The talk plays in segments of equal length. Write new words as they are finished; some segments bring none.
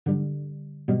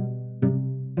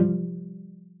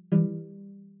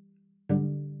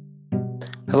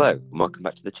Hello, and welcome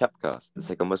back to the Chapcast, the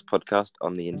second most podcast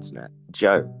on the internet.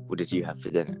 Joe, what did you have for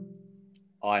dinner?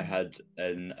 I had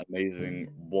an amazing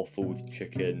waffled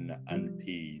chicken and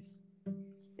peas.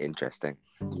 Interesting.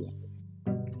 Yeah.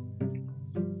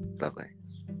 Lovely.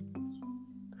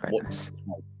 Very nice.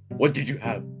 What did you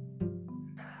have?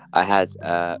 I had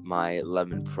my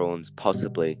lemon prawns,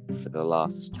 possibly for the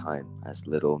last time, as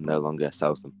Lidl no longer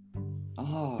sells them.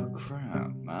 Oh,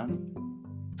 crap, man.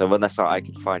 So unless I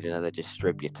can find another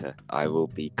distributor, I will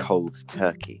be cold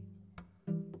turkey.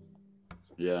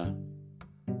 Yeah.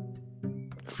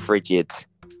 Frigid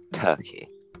turkey.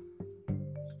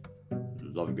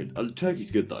 Love a good...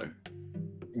 turkey's good, though.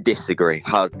 Disagree.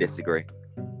 Hard disagree.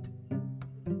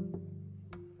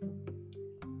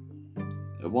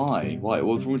 Why?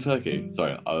 What's wrong with turkey?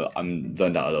 Sorry, I'm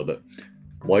zoned out a little bit.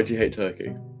 Why do you hate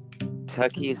turkey?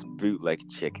 Turkey is bootleg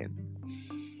chicken.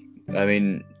 I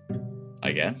mean,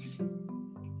 I guess.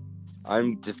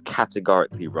 I'm just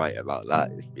categorically right about that.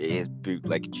 It is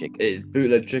bootleg chicken. It's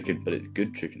bootleg chicken, but it's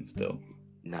good chicken still.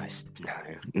 Nice.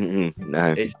 No.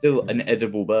 No. It's still an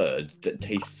edible bird that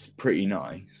tastes pretty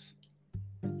nice.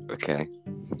 Okay.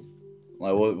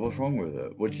 Like, what's wrong with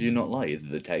it? What do you not like? Is it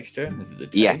the texture? Is it the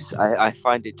taste? Yes, I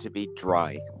find it to be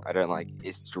dry. I don't like it.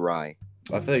 It's dry.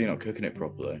 I feel like you're not cooking it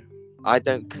properly. I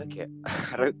don't cook it.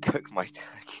 I don't cook my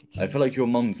turkey. I feel like your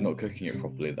mum's not cooking it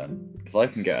properly then. Because I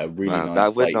can get a really nice,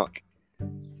 that would like, not...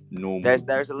 normal...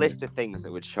 There's a list of things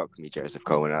that would shock me, Joseph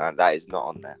Coleman, and that is not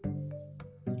on there.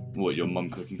 What, your mum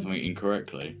cooking something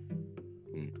incorrectly?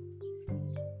 Mm.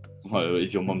 Why,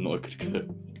 is your mum not a good cook?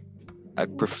 I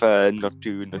prefer not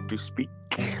to speak.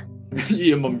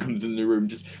 Your mum comes in the room,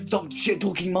 just, stop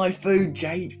shit-talking my food,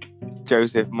 Jake!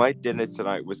 Joseph, my dinner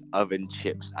tonight was oven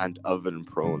chips and oven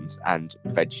prawns and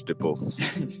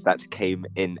vegetables that came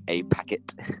in a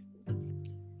packet.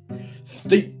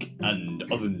 Steak and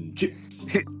oven chips.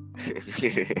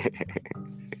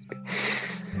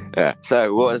 Yeah.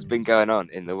 So, what has been going on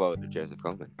in the world of Joseph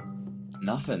Coleman?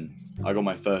 Nothing. I got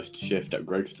my first shift at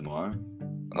Greg's tomorrow.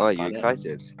 Oh, are you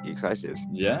excited?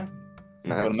 Yeah.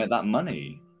 Nice. Gotta make that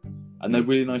money. And they're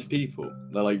really nice people.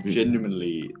 They're like,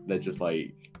 genuinely, they're just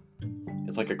like,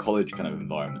 it's like a college kind of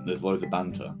environment. There's loads of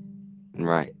banter.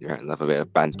 Right. Love a bit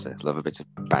of banter. Love a bit of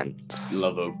bants.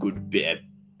 Love a good bit of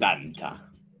banter.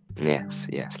 Yes.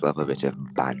 Love a bit of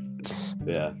bants.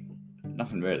 Yeah.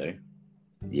 Nothing really.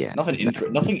 Yeah.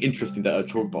 Nothing interesting that I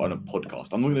talk about on a podcast.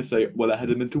 I'm not going to say, well, I had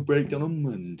a mental breakdown on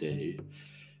Monday.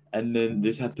 And then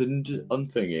this happened on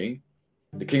thingy.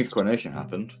 The King's Coronation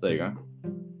happened. There you go.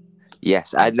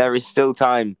 Yes, and there is still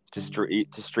time to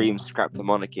stream Scrap the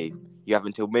Monarchy. You have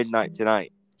until midnight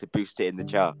tonight to boost it in the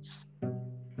charts.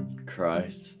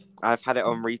 Christ. I've had it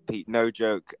on repeat, no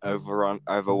joke, over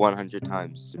 100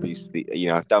 times to boost the...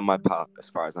 I've done my part as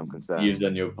far as I'm concerned. You've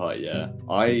done your part, yeah.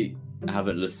 I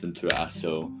haven't listened to it at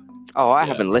all. Oh, I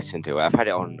haven't listened to it. I've had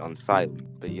it on silent,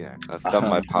 but, I've done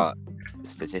my part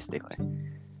statistically.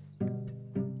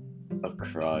 Oh,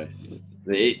 Christ.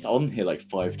 It's on here like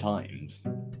 5 times.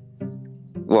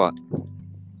 What?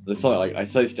 The song, like, I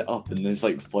searched it up and there's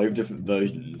like 5 different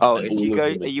versions. Oh, if you go,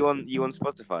 are you on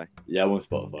Spotify? Yeah, I'm on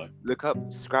Spotify. Look up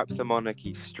Scrap the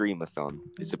Monarchy Streamathon.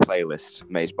 It's a playlist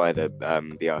made by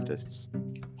the artists.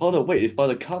 Hold on, wait, it's by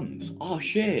the Cunts. Oh,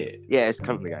 shit. Yeah, it's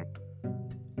currently going.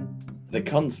 The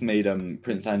Cunts made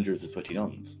Prince Andrew's the Sweaty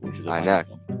Nuns, which is a I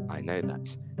know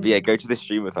that. But yeah, go to the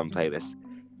Streamathon playlist.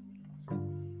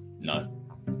 No.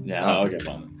 Yeah, I'll get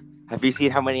one. Have you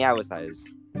seen how many hours that is?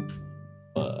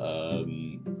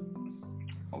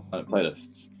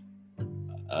 Playlists.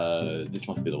 This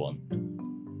must be the one.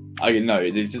 No,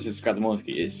 it's just a Scrap the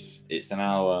Monarchy. It's an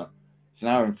hour. It's an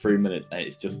hour and 3 minutes, and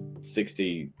it's just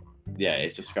 60. Yeah,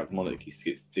 it's just Scrap the Monarchy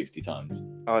 60 times.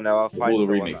 Oh no, I'll find all the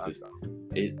one remixes.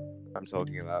 I'm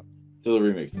talking about. Still the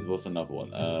remixes. What's another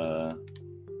one?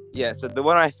 Yeah, so the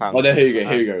one I found. Oh, no, here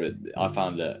you go. I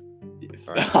found it.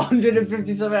 Right.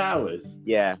 157 hours.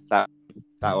 Yeah, that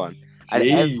one. And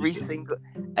every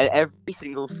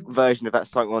single version of that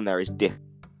song on there is different,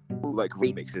 like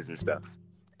remixes and stuff.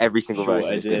 Every single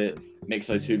version is different. Mix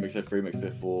 02, Mix 03, Mix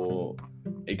 04.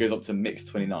 It goes up to Mix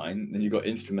 29. Then you got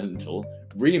instrumental,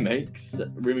 remix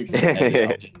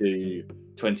up to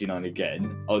 29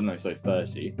 again. Oh no, sorry,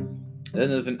 30. And then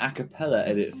there's an a cappella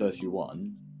edit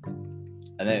 31.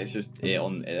 And then it's just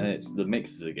and then it's the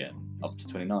mixes again up to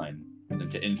 29. And then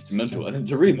to instrumental and then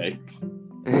to remix.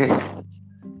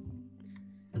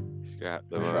 Scrap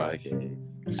the Monarchy.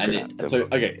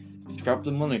 Scrap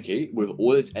the Monarchy with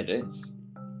all its edits.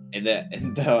 And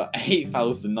there are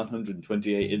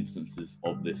 8,928 instances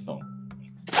of this song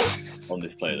on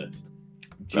this playlist.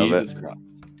 Jesus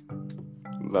Christ.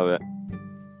 Love it.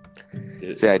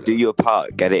 So yeah, do your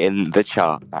part. Get it in the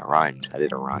chart. That rhymed. I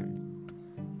did a rhyme.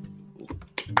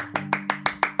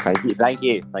 Thank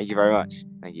you very much.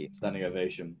 Thank you. Standing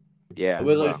ovation. Yeah. I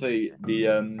will say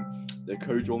the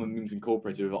Code Drama Memes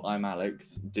Incorporated with I'm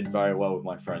Alex did very well with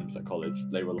my friends at college.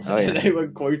 They were like, they were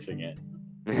quoting it.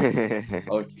 I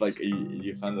was just like,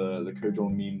 you found the Code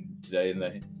Drama meme today, and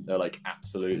they're like,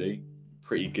 absolutely,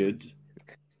 pretty good.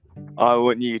 I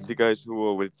want you to go to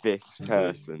war with this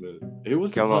person. Who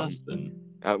was the person?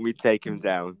 Help me take him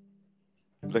down.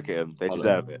 Look at him. They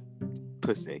deserve it.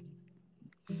 Pussy.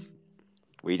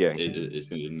 What are you doing? It's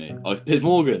going to be me. Oh, it's Piers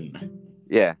Morgan.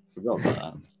 Yeah. Forgot about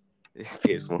that. It's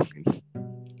Piers Morgan.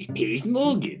 It's Piers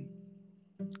Morgan.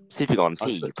 Sipping on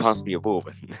tea. Pass me a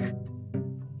bourbon.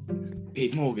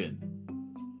 Piers Morgan.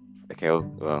 Okay,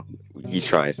 well, you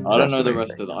tried. I don't know the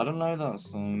rest of that. I don't know that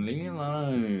song. Leave me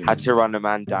alone. Had to run a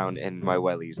man down in my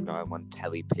wellies. Now I'm on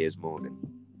telly Piers Morgan.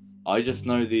 I just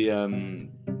know the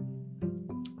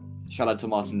shout out to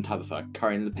Martin Tabitha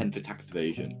carrying the pen for tax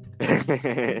evasion.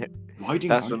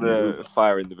 That's from the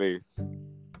Fire in the Booth.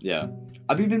 Yeah.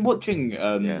 Have you been watching?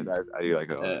 I do like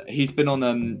that. He's been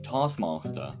on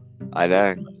Taskmaster. I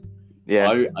know.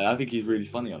 Yeah. I think he's really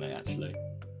funny on it actually.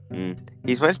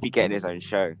 He's supposed to be getting his own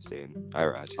show soon. I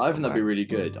think that'd be really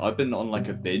good. I've been on like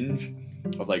a binge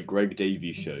of like Greg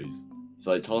Davies shows.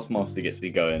 So like Taskmaster gets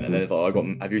me going, and then it's like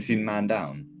have you seen Man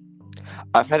Down?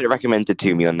 I've had it recommended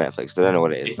to me on Netflix. I don't know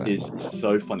what it is. It is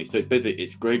so funny. So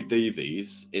it's Greg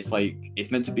Davies. It's like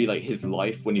it's meant to be like his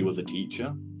life when he was a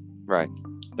teacher. Right.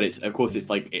 But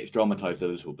it's dramatized a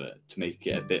little bit to make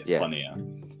it a bit funnier.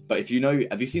 But have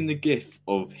you seen the gif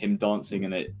of him dancing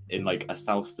in like a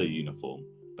Southsea uniform?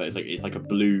 But it's like a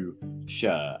blue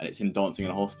shirt and it's him dancing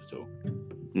in a hospital.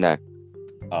 No.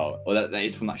 Oh, well that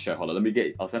is from that show. Hold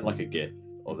on, I'll send like a gif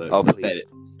of it. Oh please.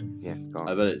 Yeah, go on.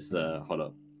 I bet it's the hold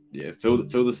up. Yeah, fill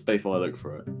the space while I look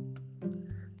for it.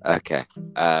 Okay.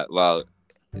 Well,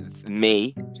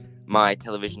 my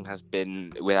television has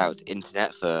been without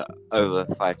internet for over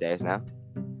 5 days now.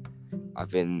 I've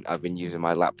been using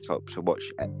my laptop to watch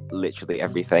literally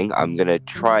everything. I'm gonna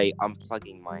try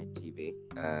unplugging my TV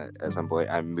at some point.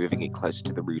 I'm moving it closer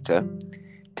to the router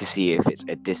to see if it's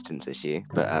a distance issue.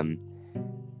 But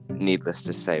needless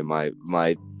to say, my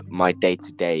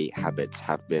day-to-day habits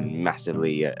have been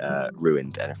massively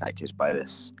ruined and affected by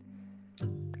this.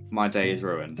 My day is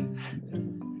ruined.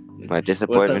 My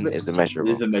disappointment is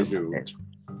immeasurable. It's immeasurable.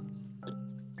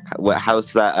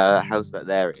 How's that?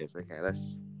 There it is. Okay,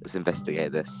 let's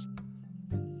investigate this.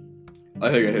 Oh,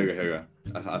 here we go.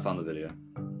 I found the video.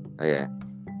 Okay.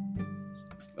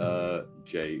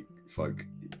 Jake, fuck.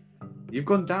 You've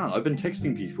gone down. I've been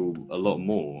texting people a lot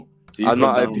more. So I'm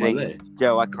not opening.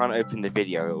 Joe, I can't open the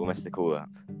video. It will mess the call up.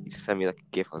 You just send me like a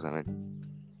GIF or something.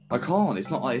 I can't. It's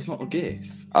not a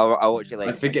GIF. I'll watch it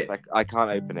later. I forget. I can't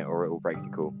open it or it will break the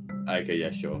call. Okay, yeah,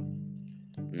 sure.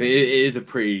 But it is a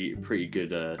pretty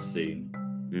good scene.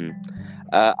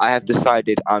 I have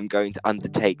decided I'm going to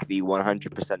undertake the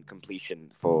 100%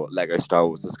 completion for Lego Star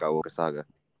Wars: The Skywalker Saga.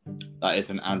 That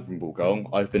is an admirable goal.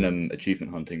 I've been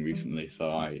achievement hunting recently, so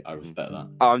I respect that.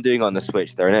 Oh, I'm doing it on the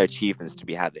Switch. There are no achievements to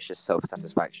be had. It's just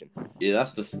self-satisfaction. Yeah,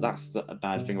 that's the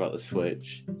bad thing about the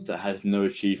Switch. Is that it has no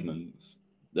achievements.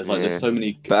 There's so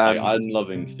many. But, I'm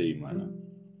loving Steam right now.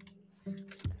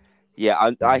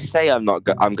 Yeah, I say I'm going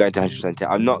to 100% it.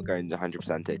 I'm not going to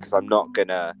 100% it because I'm not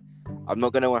gonna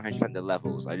 100% the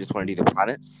levels. I just want to do the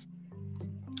planets.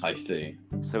 I see.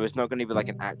 So it's not going to be like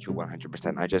an actual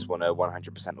 100%. I just want to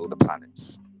 100% all the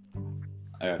planets.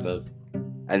 Okay,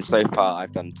 and so far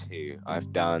I've done 2. I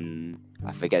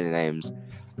forget the names.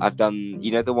 I've done,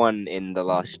 the one in The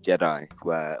Last Jedi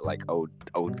where like old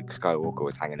Luke Skywalker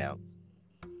was hanging out.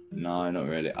 No, not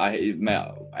really.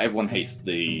 Everyone hates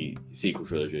the sequel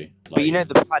trilogy. But you know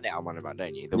the planet I'm on about,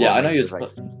 don't you? I know you're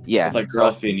yeah. It's like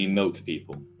grassy and you milk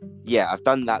people. Yeah, I've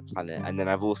done that planet, and then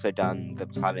I've also done the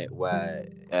planet where,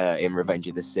 in Revenge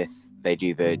of the Sith, they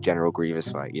do the General Grievous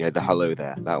fight. The Hello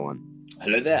There, that one.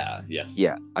 Hello there, yes.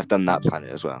 Yeah, I've done that planet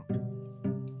as well.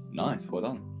 Nice, well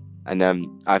done. And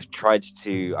I've tried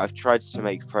to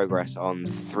make progress on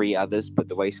 3 others, but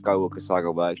the way Skywalker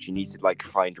Saga works, you need to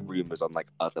find rumors on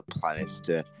other planets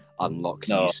to unlock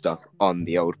new stuff on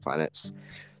the old planets.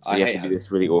 So you have to do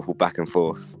this really awful back and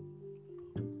forth.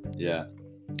 Yeah.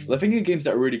 Well, I think in games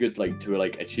that are really good, to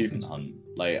achievement hunt.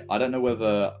 I don't know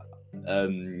whether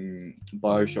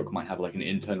BioShock might have an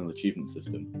internal achievement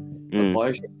system. But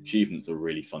BioShock achievements are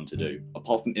really fun to do.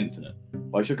 Apart from Infinite,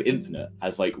 BioShock Infinite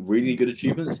has really good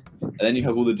achievements, and then you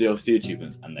have all the DLC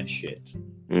achievements, and they're shit.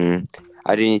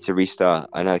 I do need to restart.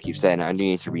 I know I keep saying it. I do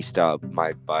need to restart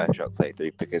my Bioshock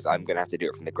playthrough because I'm gonna have to do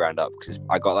it from the ground up because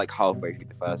I got like halfway through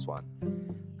the first one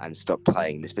and stopped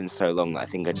playing. It's been so long that I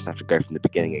think I just have to go from the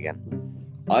beginning again.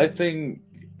 I think.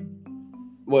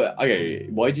 Well, okay.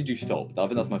 Why did you stop? I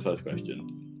think that's my first question. Did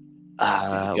you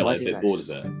just get Why like a did bit bored of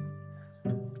it?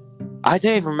 I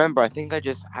don't even remember. I think I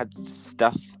just had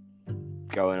stuff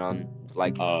going on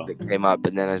like that came up,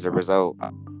 and then as a result,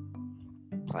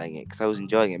 playing it because I was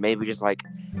enjoying it. Maybe just like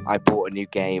I bought a new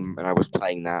game and I was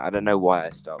playing that. I don't know why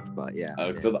I stopped, but yeah.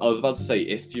 I was about to say,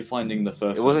 if you're finding the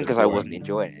first, It wasn't because I wasn't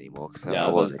enjoying it anymore. Because I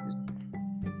wasn't.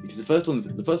 Because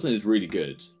the first one is really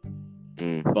good,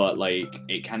 but like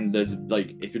it can. There's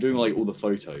like if you're doing like all the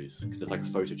photos, because there's like a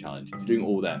photo challenge. If you're doing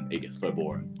all them, it gets so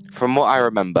boring. From what I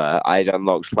remember, I'd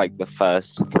unlocked like the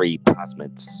first 3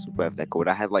 plasmids, whatever they're called.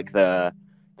 I had like the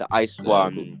ice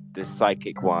one, the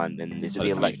psychic one, and is it the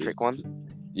electric one?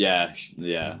 Yeah.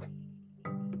 I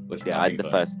had the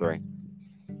first 3.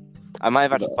 I might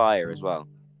have had fire as well.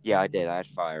 Yeah, I did. I had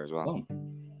fire as well. Oh.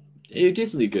 It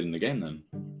is really good in the game then.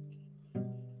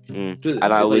 And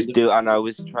I was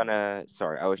trying to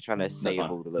save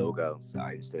all the little girls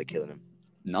instead of killing them.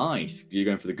 Nice. You're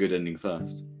going for the good ending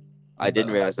first. I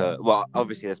didn't realize that. Well,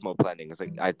 obviously there's more planning. It's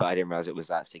like but I didn't realize it was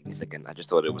that significant. I just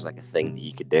thought it was like a thing that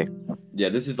you could do. Yeah,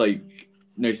 this is like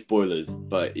no spoilers,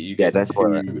 but you get don't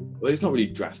spoil it. Well, it's not really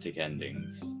drastic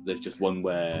endings. There's just one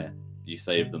where you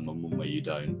save them and one where you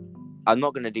don't. I'm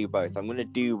not gonna do both. I'm gonna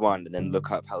do one and then look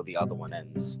up how the other one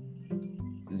ends.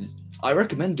 I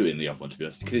recommend doing the other one, to be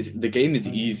honest, because the game is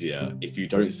easier if you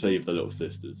don't save the little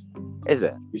sisters. Is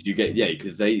it? Because you get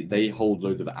because they hold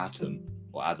loads of Adam,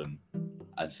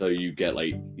 and so you get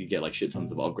like shit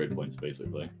tons of upgrade points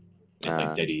basically. It's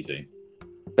like dead easy.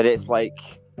 But it's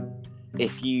like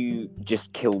if you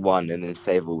just kill one and then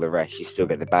save all the rest, you still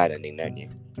get the bad ending, don't you?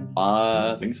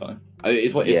 I think so.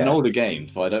 It's an older game,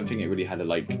 so I don't think it really had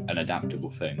an adaptable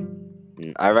thing.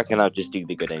 I reckon I'll just do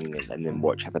the good ending and then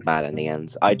watch how the bad ending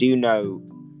ends.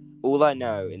 All I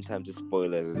know in terms of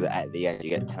spoilers is that at the end you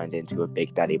get turned into a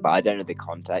Big Daddy, but I don't know the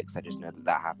context. I just know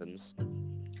that happens.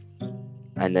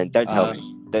 And then don't tell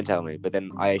me. But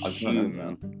then I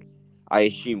assume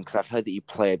because I've heard that you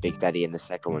play a Big Daddy in the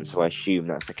second one, so I assume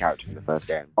that's the character from the first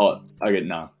game. Oh, okay,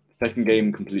 no. Second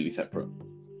game completely separate.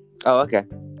 Oh, okay.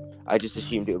 I just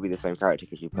assumed it would be the same character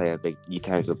because you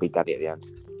turn into a Big Daddy at the end.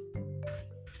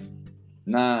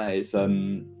 Nah, it's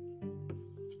Did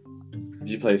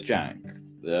you play as Jack?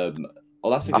 That's a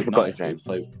good I forgot his name.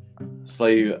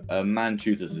 Slave. A man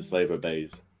chooses, a slave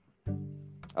obeys.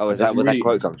 Oh, is that where that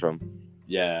quote comes from?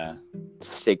 Yeah.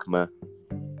 Sigma.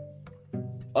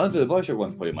 Honestly, the Bioshock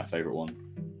one's probably my favourite one.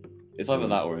 It's either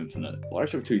that or Infinite.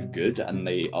 Bioshock 2 is good, and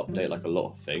they update like a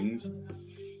lot of things.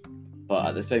 But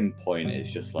at the same point,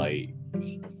 it's just like,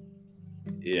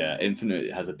 yeah,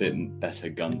 Infinite has a bit better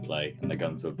gunplay, and the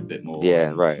guns are a bit more.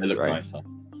 Yeah, right. They look nicer.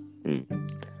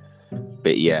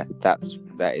 But yeah,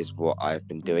 that is what I've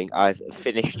been doing. I've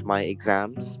finished my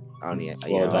exams.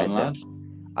 Well done, lad.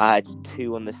 I had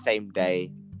 2 on the same day,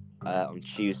 on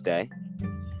Tuesday,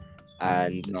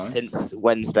 and since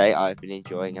Wednesday, I've been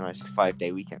enjoying a nice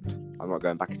 5-day weekend. I'm not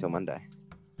going back until Monday.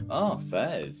 Oh,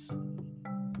 fairs.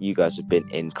 You guys have been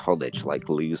in college like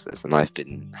losers, and I've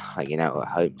been hanging out at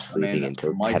home, sleeping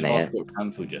until 10 a.m. My class got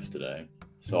cancelled yesterday,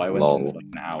 so I went in for like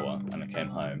an hour and I came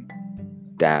home.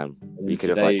 Damn. You could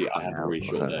today I have a really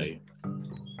short day.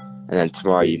 And then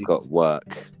tomorrow you've got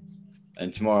work.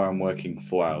 And tomorrow I'm working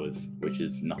 4 hours, which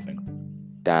is nothing.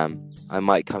 Damn. I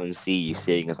might come and see you,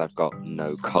 seeing as I've got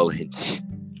no college.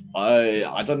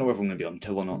 I don't know whether I'm going to be on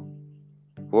till or not.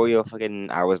 What are your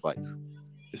fucking hours like?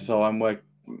 So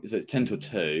so it's 10 till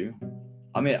 2.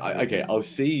 I mean, I'll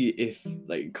see if,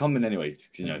 like, come in anyway,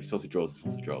 sausage rolls.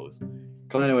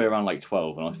 Come in anyway around, like,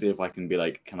 12, and I'll see if I can be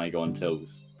like, can I go on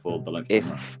tills for the lunch?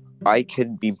 If I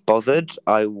can be bothered,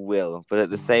 I will. But at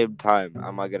the same time,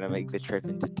 am I going to make the trip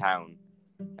into town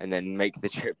and then make the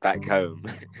trip back home?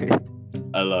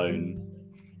 Alone.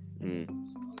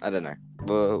 I don't know.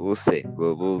 We'll see.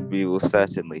 We will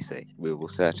certainly see. We will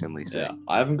certainly see. Yeah,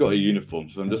 I haven't got a uniform,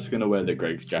 so I'm just gonna wear the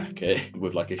Greg's jacket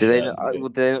with like a. Do they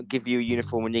not give you a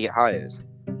uniform when you get hired?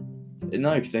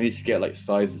 No, because they need to get like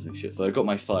sizes and shit. So I got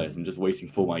my size. I'm just waiting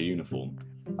for my uniform.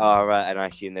 Oh right, and I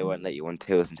assume they won't let you on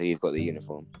tills until you've got the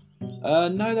uniform.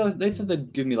 No, they said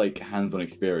they'd give me like hands-on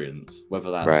experience, whether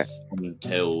that's on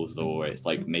tills or it's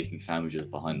like making sandwiches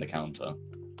behind the counter.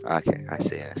 Okay, I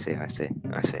see.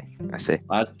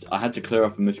 I had to clear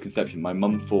up a misconception. My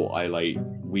mum thought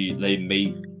they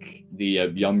make the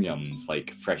yum yums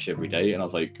like fresh every day, and I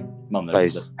was like, Mum,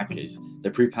 they're packaged.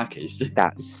 They're pre-packaged.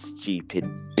 That stupid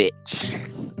bitch.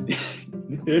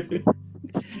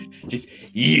 Just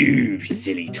you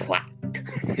silly twat.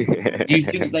 You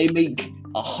think they make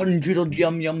 100 odd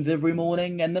yum yums every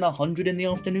morning and then 100 in the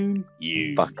afternoon?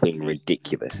 You Fucking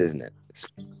ridiculous, isn't it?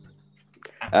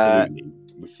 absolutely.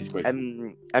 Which is great.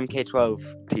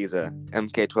 MK12 teaser.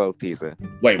 MK12 teaser.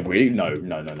 Wait, really? No.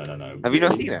 Have you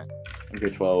not seen it?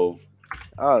 MK12.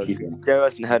 Oh, teaser. Joe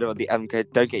hasn't heard about the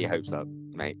MK. Don't get your hopes up,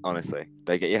 mate. Honestly,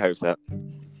 don't get your hopes up.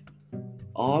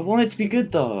 Oh, I want it to be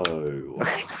good though.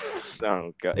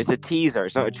 Oh god, it's a teaser.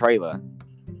 It's not a trailer.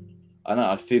 I know.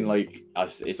 I've seen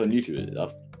it's on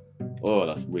YouTube. Oh,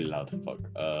 that's really loud. Fuck.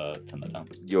 Turn that down.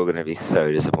 You're gonna be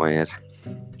so disappointed.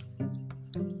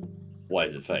 Why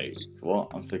is it fake?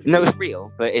 What? I'm so confused. No, it's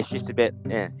real, but it's just a bit.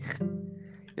 Yeah,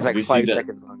 it's like Have you 5 seen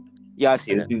seconds long. Yeah, I've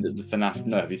seen Have it. you seen the FNAF?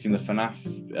 No, have you seen the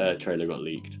FNAF trailer got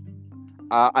leaked?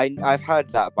 I've heard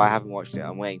that, but I haven't watched it.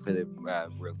 I'm waiting for the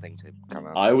real thing to come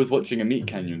out. I was watching a Meat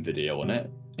Canyon video on it.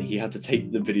 He had to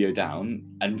take the video down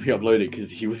and re-upload it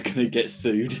because he was gonna get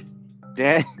sued.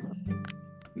 Yeah.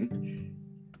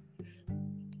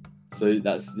 So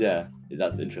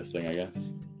that's interesting, I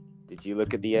guess. Did you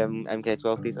look at the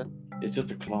MK12 teaser? It's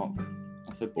just a clock.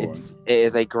 That's so boring. It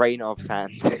is a grain of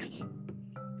sand.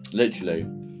 Literally.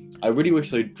 I really wish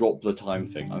they'd drop the time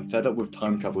thing. I'm fed up with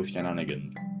time travel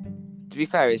shenanigans. To be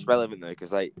fair, it's relevant though,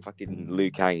 because like fucking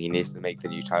Liu Kang, he needs to make the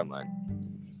new timeline.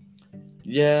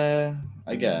 Yeah,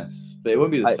 I guess, but it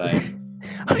won't be the same.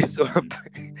 I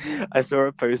saw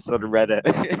a post on Reddit,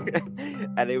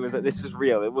 and it was like this was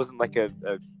real. It wasn't like a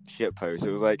shit post.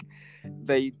 It was like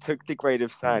they took the grain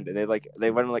of sand and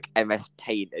they went on like MS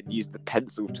Paint and used the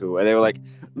pencil tool, and they were like,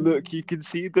 "Look, you can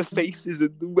see the faces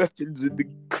and the weapons and the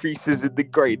creases in the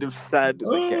grain of sand." It's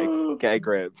like get a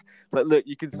grip. It's like, look,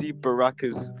 you can see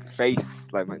Baraka's face.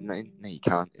 Like, no, you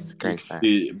can't. It's grain of sand.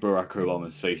 See Barack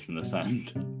Obama's face in the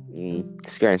sand.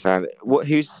 It's grain of sand.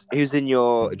 Who's in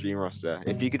your dream roster?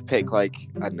 If you could pick like,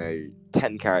 I don't know,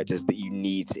 10 characters that you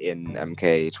need in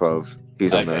MK12,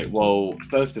 who's on there? Well,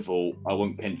 first of all, I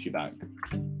want Kenshi back.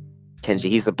 Kenji,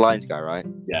 he's the blind guy, right?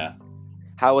 Yeah.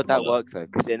 How would that work though?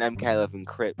 Because in MK11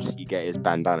 Crypt, you get his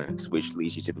bandana, which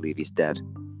leads you to believe he's dead.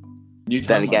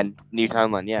 Then again, new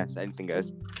timeline, yes, anything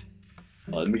goes.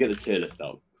 Let me get the tier list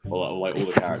up for like all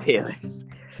the characters. Tier list.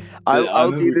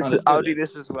 I'll do this. I'll do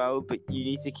this as well, but you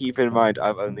need to keep in mind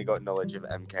I've only got knowledge of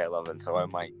MK11, so I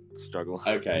might struggle.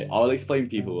 Okay, I'll explain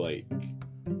people like.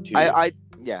 I'll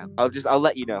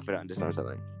let you know if I don't understand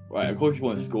something. Right, of course you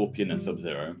want Scorpion and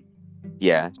Sub-Zero.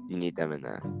 Yeah, you need them in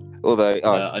there. Although,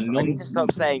 I need to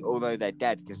stop saying although they're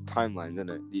dead because timelines, isn't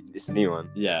it? It's a new one.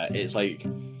 Yeah, it's like,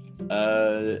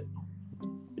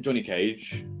 Johnny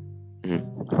Cage.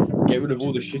 Mm-hmm. Get rid of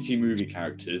all the shitty movie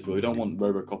characters. Well, we don't want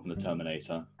RoboCop and the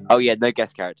Terminator. Oh yeah, no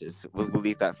guest characters. We'll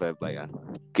leave that for later.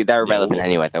 They're irrelevant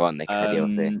anyway, though, aren't they?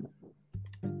 DLC.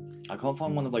 I can't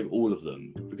find one of like all of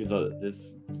them because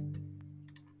there's.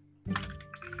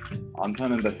 I'm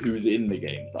trying to remember who's in the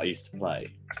games that I used to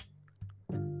play.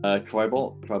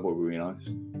 Triborg would be really nice.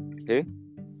 Who?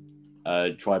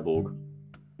 Triborg.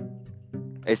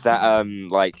 Is that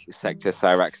like Sector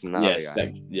Cyrax and that other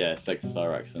guy? Sector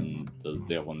Cyrax and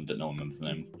the other one that no one remembers the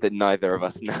name. That neither of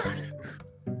us know.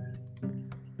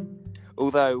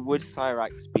 Although, would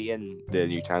Cyrax be in the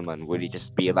new timeline? Would he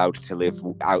just be allowed to live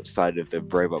outside of the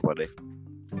robot body?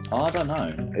 Oh, I don't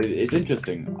know. It's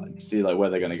interesting to see like where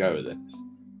they're going to go with this.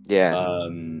 Yeah.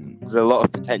 There's a lot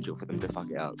of potential for them to fuck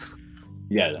it up.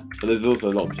 Yeah, but there's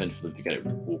also a lot of potential for them to get it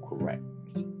all correct.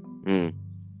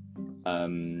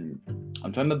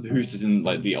 I'm trying to remember who's just in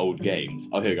like the old games.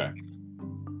 Oh, here we go.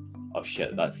 Oh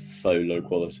shit, that's so low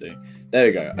quality. There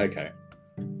we go. Okay.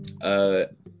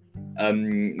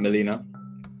 Melina.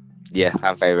 Yeah,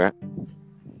 fan favorite.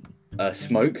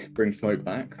 Smoke. Bring Smoke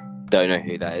back. Don't know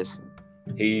who that is.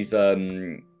 He's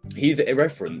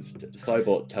referenced.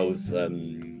 Cybot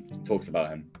talks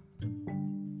about him.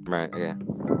 Right. Yeah.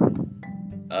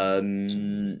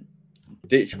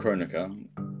 Ditch Kronika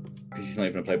because she's not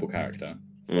even a playable character.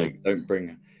 So, like, don't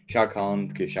bring Shao Kahn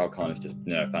because Shao Kahn is just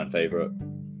fan favorite.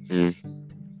 You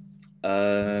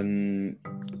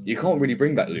can't really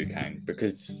bring back Liu Kang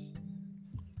because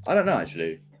I don't know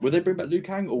actually. Would they bring back Liu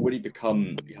Kang or would he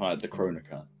become behind the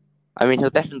Kronika? I mean, he'll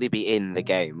definitely be in the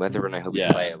game. Whether or not he'll be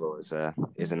playable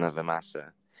is another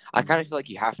matter. I kind of feel like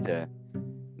you have to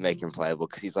make him playable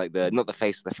because he's like not the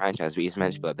face of the franchise, but he's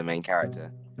meant to be like the main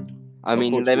character. I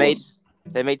mean, they made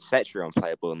Cetrion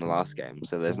playable in the last game,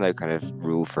 so there's no kind of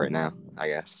rule for it now, I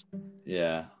guess.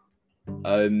 Yeah.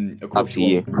 Of course, up to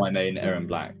you. My main Aaron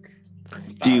Black.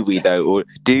 Do we though, or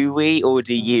do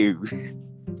you?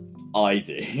 I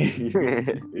do.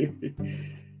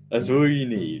 That's all you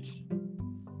need.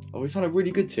 Oh, we found a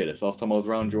really good tier list last time I was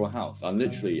around your house, and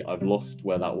literally I've lost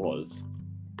where that was.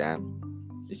 Damn.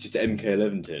 It's just an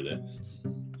MK11 tier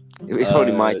list. It's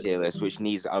probably my tier list, which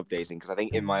needs updating, because I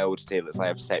think in my old tier list I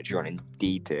have Cetron in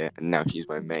D tier, and now she's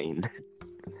my main.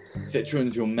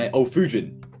 Citron's your main. Oh,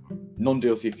 Fujin.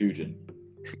 Non-DLC Fujin.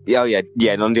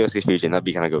 Yeah, non-DLC Fusion, that'd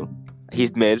be kind of cool.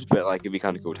 He's mid, but like it'd be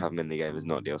kind of cool to have him in the game as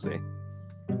not DLC.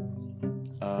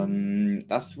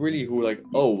 That's really cool. Like,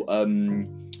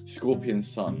 Scorpion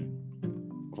Sun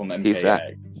from MKX. Who's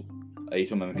that? He's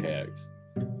from MKX.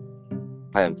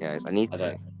 I don't care. I need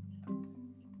to.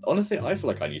 Honestly, I feel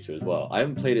like I need to as well. I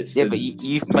haven't played it since. Yeah, but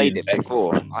you've played it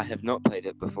before. I have not played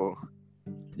it before.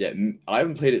 Yeah, I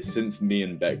haven't played it since me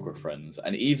and Beck were friends,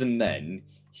 and even then,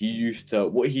 he used to.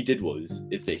 What he did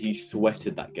is that he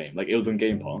sweated that game. Like, it was on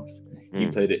Game Pass. He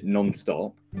played it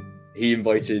non-stop. He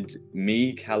invited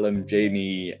me, Callum,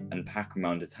 Jamie, and Packham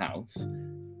around his house,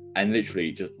 and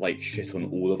literally just like shit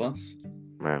on all of us.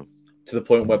 Wow. To the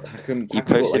point where Packham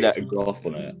posted got like, a grasp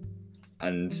on it,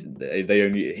 and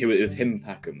it was him,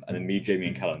 Packham, and then me, Jamie,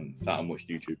 and Callum sat and watched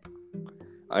YouTube.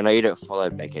 I know you don't follow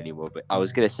Beck anymore, but I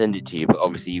was gonna send it to you, but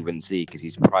obviously you wouldn't see because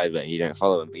he's private and you don't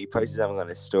follow him. But he posted something on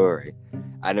his story,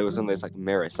 and it was one of those like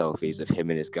mirror selfies of him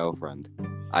and his girlfriend.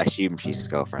 I assume she's his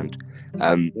girlfriend.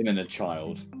 Him and a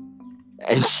child.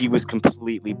 And she was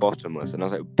completely bottomless, and I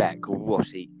was like, Beck,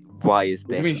 why is this? What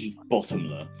do you mean she's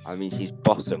bottomless? I mean, she's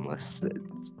bottomless.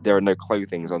 There are no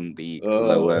clothings on the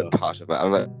lower part of it.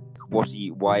 I'm like,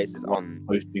 why is this on?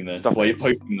 Posting this? Why are you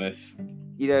posting this?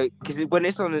 You know, because when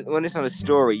it's on a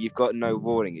story, you've got no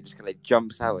warning. It just kind of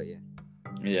jumps out at you.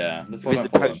 Yeah, that's if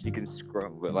it's a post, you can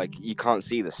scroll, but like you can't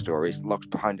see the story. It's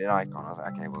locked behind an icon. I was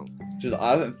like, okay, well. Just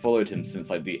I haven't followed him since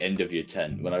like the end of year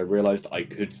 10 when I realised I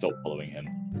could stop following him.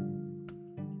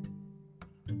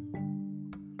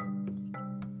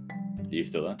 Are you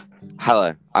still there?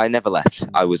 Hello. I never left.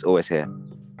 I was always here.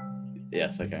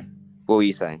 Yes, okay. What were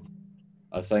you saying?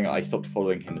 I was saying I stopped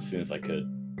following him as soon as I could.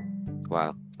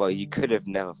 Wow. Well, you could have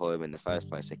never followed him in the first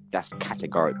place. Like, that's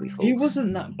categorically false. He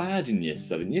wasn't that bad in year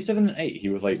 7. Year 7 and 8, he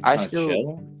was like kind of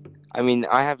chill. I mean,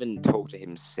 I haven't talked to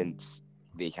him since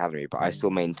the academy, but I still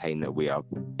maintain that we are,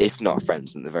 if not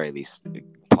friends, at the very least,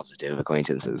 positive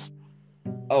acquaintances.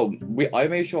 Oh, I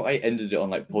made sure I ended it on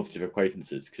like positive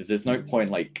acquaintances because there's no point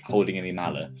like holding any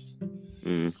malice.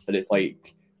 But it's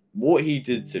like what he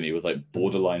did to me was like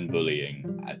borderline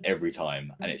bullying at every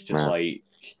time, and it's just like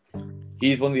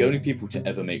he's one of the only people to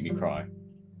ever make me cry.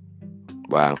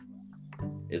 Wow.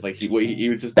 It's like he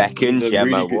was just Beck and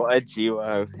Gemma, really what a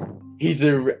duo.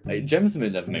 Gemma's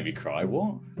never made me cry.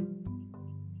 What?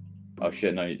 Oh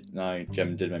shit! No,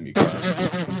 Gem did make me cry.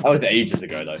 That was ages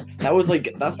ago though.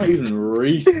 That's not even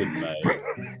recent, mate.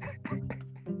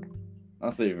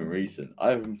 That's not even recent. I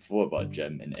haven't thought about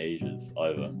Gem in ages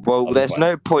either. Well, there's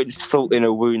no point salting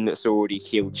a wound that's already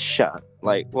healed shut.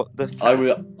 Like, what the fuck?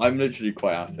 I'm literally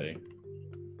quite happy.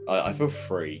 I feel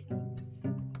free.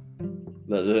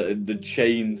 The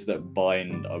chains that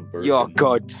bind are broken. Oh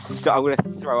god, I'm gonna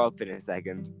throw up in a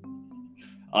second.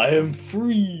 I am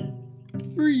free.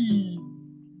 Free.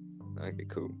 Okay,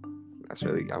 cool. That's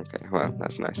really okay. Well,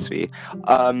 that's nice for you.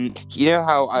 You know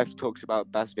how I've talked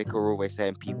about Basvic are always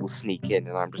saying people sneak in,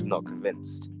 and I'm just not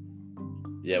convinced.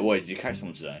 Yeah, what did you catch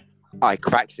someone today? I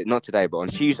cracked it, not today, but on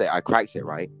Tuesday I cracked it.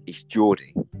 Right, it's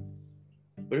Geordie.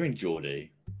 What do you mean,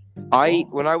 Geordie?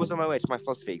 When I was on my way to my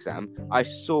philosophy exam, I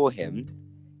saw him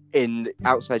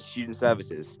outside student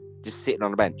services, just sitting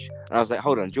on a bench, and I was like,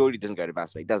 "Hold on, Geordie doesn't go to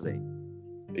Basvic, does he?"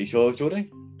 Are you sure it was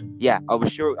Geordie? Yeah, I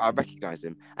was sure I recognised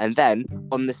him. And then,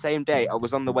 on the same day, I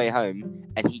was on the way home,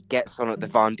 and he gets on at the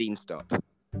Van Dien stop.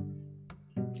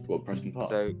 What, Preston Park?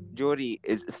 So, Geordie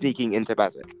is sneaking into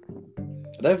Basvic.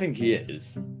 I don't think he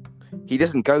is. He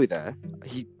doesn't go there.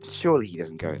 Surely he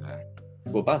doesn't go there.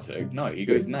 Well, Basvic? No, he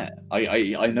goes Met.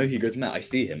 I know he goes Met. I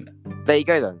see him. There you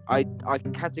go, then. I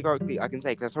categorically, I can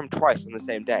say, because I saw him twice on the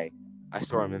same day, I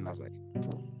saw him in Basvic.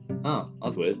 Oh,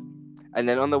 that's weird. And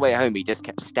then on the way home, he just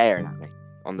kept staring at me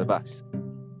on the bus.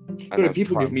 But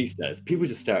people give me stares. People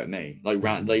just stare at me. Like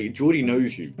Geordie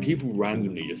knows you. People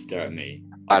randomly just stare at me.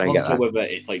 I don't can't get tell that. whether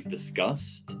it's like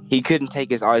disgust. He couldn't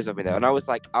take his eyes off me though, and I was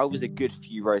a good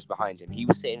few rows behind him. He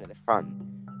was sitting at the front,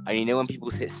 and you know when people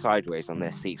sit sideways on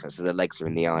their seats, so their legs are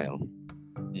in the aisle.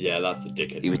 Yeah, that's a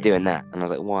dickhead. He was doing that, and I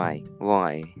was like, why?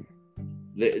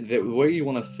 The way you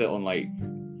want to sit on I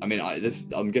mean,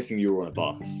 I'm guessing you were on a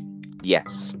bus.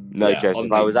 Yes. No, yeah,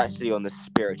 Joseph. I was actually on the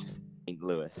Spirit of St.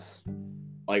 Louis.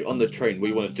 Like on the train, what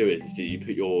you want to do is you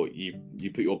put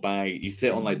your bag. You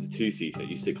sit on the two-seater.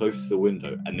 You sit closest to the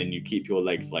window, and then you keep your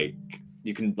legs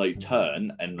you can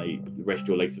turn and rest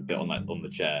your legs a bit on the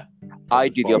chair. I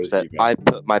That's do as the far as opposite. you go. I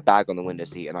put my bag on the window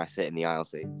seat and I sit in the aisle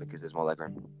seat because there's more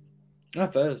legroom. No,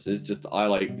 first, it's just I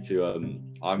like to.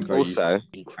 I'm very used Also, to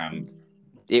being cramped.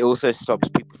 it also stops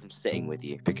people from sitting with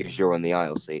you because you're on the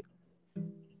aisle seat.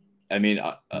 I mean,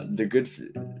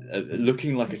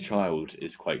 looking like a child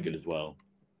is quite good as well.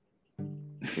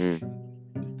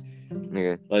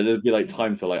 Okay. Like there'd be like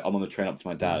times where like I'm on the train up to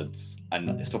my dad's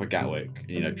and stop at Gatwick,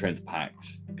 and train's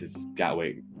packed because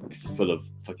Gatwick is full of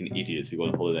fucking idiots who go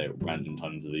on holiday at random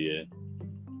times of the year.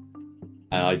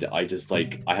 And I just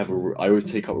like I always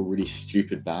take up a really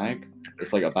stupid bag.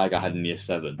 It's like a bag I had in year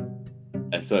 7,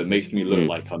 and so it makes me look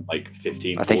like I'm like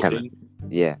 15, I think 14.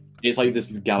 Yeah. It's like this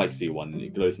Galaxy one.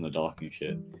 It glows in the dark and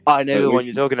shit. I know So the it one makes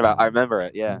you're talking about. I remember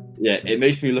it. Yeah. Yeah, it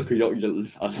makes me look a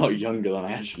lot younger than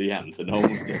I actually am. So no one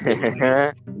wants to see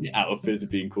me out of phys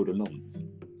being called a nonce.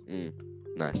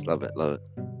 Nice. Love it. Love it.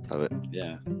 Love it.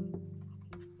 Yeah.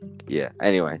 Yeah.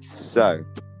 Anyway, so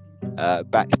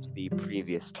back to the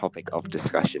previous topic of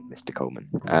discussion, Mr. Coleman.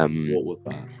 What was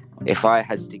that? If I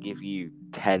had to give you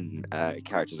 10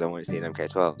 characters I want to see in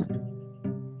MK12.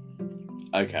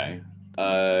 Okay.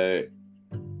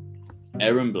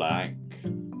 Aaron Black,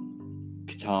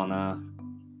 Katana,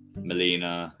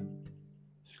 Melina,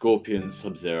 Scorpion,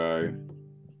 Sub-Zero,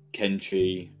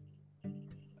 Kenshi,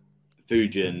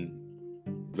 Fujin,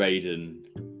 Raiden,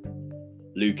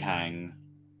 Liu Kang,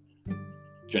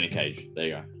 Johnny Cage. There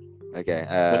you go. Okay.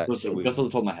 That's on the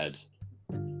top of my head.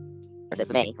 That's it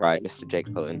for me. Right, Mr.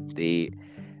 Jake Pullen, the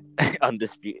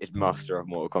undisputed master of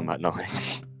Mortal Kombat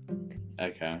knowledge.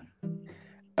 Okay.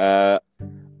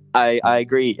 I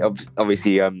agree.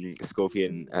 Obviously,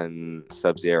 Scorpion and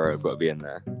Sub-Zero have got to be in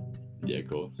there. Yeah, of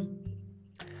course.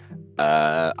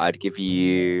 I'd give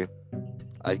you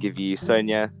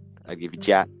Sonya. I'd give you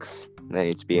Jax. They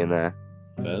need to be in there.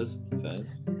 Fairs.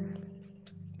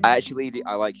 I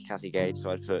like Cassie Gage,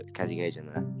 so I'd put Cassie Gage in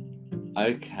there.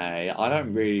 Okay, I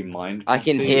don't really mind. I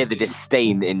can hear the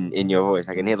disdain in your voice.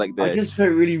 I can hear like the. I just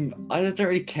don't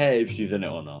really care if she's in it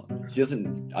or not. She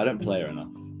doesn't. I don't play her enough.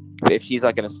 But if she's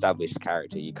like an established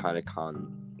character, you kind of can't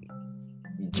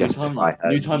justify her.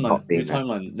 New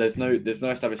timeline. There's no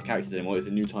established characters anymore. It's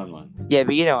a new timeline. Yeah,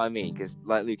 but you know what I mean, because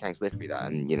like Liu Kang's lived through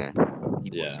that, and you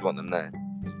want them there.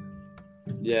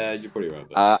 Yeah, you're probably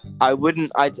right. I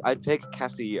wouldn't. I'd pick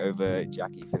Cassie over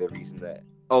Jackie for the reason that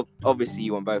obviously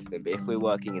you want both of them, but if we're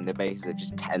working in the basis of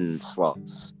just 10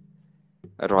 slots,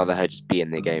 I'd rather her just be in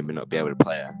the game and not be able to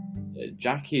play her.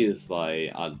 Jackie is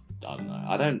like I don't know.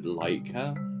 I don't like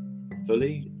her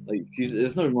fully. Like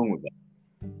there's nothing wrong with that.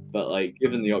 But like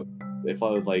given the if I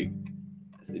was like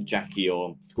Jackie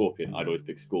or Scorpion, I'd always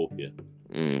pick Scorpion.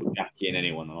 Jackie and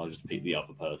anyone, and I'll just pick the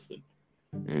other person.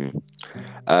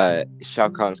 Shao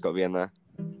Kahn's got to be in there.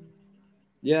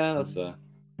 Yeah, that's fair.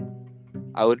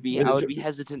 I would be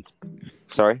hesitant.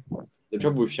 Sorry. The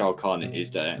trouble with Shao Kahn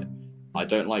is that I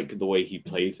don't like the way he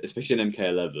plays, especially in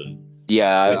MK11.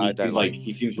 Yeah, I don't like.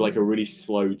 He seems like a really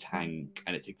slow tank,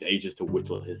 and it takes ages to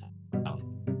whittle his down.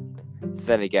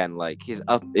 Then again, like his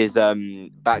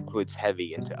backwards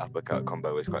heavy into uppercut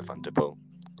combo is quite fun to pull.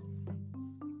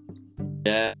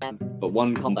 Yeah, but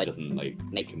one combo doesn't like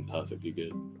make him perfectly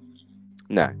good.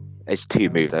 No, it's 2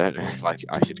 moves. I don't know if I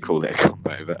should call it a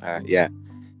combo, but yeah.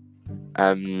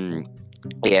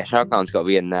 Yeah, Shao Kahn's got to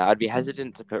be in there. I'd be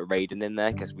hesitant to put Raiden in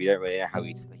there because we don't really know how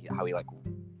he like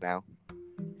now.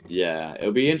 Yeah,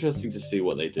 it'll be interesting to see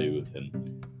what they do with him.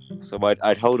 So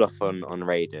I'd hold off on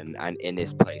Raiden, and in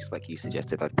his place, like you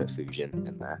suggested, I'd put Fujin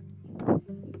in there.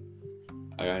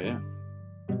 Okay, yeah.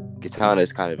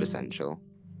 Katana's kind of essential.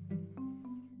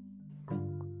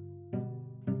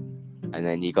 And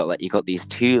then you got these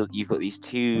two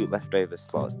leftover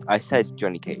slots. I said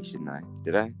Johnny Cage, didn't I?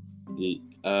 Did I?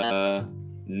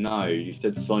 No, you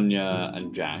said Sonya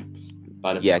and Jax.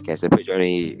 Yeah, okay, so put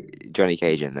Johnny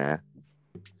Cage in there.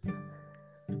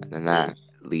 And then that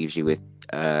leaves you with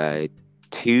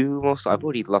 2 more slots. I've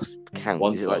already lost count.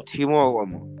 Is it like 2 more or 1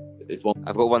 more? It's 1.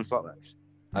 I've got 1 slot left.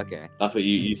 Okay. That's what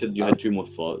you said. You had 2 more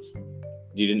slots.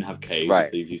 You didn't have Cage, right.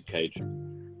 So you've used Cage.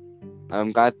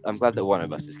 I'm glad that one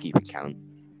of us is keeping count.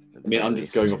 I mean, I'm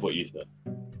just going off what you said.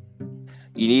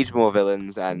 You need more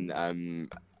villains, and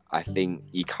I think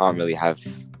you can't really have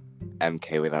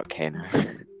MK without Kano.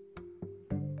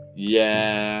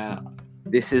 Yeah.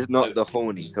 This is not the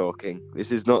horny talking. I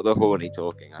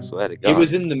swear to God. He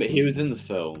was in the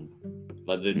film,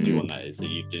 like the new one that is that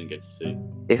you didn't get to see.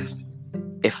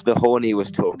 If the horny was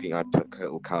talking, I'd put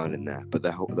Kotal Khan in there, but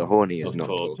the horny is not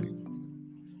talking.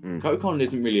 Kotal Khan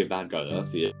isn't really a bad guy, though. That's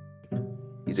the.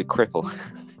 He's a cripple.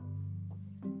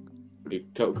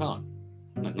 Kotal Khan.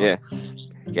 Yeah.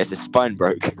 He has his spine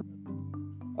broke.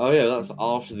 Oh yeah, that's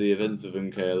after the events of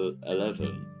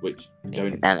MK11, which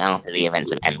don't. And after the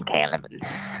events of MK11,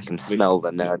 I can smell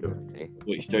the nerdity.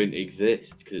 Which don't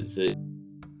exist because it's a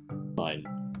line.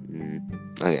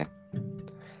 Okay.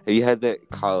 Have you heard that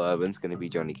Carl Urban's going to be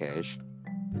Johnny Cage?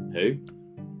 Who?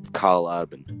 Carl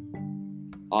Urban.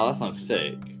 Oh, that sounds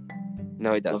sick.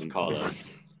 No, it doesn't. Love Carl Urban.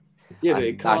 Yeah,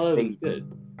 but Carl Urban's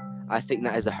good. I think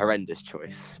that is a horrendous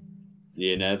choice.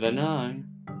 You never know.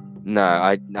 No,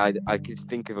 I could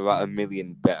think of about 1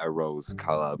 million better roles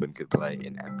Carl Urban could play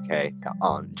in MK that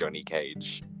aren't Johnny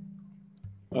Cage.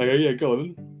 Oh yeah, go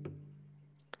on.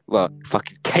 Well,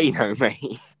 fucking Kano,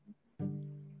 mate.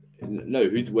 No,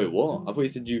 wait, what? I thought you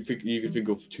said you could think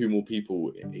of 2 more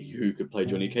people who could play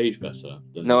Johnny Cage better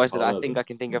than No, I Carl said I Urban. think I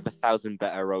can think of 1,000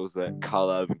 better roles that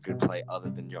Carl Urban could play other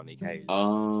than Johnny Cage.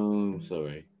 Oh,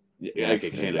 sorry. Yeah, Yes,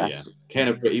 okay, Kano, yeah.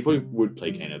 Kano, he probably would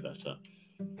play Kano better.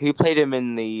 Who played him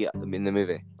in the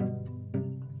movie?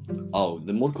 Oh,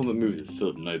 the Mortal Kombat movie is full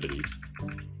of nobodies.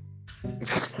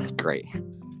 Great.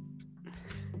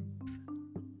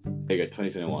 There you go,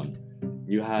 2021.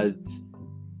 You had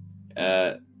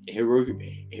Hiroki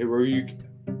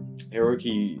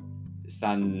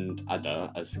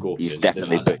Sanada as Scorpion. You've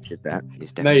definitely butchered that.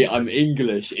 Mate, I'm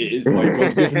English. It is my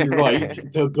God-given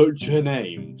right to butcher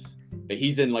names. But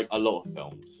he's in like a lot of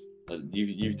films.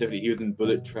 You've definitely. He was in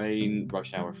Bullet Train,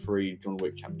 Rush Hour 3, John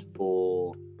Wick Chapter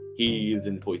 4. He was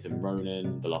in 47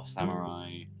 Ronin, The Last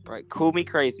Samurai. Right, call me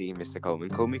crazy, Mr. Coleman.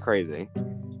 Call me crazy.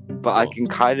 But I can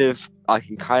kind of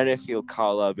feel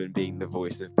Carl Urban being the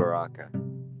voice of Baraka.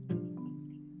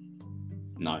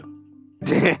 No.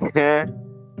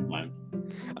 No.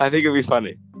 I think it'd be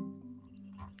funny.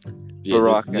 Yeah,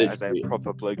 Baraka as a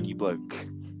proper blokey bloke.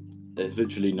 There's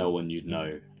literally no one you'd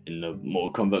know in the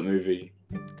Mortal Kombat movie.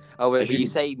 Oh wait, but you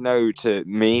say no to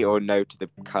me or no to the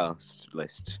cast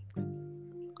list?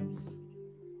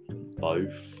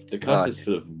 Both. The cast is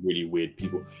full of really weird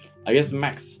people. I guess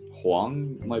Max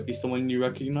Huang might be someone you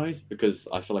recognise because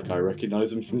I feel like I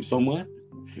recognise him from somewhere.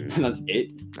 And that's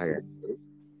it. Okay.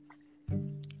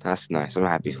 That's nice. I'm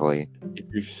happy for you. If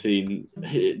you've seen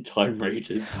Time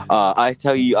Raiders. I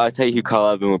tell you who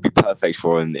Carl Urban would be perfect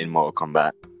for in Mortal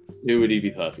Kombat. Who would he be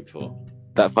perfect for?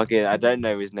 That fucking, I don't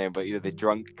know his name, but the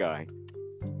drunk guy.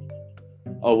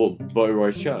 Oh, what, Bo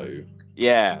Rai Cho?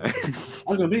 Yeah.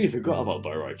 I completely forgot about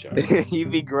Bo Rai Cho. He'd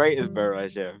be great as Bo Rai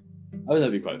Cho. Oh,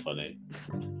 that'd be quite funny.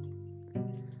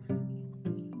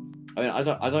 I mean, I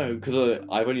don't, because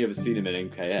I've only ever seen him in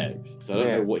MKX, so I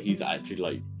don't know what he's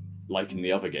actually like in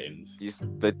the other games. He's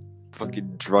the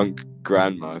fucking drunk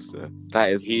grandmaster.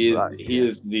 He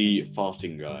is the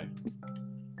farting guy.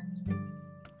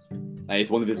 And it's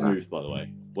one of his moves, by the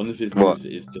way. One of his moves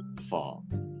is just fart.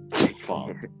 Just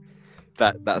fart.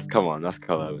 That's come on, that's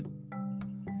Carl Urban.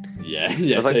 Yeah,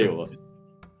 tell you what.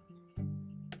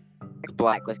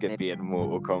 Black was gonna be in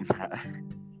Mortal Kombat.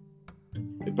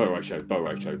 Bo Rai Cho.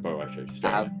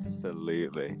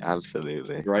 Absolutely.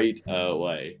 Straight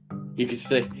away. He could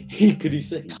sing. Could he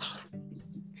sing?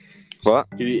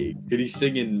 What? Could he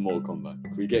sing in Mortal Kombat?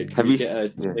 Could we get a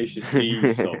Tenacious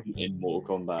D song in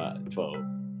Mortal Kombat 12?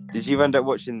 Did you end up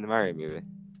watching the Mario movie?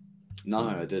 No,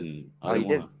 I didn't. You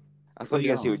did? I thought you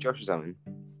were going to see what Josh was having.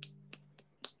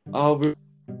 Oh, we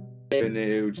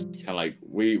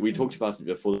talked about it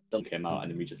before the film came out,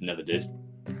 and then we just never did.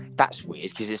 That's weird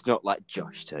because it's not like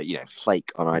Josh to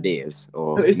flake on ideas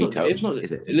or meet up. It's not.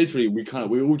 Is it? Literally, we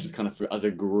all just kind of as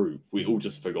a group, we all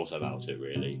just forgot about it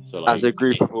really. So as a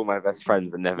group of all my best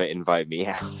friends that never invite me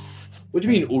out. What do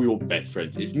you mean all your best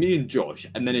friends? It's me and Josh,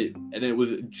 and then it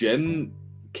was Jem,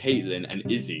 Caitlin, and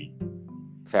Izzy.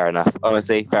 Fair enough.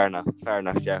 Honestly, fair enough,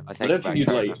 Joe. I don't think you'd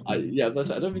like. I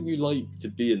don't think you'd like to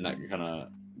be in that kind of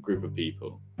group of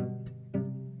people.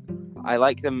 I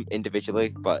like them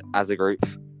individually, but as a group,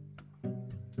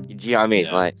 do you know what I mean?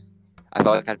 Yeah. Like, I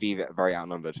feel like I'd be very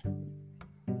outnumbered.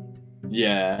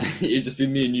 Yeah, it'd just be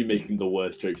me and you making the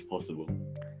worst jokes possible.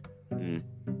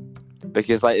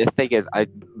 Because the thing is, I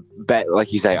bet,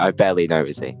 like you say, I barely know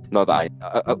Izzy. Not that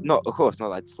not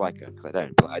that I dislike her, because I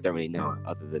don't. But I don't really know her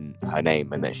other than her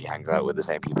name and that she hangs out with the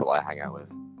same people I hang out with.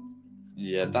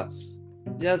 Yeah, that's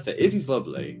it. Izzy's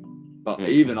lovely, but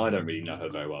even I don't really know her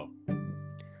very well.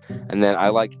 And then I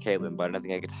like Caitlin, but I don't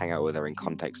think I could hang out with her in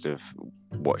context of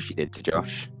what she did to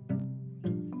Josh.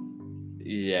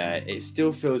 Yeah, it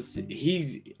still feels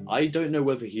I don't know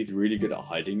whether he's really good at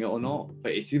hiding it or not,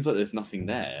 but it seems like there's nothing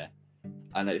there.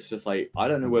 And it's just I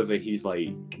don't know whether he's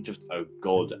just a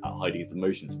god at hiding his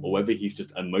emotions or whether he's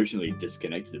just emotionally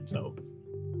disconnected himself.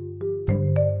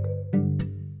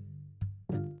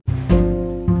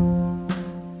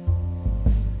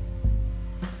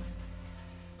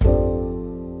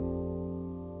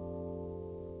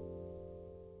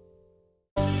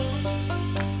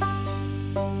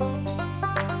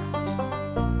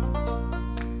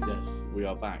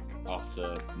 are back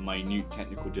after minute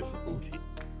technical difficulty.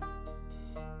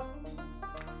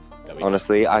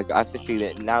 Honestly, I have the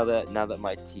feeling now that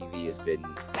my TV has been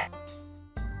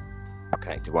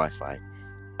connected to Wi-Fi,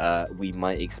 we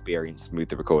might experience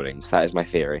smoother recordings. That is my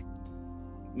theory.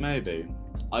 Maybe.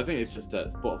 I think it's just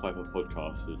that Spotify for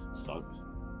podcasters sucks.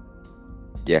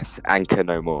 Yes, Anchor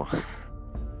no more.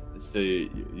 So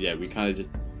yeah, we kind of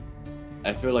just.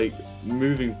 I feel like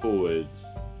moving forward,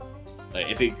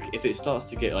 like if it starts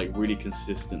to get like really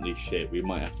consistently shit, we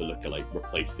might have to look at like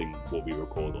replacing what we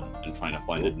record on and trying to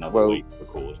find another way to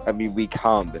record. I mean, we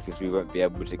can't because we won't be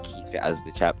able to keep it as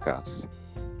the Chapcast.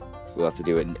 We'll have to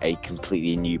do a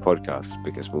completely new podcast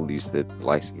because we'll lose the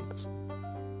license.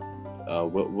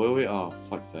 Will we? Oh,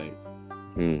 fuck's sake.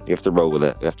 You have to roll with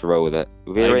it. I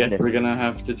guess we're gonna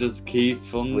have to just keep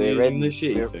on doing the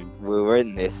shitty thing. We're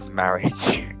in this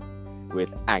marriage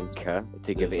with Anchor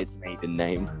to give it its maiden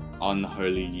name.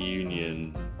 Unholy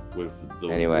union with the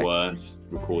worst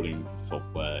recording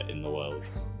software in the world.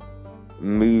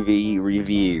 Movie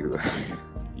review.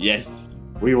 Yes,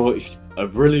 we watched a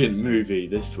brilliant movie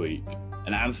this week.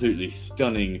 An absolutely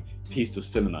stunning piece of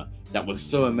cinema that was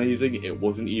so amazing it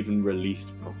wasn't even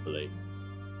released properly.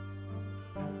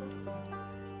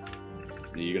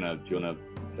 Do you wanna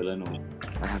fill in or?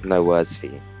 I have no words for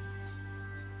you.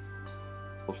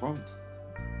 What's wrong?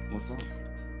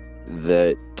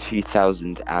 The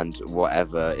 2000 and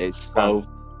whatever, it's 12.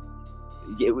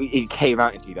 It came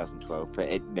out in 2012,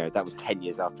 but that was 10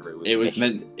 years after it was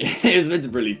meant to be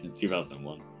released in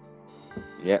 2001.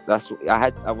 Yeah, that's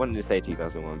I wanted to say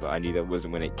 2001, but I knew that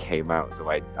wasn't when it came out, so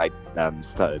I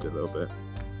stuttered a little bit.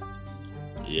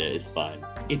 Yeah, it's fine.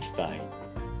 It's fine.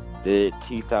 The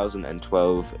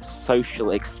 2012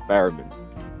 social experiment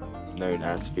known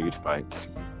as Food Fight.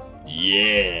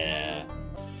 Yeah.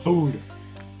 Food.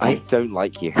 I don't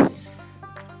like you.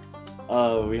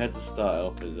 Oh, we had to start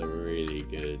off as a really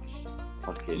good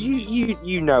fucking.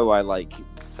 You know I like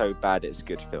So Bad It's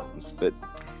Good films, but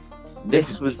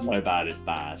this was So Bad It's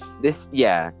Bad.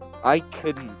 I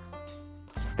couldn't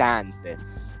stand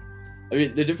this. I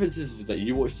mean, the difference is that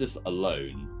you watched this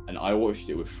alone, and I watched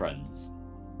it with friends.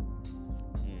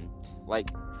 Like,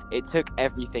 it took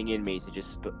everything in me to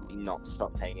just not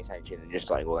stop paying attention and just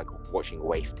like watching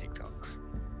waif TikToks.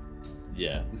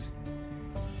 Yeah.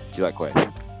 Do you like waif?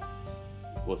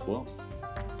 What's what?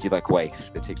 Do you like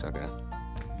waif, the TikToker?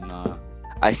 Nah.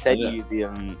 I sent you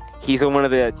the he's on one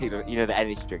of the TikTok, the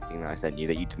energy drink thing that I sent you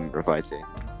that you didn't reply to.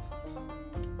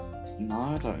 No,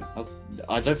 I don't.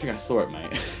 I don't think I saw it,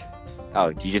 mate.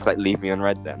 Oh, do you just leave me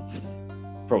unread then?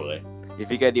 Probably.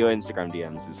 If you go to your Instagram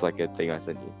DMs, it's like a thing I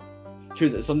sent you.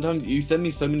 Because sometimes you send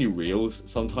me so many reels.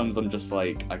 Sometimes I'm just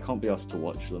like, I can't be asked to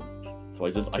watch them, so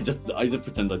I just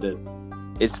pretend I did.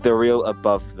 It's the reel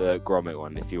above the Gromit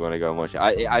one. If you want to go and watch it,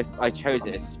 I chose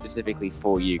it specifically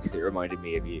for you because it reminded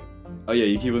me of you. Oh yeah,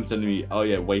 you keep on sending me. Oh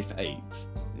yeah, Waif 8.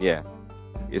 Yeah,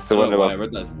 it's the one above. I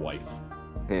read that as Wife.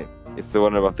 Yeah, it's the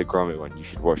one above the Gromit one. You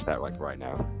should watch that right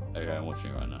now. Okay, I'm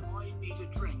watching it right now. I need a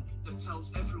drink that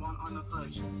tells everyone I'm a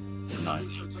virgin.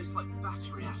 Nice. It tastes like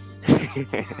battery acid.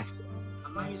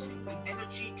 Amazing. An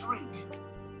energy drink.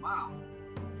 Wow.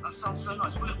 That sounds so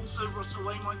nice. Will it also rot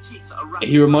away my teeth that are wrapped?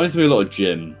 He reminds me a lot of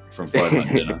Jim from Friday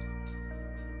Night Dinner.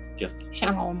 Just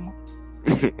shalom.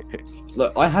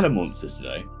 Look, I had a monster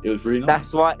today. It was really nice.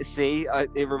 That's why. See,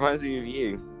 it reminds me of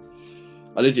you.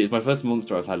 It's my first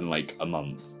monster I've had in like a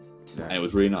month, and it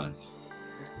was really nice.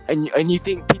 And you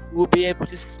think people will be able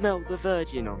to smell the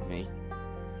virgin on me?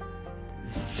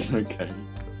 Okay.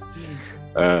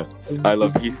 I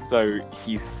love. He's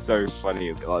so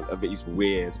funny. But he's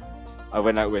weird. I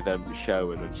went out with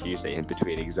Sherwin on Tuesday in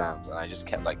between exams, and I just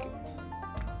kept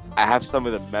I have some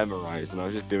of them memorized, and I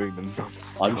was just doing them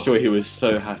non-stop. I'm sure he was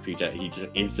so happy that he just,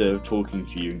 instead of talking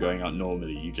to you and going out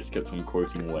normally, you just kept on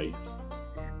quoting Waif.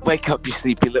 Wake up, you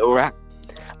sleepy little rat.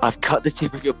 I've cut the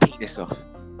tip of your penis off.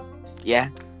 Yeah?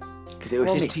 Because it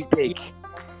was just too big.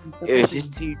 It was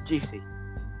just too juicy.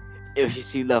 It was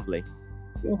just too lovely.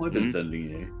 What have I been sending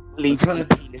you? Leave some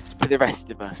penis for the rest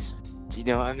of us. Do you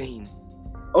know what I mean?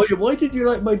 Oh yeah, why did you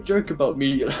like my joke about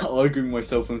me arguing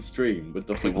myself on stream with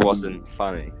the? It wasn't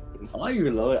funny. I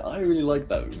really like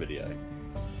that video.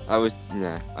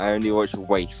 I only watch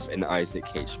Waif and Isaac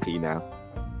HP now.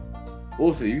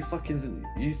 Also, you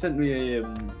sent me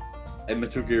a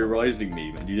Metal Gear Rising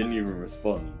meme and you didn't even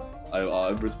respond. I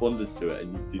responded to it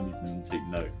and you didn't even take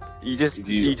note. You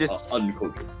just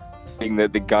uncultured. Thing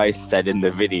that the guy said in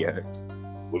the video.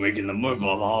 We're making the move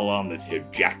of all armors here,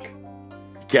 Jack.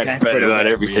 Get better than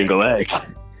every single egg.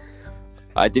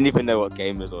 I didn't even know what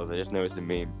game this was. I just know it's a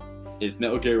meme. It's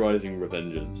Metal Gear Rising: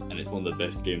 Revengeance, and it's one of the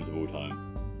best games of all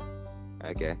time.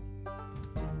 Okay.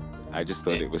 I just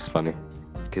thought it was funny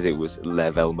because it was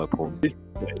Lev Elmer porn.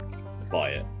 Buy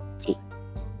it.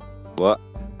 What?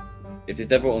 If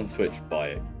it's ever on Switch, buy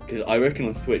it. Because I reckon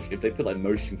on Switch, if they put like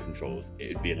motion controls,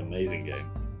 it would be an amazing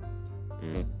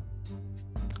game.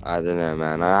 I don't know,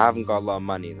 man. I haven't got a lot of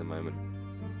money at the moment.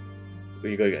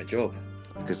 Well, you gotta get a job.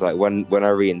 Because like when I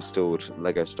reinstalled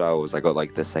Lego Star Wars, I got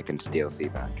like the second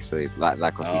DLC back, so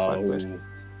that cost me £5.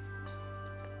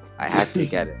 I had to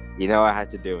get it. You know, I had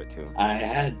to do it to him. I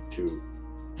had to.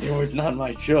 It was not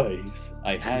my choice.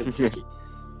 I had to.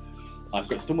 I've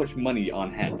got so much money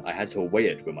on hand. I had to weigh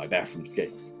it with my bathroom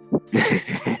skates.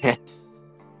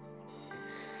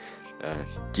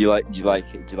 Do you like Huawei?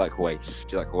 Do you like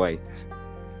Huawei?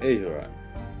 He's alright.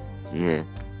 Yeah.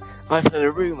 I've heard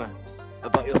a rumor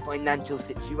about your financial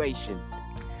situation.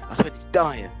 I've heard it's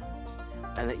dire,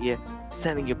 and that you're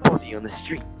selling your body on the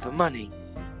street for money.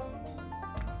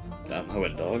 Damn, I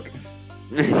went dog.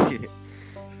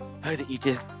 Heard that you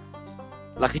just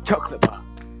like a chocolate bar,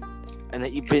 and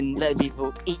that you've been letting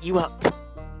people eat you up,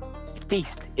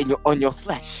 feast on your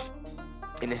flesh.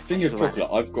 In a Speaking of sexual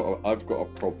chocolate, I've got a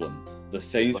problem. The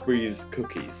Sainsbury's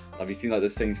cookies. Have you seen like the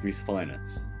Sainsbury's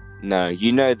Finest? No,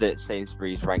 you know that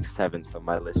Sainsbury's ranks 7th on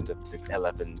my list of the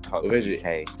 11 top Really?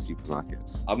 UK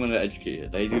supermarkets. I'm gonna educate you.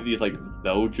 They do these like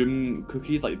Belgian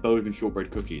cookies, like Belgian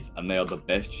shortbread cookies, and they are the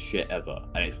best shit ever.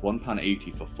 And it's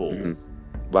 £1.80 for 4. Mhm.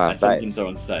 Wow, And that sometimes is they're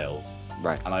on sale.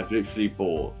 right. And I've literally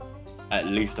bought at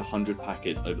least 100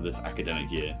 packets over this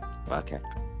academic year. Okay,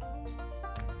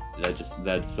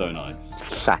 They're so nice.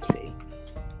 fatty.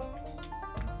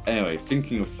 Anyway,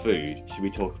 thinking of food, should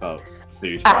we talk about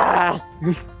food? Ah!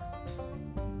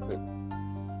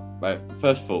 Right,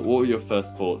 first thought, what were your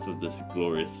first thoughts of this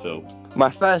glorious film?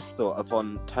 My first thought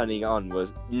upon turning it on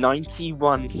was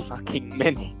 91 fucking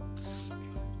minutes.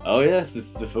 Oh yes, this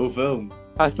is the full film.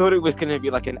 I thought it was going to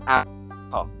be like an hour.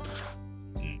 Oh,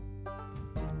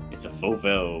 It's the full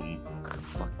film.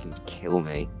 fucking kill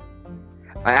me.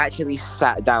 I actually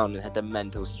sat down and had the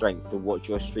mental strength to watch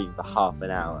your stream for half an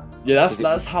hour. Yeah,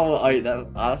 that's how I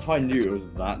knew it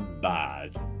was that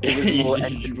bad. It was more You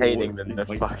entertaining were than the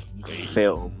like, fucking wait.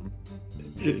 film.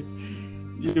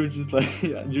 You were just like,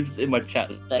 you're just in my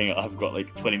chat saying I've got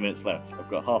like 20 minutes left. I've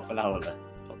got half an hour left.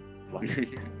 I was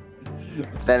like-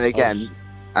 Then again,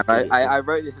 I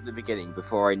wrote this at the beginning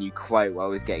before I knew quite what I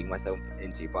was getting myself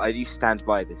into, but I do stand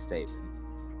by this statement.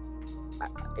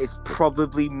 It's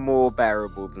probably more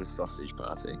bearable than Sausage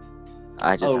Party.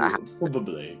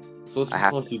 Probably. Sausage I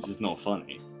have- Party is just not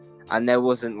funny. And there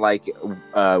wasn't like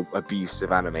abuse of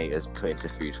animators put into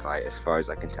Food Fight, as far as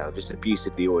I can tell. Just abuse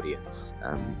of the audience.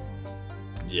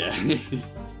 Yeah,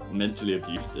 mentally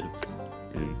abusive.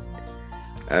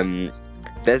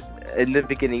 There's in the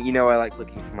beginning, you know, I like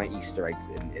looking for my Easter eggs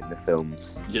in the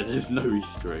films. Yeah, there's no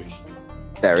Easter eggs.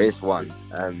 There is one.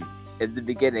 In the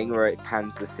beginning, where it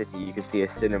pans the city, you can see a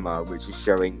cinema which is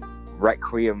showing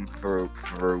Requiem for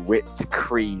Whipped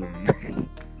Cream.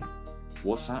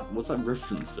 What's that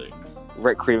referencing?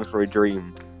 Requiem for a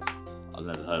Dream. I've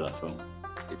never heard that film.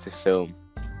 It's a film.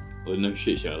 Well, no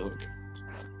shit, Sherlock.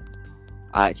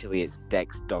 Actually, it's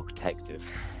Dex Dog Detective.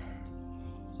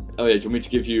 Oh yeah, do you want me to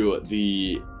give you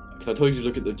the? Because I told you to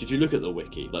look at the. Did you look at the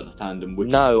wiki, like the fandom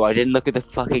wiki? No, I didn't look at the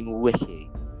fucking wiki.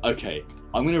 Okay,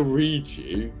 I'm gonna read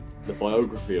you the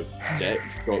biography of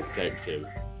Dex Dog Detective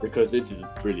because it is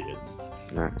brilliant.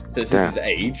 No. So it says his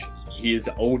age. He is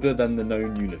older than the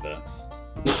known universe.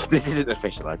 This isn't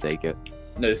official, I take it.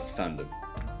 No, this is fandom.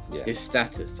 Yeah. His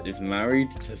status is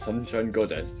married to Sunshine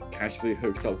Goddess, casually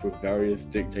hooks up with various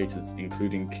dictators,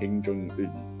 including King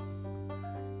Jong-un.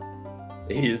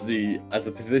 He is as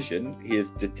a position, he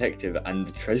is detective and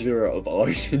the treasurer of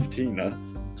Argentina.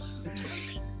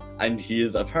 And he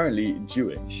is apparently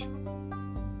Jewish.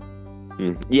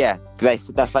 Yeah,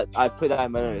 that's like, I put that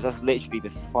in my notes. That's literally the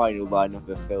final line of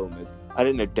the film is, I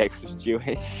didn't know Dex was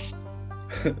Jewish.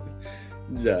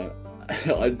 Yeah.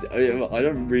 I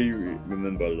don't really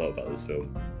remember a lot about this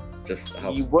film. Just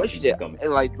how You watched it dumb.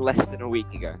 like less than a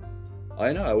week ago.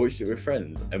 I know, I watched it with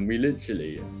friends, and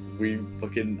we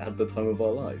fucking had the time of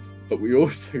our lives. But we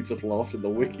also just laughed at the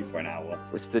wiki for an hour.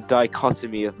 It's the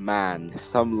dichotomy of man.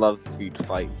 Some love Food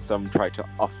Fight, some try to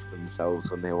off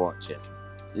themselves when they watch it.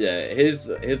 Yeah, here's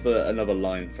another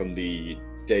line from the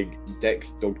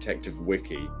Dex Dog Detective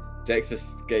wiki. Dex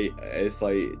escaped. It's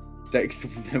like Dex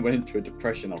then went into a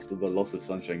depression after the loss of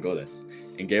Sunshine Goddess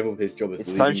and gave up his job as It's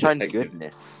leading Sunshine detective.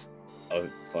 Goodness. Oh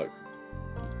fuck!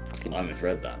 I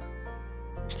misread that.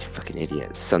 You fucking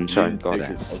idiot. Sunshine Leading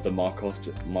detective Goddess. of the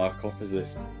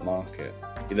Markopolis market.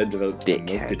 He then developed a milk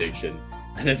Dickhead. addiction,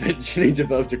 and eventually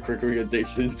developed a quickening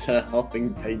addiction to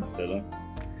huffing paint thinner.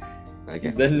 He Okay.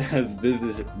 then has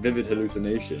vivid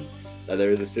hallucination that there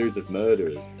is a series of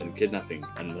murderers and kidnapping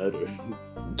and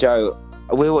murderers. Joe,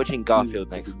 we're watching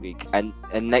Garfield next week, and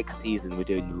next season we're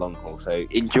doing the long haul. So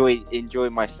enjoy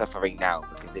my suffering now,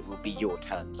 because it will be your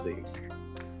turn soon.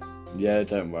 Yeah,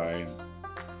 don't worry.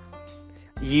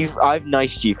 I've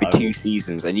niced you for I 2 will-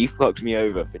 seasons, and you fucked me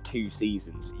over for 2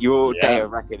 seasons. Your Yeah. day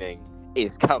of reckoning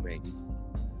is coming.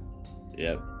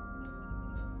 Yep.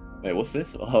 Wait, what's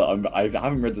this? Oh, I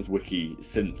haven't read this wiki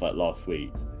since like last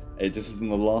week. It just is in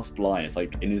the last line. It's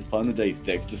like, in his final days,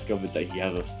 Dex discovered that he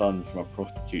has a son from a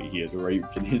prostitute he had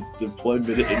raped in his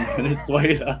deployment in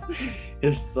Venezuela.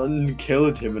 His son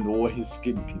killed him and wore his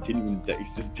skin, continuing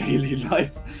Dex's daily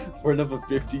life for another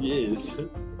 50 years.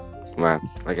 Wow.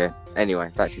 Okay. Anyway,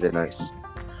 back to the notes.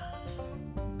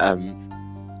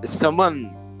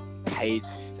 Someone paid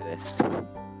for this.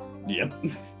 Yep.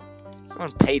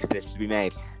 Someone paid for this to be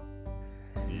made,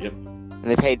 Yep. and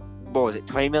they paid, what was it,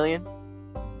 20 million?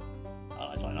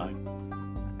 I don't know.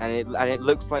 And it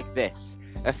looks like this.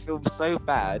 A film so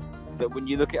bad that when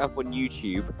you look it up on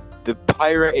YouTube, the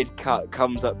pirated cut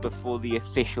comes up before the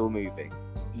official movie.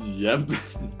 Yep.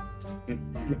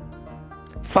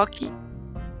 Fuck you.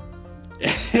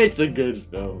 It's a good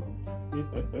film.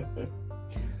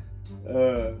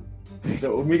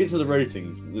 So when we get to the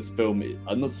ratings, this film,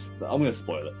 I'm gonna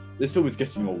spoil it. This film is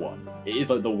getting a 1. It is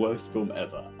like the worst film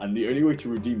ever, and the only way to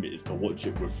redeem it is to watch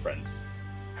it with friends.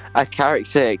 A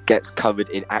character gets covered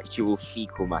in actual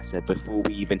fecal matter before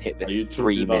we even hit Are you the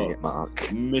talking 3-minute about mark.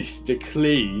 Mr.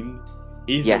 Clean,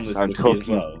 he's Yes, on this I'm wiki as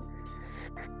talking- well.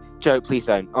 Joe, please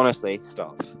don't. Honestly,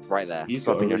 stop. Right there. He's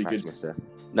Stop got in a your really tracks, good- mister.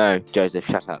 No, Joseph,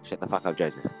 shut up. Shut the fuck up,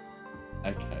 Joseph.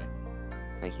 Okay.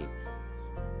 Thank you.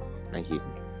 Thank you.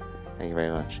 Thank you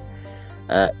very much.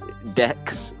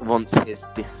 Dex wants his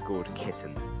Discord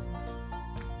kitten.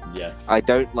 Yes. I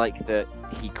don't like that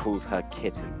he calls her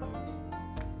kitten.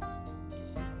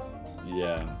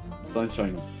 Yeah.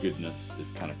 Sunshine goodness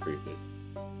is kind of creepy.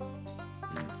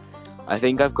 I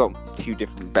think I've got 2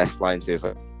 different best lines here.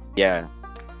 So, yeah.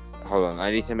 Hold on.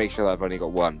 I need to make sure that I've only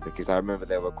got 1, because I remember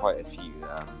there were quite a few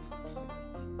that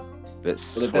Well, the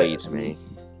swayed best- me.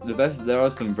 There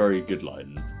are some very good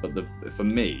lines, but for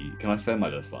me, can I say my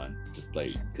best line? Just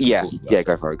like 'cause we Yeah, talked about yeah, it.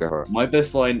 go for it. My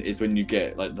best line is when you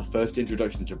get like the first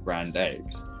introduction to Brand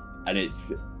X, and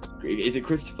is it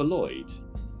Christopher Lloyd?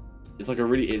 It's like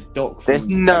it's Doc. There's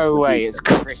from no Back to the way it's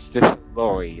Future. Christopher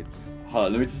Lloyd. Hold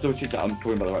on, let me just double check that I'm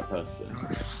talking about the right person.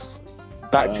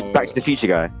 Back to the Future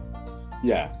guy.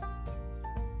 Yeah.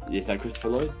 Is that Christopher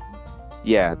Lloyd?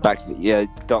 Yeah, Doc.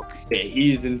 Yeah,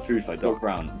 he is in Food Fight. Doc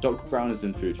Brown. Doc Brown is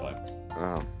in Food Fight.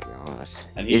 Oh god.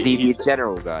 And Is he the he's-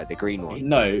 general guy, the green one?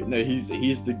 No, he's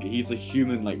the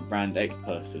human like Brand X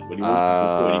person. When he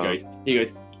walks into the store, he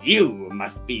goes, "You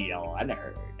must be a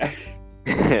nerd."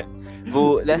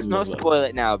 Well, let's not spoil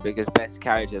it now, because best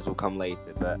characters will come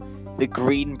later. But the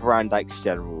green Brand X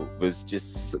general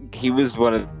he was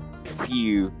one of the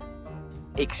few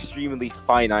extremely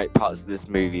finite parts of this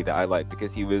movie that I liked,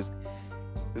 because he was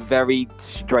very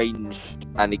strange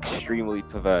and extremely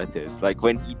perverted. Like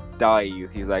when he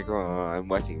dies, he's like, "Oh, I'm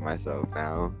wetting myself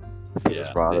now." Feels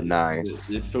rather nice.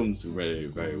 This film's very,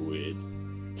 very weird.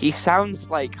 He sounds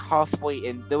like halfway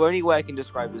in. The only way I can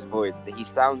describe his voice is that he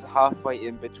sounds halfway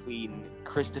in between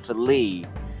Christopher Lee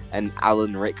and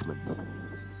Alan Rickman.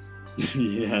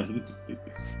 Yeah.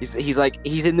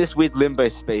 He's in this weird limbo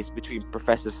space between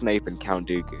Professor Snape and Count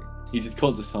Dooku. He just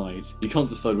can't decide. He can't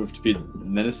decide whether to be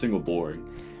menacing or boring.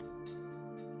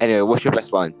 Anyway, what's your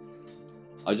best line?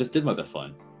 I just did my best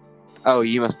line. Oh,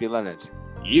 you must be Leonard.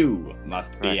 You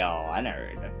must be Right. a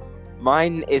nerd.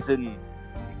 Mine isn't.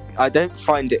 I don't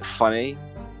find it funny,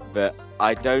 but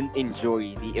I don't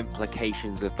enjoy the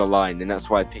implications of the line, and that's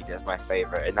why I picked it as my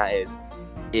favourite, and that is,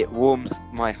 "It warms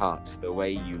my heart the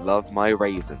way you love my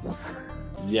raisins."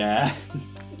 Yeah.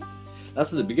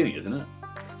 That's at the beginning, isn't it?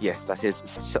 Yes, that is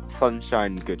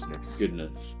sunshine goodness.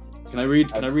 Goodness. Can I read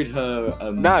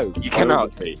her? No, you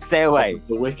cannot. biography Stay away. off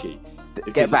The wiki. Get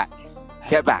Because back.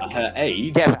 Get back. Her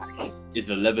age Get back. is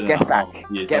 11 Get and a half back.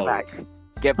 years Get old. back.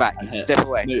 Get back. And her- Step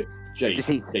away. No, Jake, Just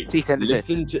Jake, cease and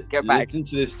desist. Get back. Listen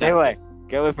to this. Stay away.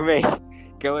 Go with me.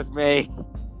 Go with me.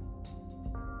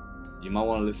 You might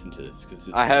want to listen to this because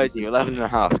I heard you. 11 and a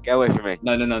half. Go away from me.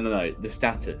 No. The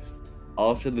status.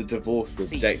 After the divorce with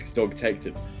Cease. Dex Dog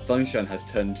Detective, Sunshine has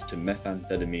turned to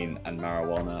methamphetamine and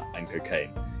marijuana and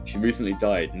cocaine. She recently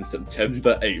died on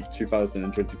September 8th,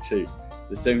 2022,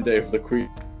 the same day of the Queen.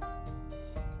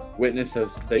 Witness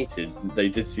has stated they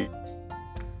did see.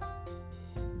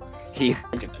 He's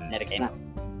never came out.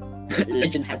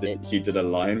 Legend has it. She did a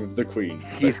line with the Queen.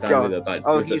 He's But Stanley gone. the Badger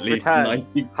Oh, was he's at least returned.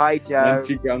 90, Hi, Joe.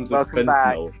 90 grams of Welcome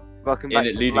back. fentanyl Welcome in back it,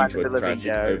 to the leading land to of a the living, tragic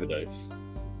Joe. overdose.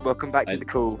 Welcome back to I- the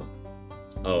call.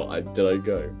 Oh, did I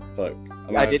go? Fuck.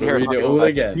 I didn't hear read it a all word.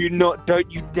 again.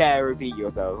 Don't you dare repeat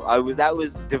yourself. That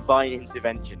was divine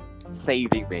intervention,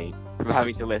 saving me from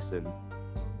having to listen.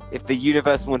 If the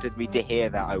universe wanted me to hear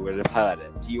that, I would have heard it.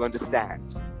 Do you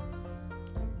understand?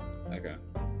 Okay.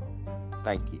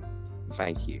 Thank you.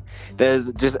 Thank you.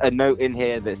 There's just a note in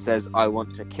here that says, I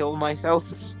want to kill myself,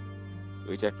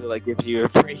 which I feel like gives you a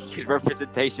pretty good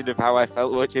representation of how I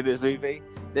felt watching this movie.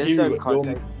 There's no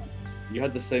context. You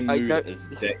had the same I mood don't- as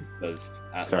Dick does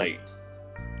at Sorry. like.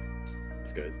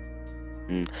 It's good.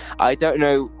 I don't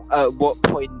know what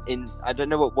point in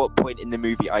the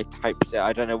movie I typed it.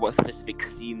 I don't know what specific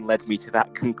scene led me to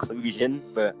that conclusion,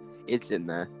 but it's in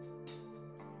there.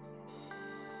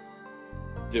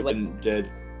 Is it when Jed?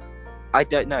 I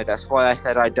don't know. That's why I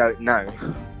said I don't know.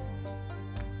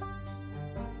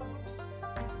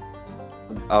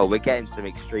 Oh, we're getting some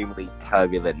extremely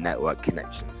turbulent network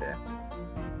connections here.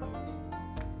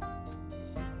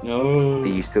 No. Are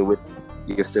you still with?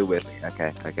 You're still with me.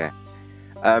 Okay. Yeah.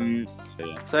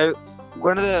 So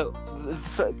one of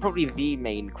probably the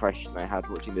main question I had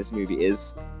watching this movie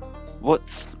is, what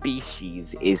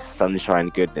species is Sunshine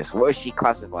Goodness? What is she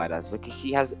classified as? Because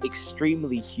she has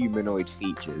extremely humanoid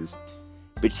features,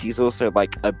 but she's also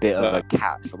like a bit of a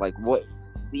cat. So like, what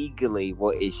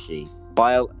is she?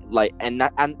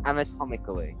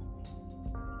 Anatomically.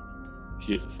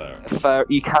 She's a fairy.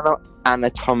 You cannot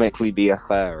anatomically be a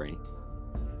fairy.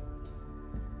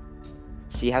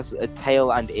 She has a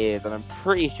tail and ears, and I'm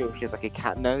pretty sure she has like a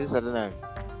cat nose. I don't know.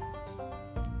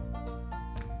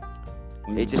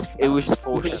 It was just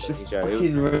foreshadowing,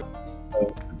 Joe.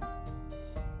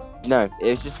 No,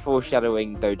 it was just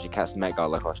foreshadowing Doja Cat's Met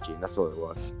Gala costume. That's all it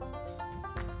was.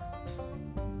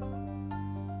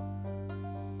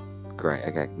 Great.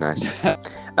 Okay. Nice.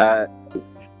 The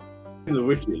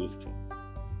wickedest.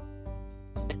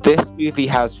 This movie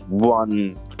has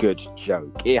one good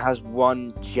joke. It has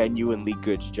one genuinely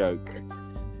good joke,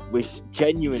 which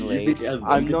genuinely,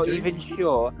 I'm not even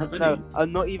sure. No,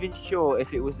 I'm not even sure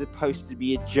if it was supposed to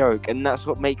be a joke, and that's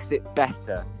what makes it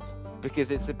better,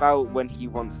 because it's about when he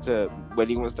wants to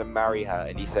marry her,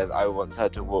 and he says, "I want her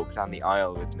to walk down the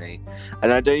aisle with me,"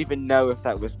 and I don't even know if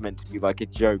that was meant to be like a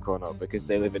joke or not, because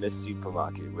they live in a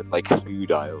supermarket with like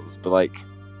food aisles, but like.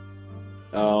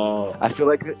 Oh, I feel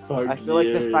like the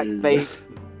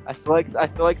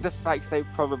fact they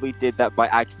probably did that by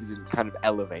accident kind of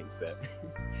elevates it.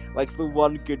 Like the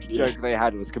one good joke they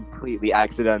had was completely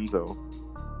accidental.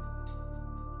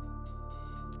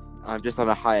 I'm just on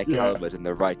a higher caliber than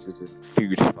the writers of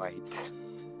Food Fight.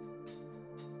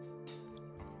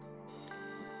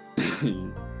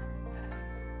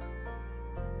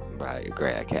 Right,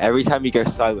 great, okay. Every time you go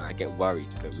silent, I get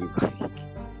worried that we've like...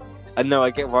 I know, I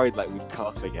get worried like we've cut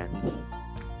off again.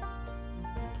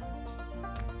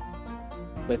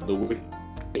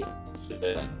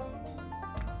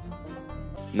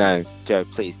 No, Joe,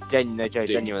 please.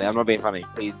 Genuinely, I'm not being funny.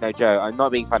 Please, no, Joe, I'm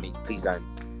not being funny. Please don't.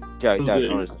 Joe, don't,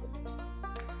 honestly.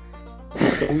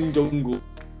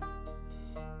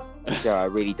 Joe, I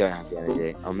really don't have the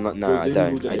energy. I'm not, no, I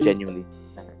don't. I genuinely...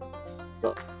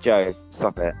 Joe,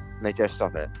 stop it. No, Joe,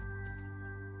 stop it.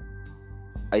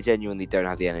 I genuinely don't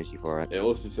have the energy for it. It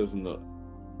also says in the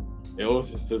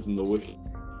wiki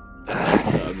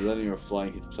that a millennium of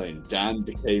flying his plane, Dan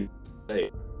became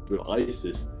with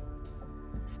ISIS.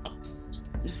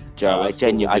 Joe, I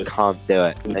can't do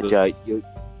it. No, Joe,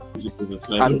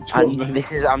 I'm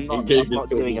not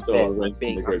doing a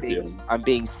bit. I'm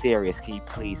being serious. Can you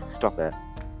please stop it?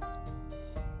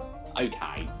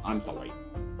 Okay, I'm sorry.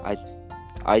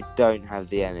 I don't have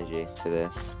the energy for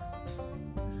this.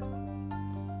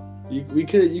 You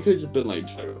could have just been like,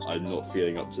 Joe, I'm not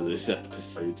feeling up to this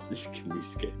episode. This can be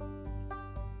skipped.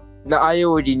 No, I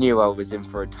already knew I was in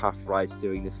for a tough ride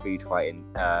doing this food fighting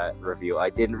review. I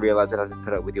didn't realise that I had to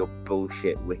put up with your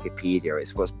bullshit Wikipedia.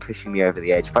 It's what's pushing me over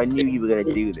the edge. If I knew you were going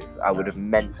to do this, I would have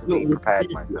mentally prepared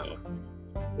myself.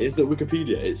 It's not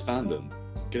Wikipedia, it's fandom.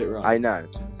 Get it right. I know,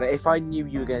 but if I knew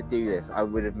you were going to do this, I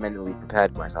would have mentally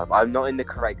prepared myself. I'm not in the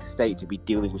correct state to be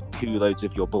dealing with 2 loads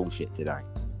of your bullshit today.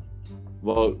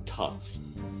 Well, tough.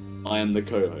 I am the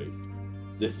co-host.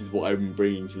 This is what I'm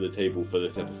bringing to the table for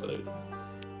this episode.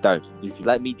 Don't.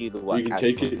 Let me do the work. You can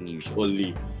take it or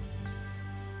leave.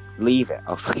 Leave it.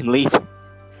 I'll fucking leave it.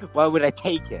 Why would I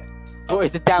take it? What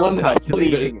is the downside to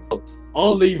leaving it?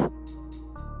 I'll leave.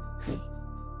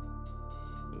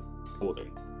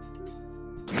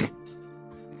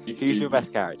 Who's your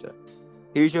best character?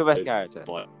 Who's your best character?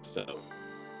 By itself.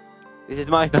 This is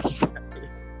my best character.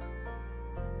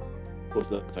 What's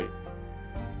that thing?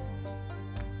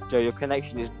 Joe, your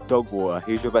connection is dog water.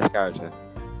 Who's your best character?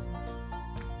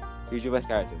 Who's your best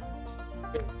character?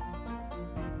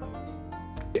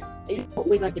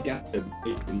 We like to go.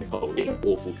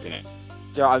 Awful connection.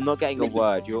 Joe, I'm not getting a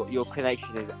word. Your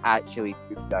connection is actually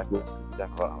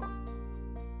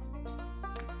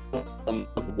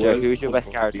Joe, who's your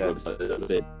best character?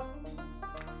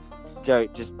 Joe,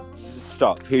 just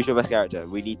stop. Who's your best character?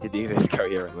 We need to do this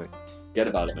coherently. Get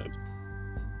about it.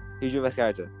 Who's your best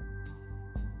character?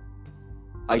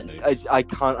 I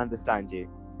can't understand you.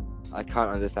 I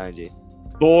can't understand you.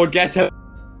 Forget it.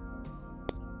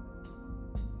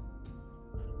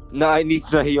 No, I need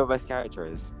to know who your best character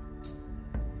is.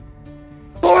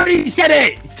 Already said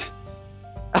it.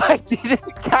 I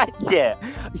didn't catch it.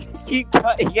 You keep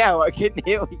cutting out. I couldn't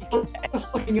hear what you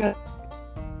said.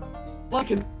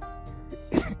 Fucking.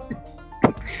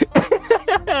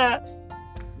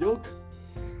 You're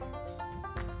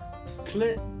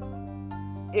clear.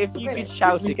 If you could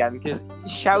shout again, because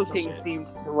shouting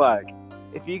seems to work.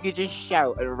 If you could just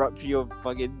shout and rupture your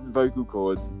fucking vocal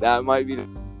cords, that might be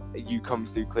you come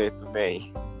through clear for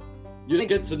me. You didn't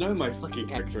get to know my fucking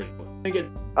character anymore.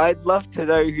 I'd love to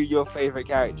know who your favourite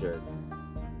character is.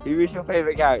 Who is your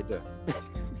favourite character?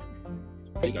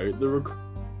 You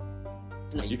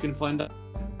know, you can find out.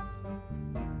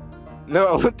 No,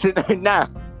 I want to know now.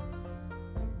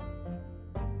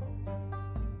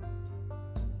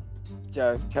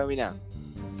 Joe, tell me now.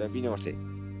 Don't be naughty.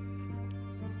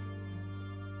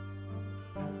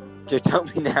 Joe, tell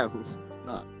me now.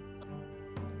 No.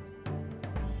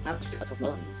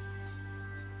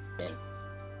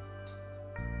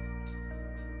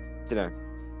 You know.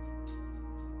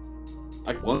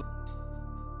 I want.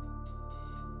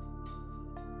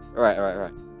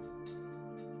 Alright.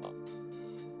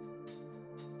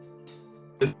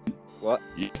 What?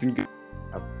 You can go.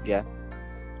 Yeah.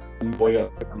 Boy,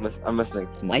 I'm listening.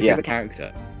 My Yeah. favorite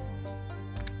character.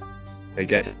 I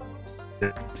guess.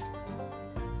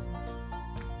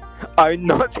 I'm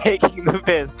not taking the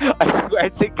piss. I swear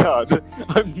to God,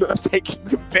 I'm not taking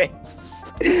the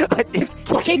piss. I did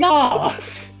Fucking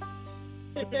off!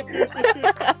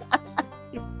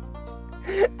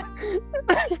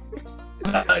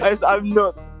 I'm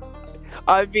not.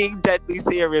 I'm being deadly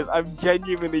serious. I'm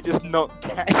genuinely just not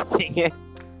catching it.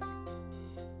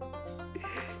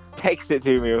 Text it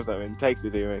to me or something. Text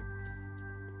it to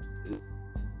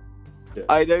me.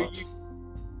 I know you.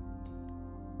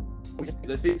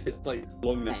 Let's see if it's like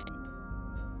long enough.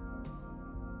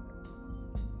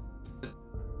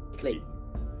 Please.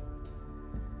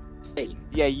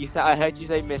 Yeah, you said. I heard you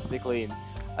say Mr. Clean.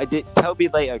 I did. Tell me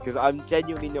later, because I'm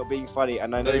genuinely not being funny,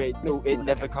 and I know it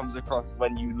never comes across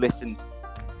when you listen.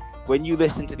 When you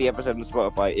listen to the episode on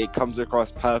Spotify, it comes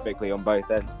across perfectly on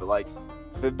both ends. But like,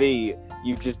 for me,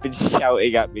 you've just been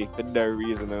shouting at me for no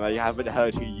reason, and I haven't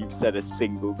heard who you've said a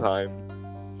single time.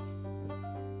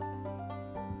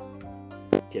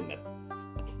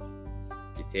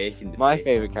 My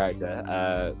favourite character,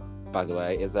 by the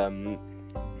way, is the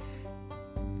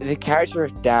character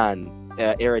of Dan.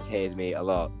 Irritated me a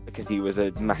lot because he was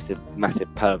a massive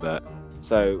pervert.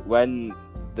 So when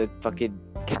the fucking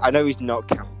I know he's not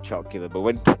Count Chocula, but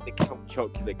when the Count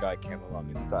Chocula guy came along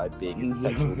and started being a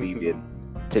sexual deviant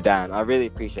to Dan, I really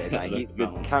appreciate that. The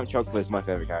Count Chocula is my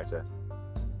favourite character.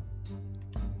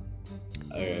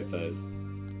 Okay, first.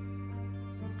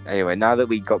 Anyway, now that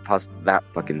we got past that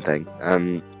fucking thing,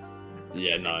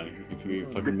 Yeah, no. Can we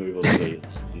fucking move on, please?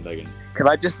 I'm begging. can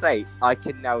I just say I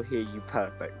can now hear you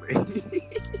perfectly?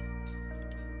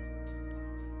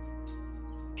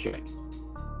 Okay.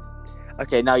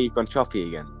 Okay, now you've gone choppy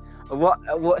again.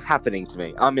 What's happening to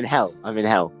me? I'm in hell.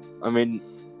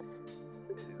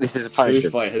 This is a Food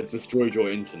punishment. fight has destroyed your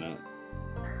internet.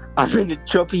 I'm in a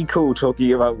choppy call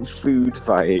talking about food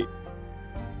fight.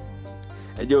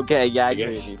 And you're getting angry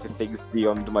at guess- me for things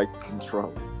beyond my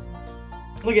control.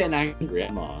 I'm not getting angry,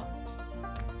 Emma.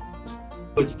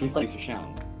 But just be funny to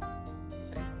shout.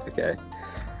 Okay.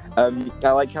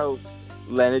 I like how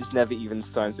Leonard's never even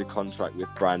signs a contract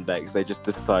with Brand X. They just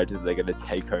decided that they're going to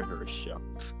take over a shop.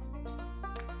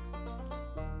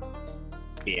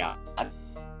 Yeah.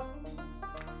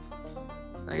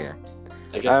 Okay.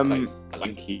 I guess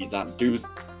that dude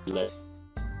like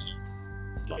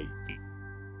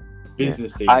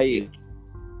businessy.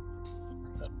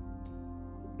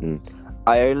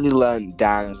 I only learned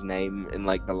Dan's name in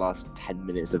like the last 10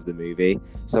 minutes of the movie.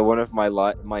 So one of my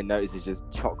notes is just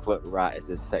chocolate rat is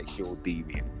a sexual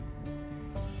deviant.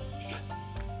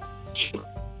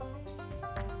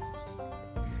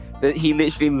 That he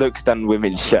literally looks down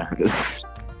women's shirts.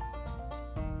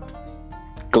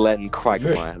 Glenn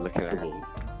Quagmire looking at him.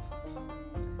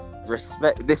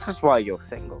 Respect. This is why you're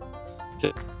single.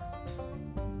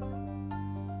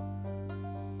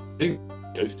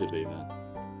 Ghosted me, man.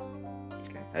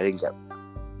 Okay, I didn't get.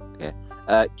 Okay.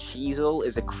 Cheezel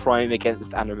is a crime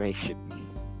against animation.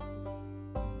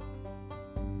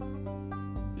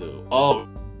 Oh,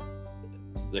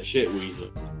 the shit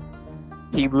weasel.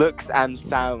 He looks and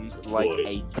sounds like Boy.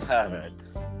 a turd.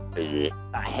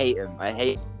 I hate him. I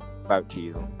hate about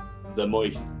Cheezel. The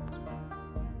moist.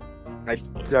 I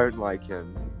don't like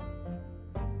him.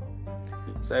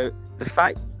 So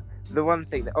the one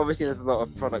thing that obviously there's a lot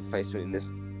of product placement in this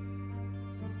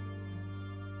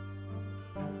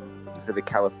for the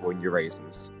California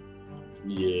raisins.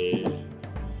 Yeah.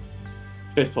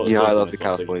 Best part You know, I of love the this,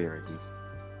 I think. California raisins.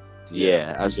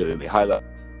 Yeah, absolutely. High love.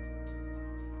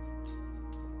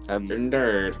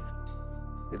 Nerd.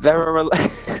 There are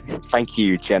thank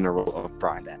you, General of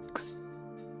Brand X.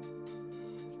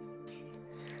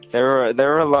 There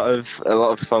are a lot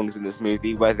of songs in this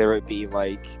movie, whether it be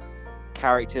like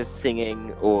characters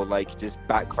singing or like just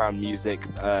background music,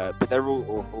 but they're all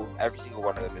awful. Every single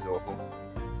one of them is awful.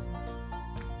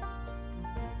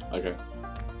 Okay.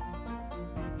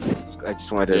 I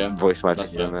just wanted to voice my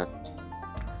that's opinion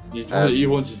on You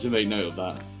wanted to make note of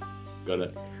that. Got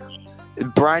it.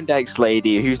 that. Brand X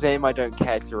lady, whose name I don't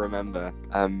care to remember.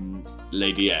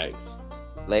 Lady X.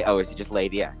 Oh, is it just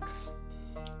Lady X?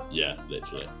 Yeah,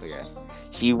 literally. Okay.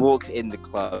 She walks in the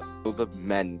club, all the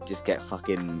men just get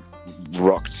fucking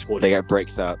rocked. They get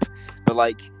bricked up. But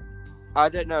like, I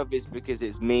don't know if it's because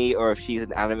it's me or if she's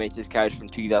an animated character from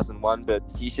 2001, but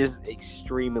she's just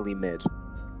extremely mid.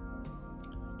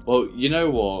 Well, you know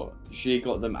what? She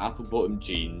got them apple bottom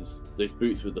jeans, those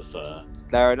boots with the fur.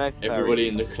 There are no furry Everybody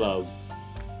in the boots. club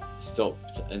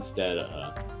stopped and stared at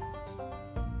her.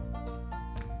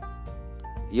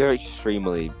 You're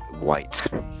extremely white.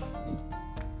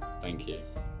 Thank you.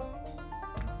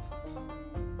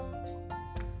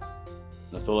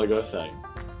 That's all I gotta say.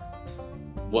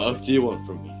 What else do you want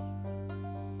from me?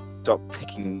 Stop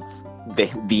picking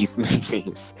these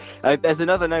movies. There's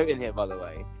another note in here, by the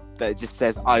way, that just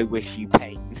says, "I wish you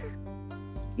pain."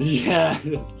 Yeah,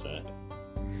 that's fair.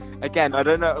 Again, I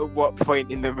don't know at what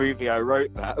point in the movie I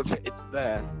wrote that, but it's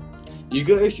there. You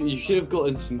should have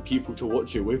gotten some people to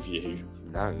watch it with you.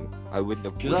 No, I wouldn't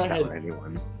have Cause wished I that had- on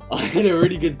anyone. I had a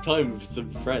really good time with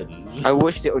some friends. I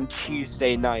wished it on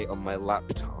Tuesday night on my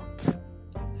laptop.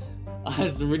 I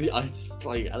had a really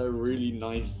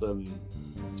nice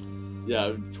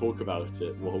talk about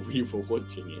it while we were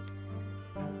watching it.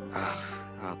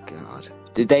 Oh god.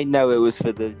 Did they know it was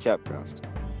for the Chapcast?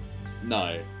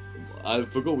 No, I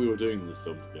forgot we were doing this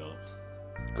film, to be honest.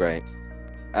 Great.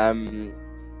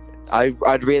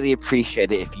 I'd really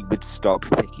appreciate it if you would stop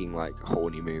picking like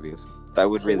horny movies. That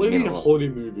would really What do you mean a mean lot. horny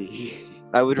movie?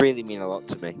 That would really mean a lot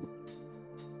to me.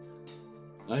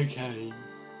 Okay.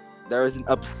 There is an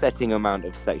upsetting amount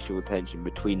of sexual tension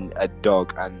between a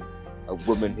dog and a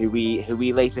woman who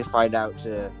we later find out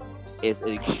is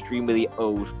an extremely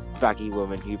old, baggy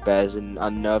woman who bears an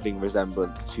unnerving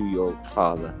resemblance to your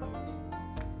father.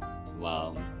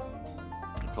 Wow.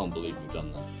 I can't believe you've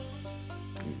done that.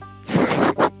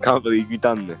 Can't believe you've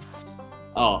done this.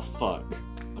 Oh, fuck.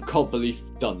 I can't believe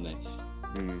you've done this.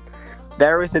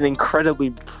 There is an incredibly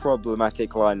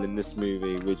problematic line in this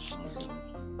movie, which...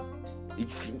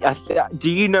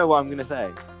 do you know what I'm going to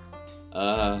say?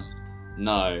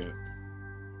 No.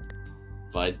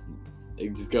 But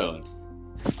just go on.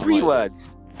 Three words,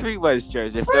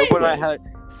 Joseph. That when I heard...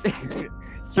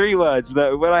 3 words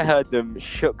that when I heard them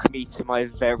shook me to my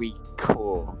very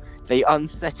core. They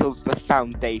unsettled the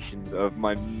foundations of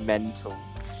my mental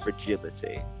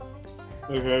fragility.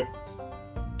 Okay.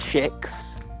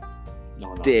 Chicks,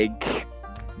 No. dig,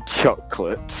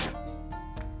 chocolate.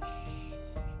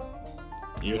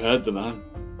 You heard the man.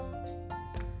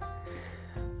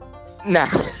 Nah,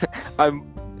 I'm...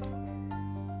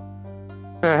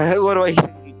 what do I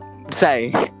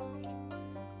say?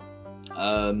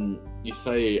 You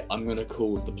say, I'm gonna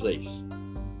call the police.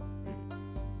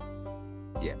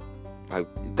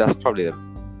 That's probably the...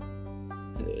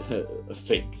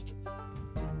 Fixed.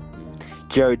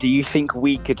 Joe, do you think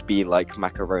we could be like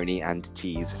macaroni and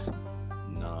cheese?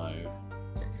 No.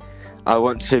 I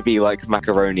want to be like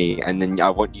macaroni, and then I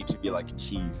want you to be like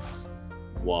cheese.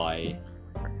 Why?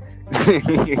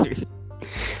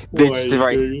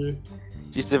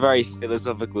 Just a very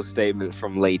philosophical statement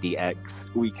from Lady X.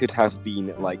 We could have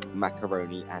been like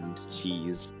macaroni and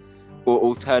cheese. Or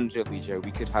alternatively, Joe, we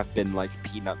could have been like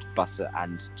peanut butter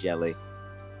and jelly.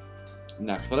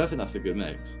 No, 'cause I don't think that's a good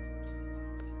mix.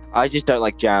 I just don't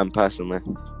like jam personally.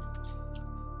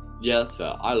 Yeah, that's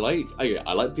fair. I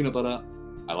like peanut butter.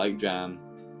 I like jam.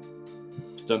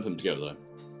 Just don't put them together though.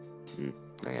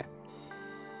 Okay.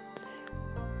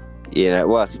 Yeah,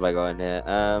 what else have I got in here?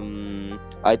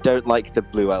 I don't like the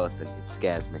blue elephant. It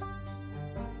scares me.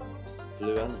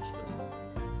 Blue elephant.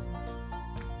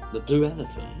 The blue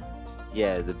elephant.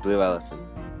 Yeah, the blue elephant.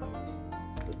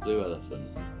 The blue elephant.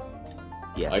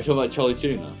 Yes. Are you talking about Charlie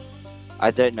Tuna?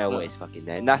 I don't know what his fucking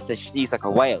name. That's he's like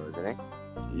a whale, isn't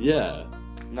he? Yeah.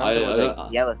 Not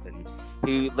the elephant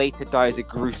who later dies a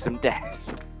gruesome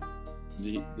death.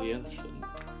 The elephant.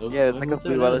 Yeah, it's like a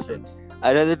blue elephant.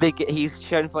 I know he's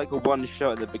shown for like a one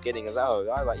shot at the beginning. I was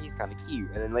like, he's kind of cute,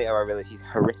 and then later I realized he's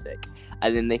horrific.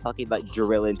 And then they fucking like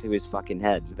drill into his fucking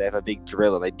head. They have a big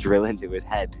drill and they drill into his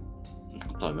head.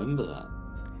 I don't remember that.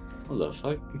 What the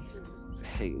fuck?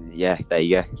 Yeah, there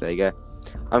you go.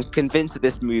 I'm convinced that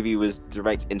this movie was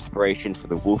direct inspiration for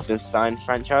the Wolfenstein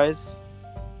franchise.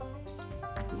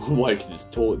 Why? 'Cause it's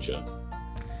torture.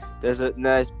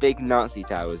 There's big Nazi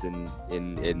towers in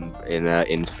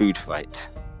Food Fight.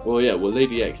 Well, yeah. Well,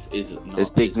 Lady X is. There's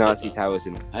big Nazi towers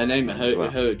in. Her name,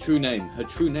 her true name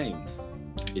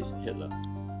is Hitler.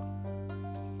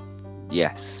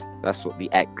 Yes, that's what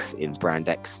the X in Brand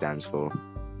X stands for.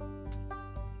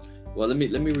 Well, let me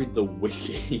read the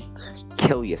wiki.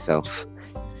 Kill yourself,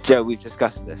 Joe. We've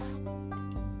discussed this.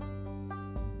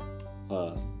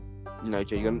 No,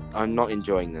 Joe, I'm not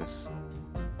enjoying this.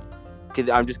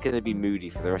 I'm just gonna be moody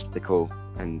for the rest of the call,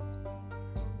 and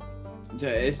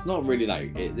it's not really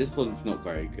like this one's not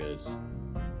very good.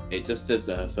 It just says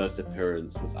that her first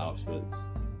appearance was Auschwitz.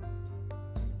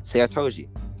 see, I told you.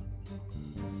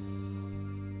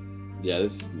 Yeah,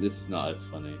 this is not as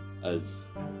funny as.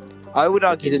 I would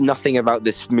argue that nothing about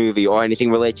this movie or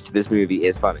anything related to this movie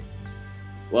is funny.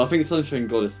 Well, I think Sunshine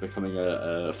Goddess becoming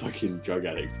a fucking drug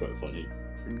addict is quite funny.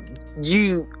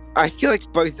 I feel like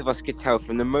both of us could tell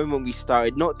from the moment we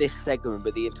started, not this segment,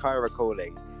 but the entire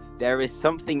recording, there is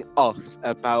something off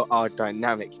about our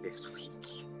dynamic this week.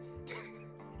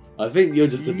 I think you're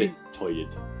just a bit tired.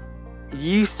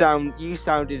 You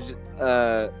sounded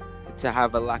to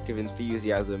have a lack of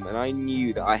enthusiasm, and I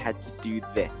knew that I had to do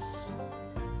this.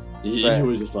 You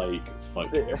were just like,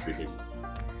 fuck everything.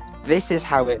 This is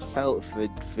how it felt for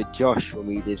Josh when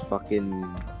we did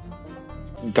fucking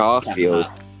Garfield.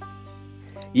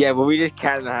 Yeah, but we did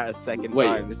Cat in the Hat a second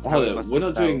time. This is how it must we're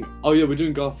have not doing. felt. Oh yeah, we're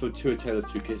doing Garfield 2: A Tale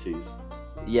of Two Kitties.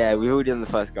 Yeah, we've already done the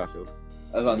first Garfield.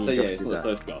 I was about to Me say, and yeah, Josh it's did not the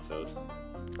that. first Garfield.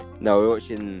 No, we're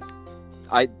watching.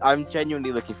 I'm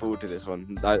genuinely looking forward to this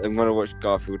one. I'm gonna watch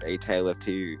Garfield: A Tale of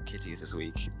Two Kitties this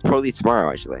week. Probably tomorrow,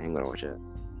 actually. I'm gonna watch it.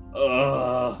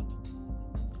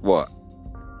 What?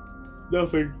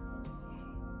 Nothing.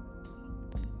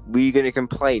 Were you gonna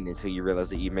complain until you realised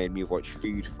that you made me watch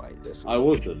Food Fight this week? I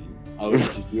wasn't. I was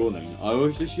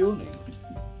just yawning.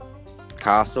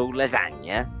 Castle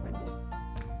lasagna.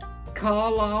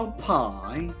 Carlisle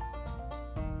pie.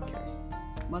 Okay.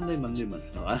 Monday. No,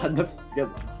 I had to forget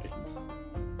that.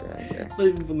 Okay. It's not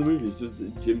even from the movie. It's just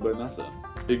Jimbo Matter,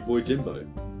 Big Boy Jimbo.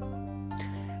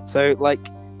 So like,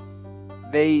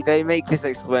 they make this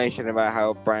explanation about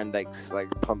how Brand X like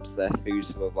pumps their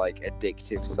foods full of like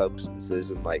addictive substances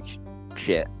and like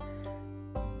shit.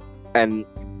 And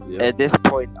Yeah. at this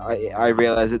point, I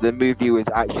realized that the movie was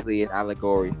actually an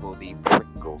allegory for the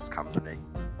Pringles company.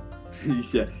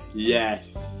 Yeah.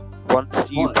 Yes. Once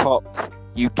you What? pop,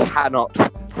 you cannot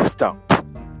stop.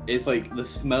 It's like the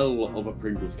smell of a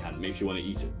Pringles can makes you want to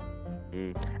eat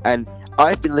it. And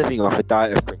I've been living off a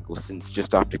diet of Pringles since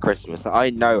just after Christmas. So I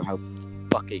know how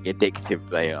fucking addictive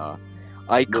they are.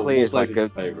 I cleared like a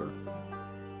favorite.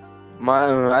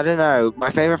 I don't know. My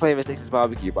favorite flavor is Texas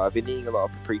barbecue, but I've been eating a lot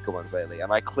of paprika ones lately,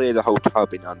 and I cleared a whole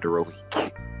tub in under a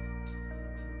week.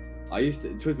 I used to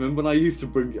remember when I used to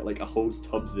bring like a whole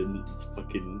tubs in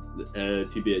fucking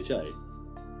TBHA.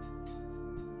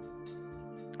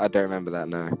 I don't remember that,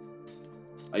 no.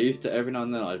 I used to every now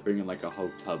and then I'd bring in like a whole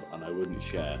tub and I wouldn't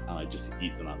share and I'd just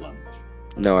eat them at lunch.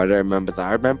 No, I don't remember that.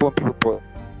 I remember when people brought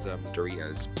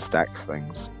Doritos stacks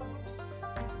things.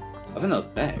 I think that was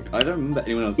Beck. I don't remember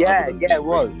anyone else. Yeah, other than yeah, Beck it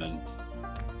was. bringing them.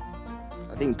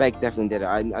 I think Beck definitely did it.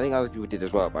 I think other people did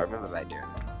as well, but I remember they doing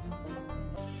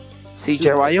it. See,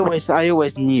 Joe, I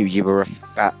always knew you were a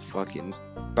fat fucking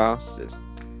bastard.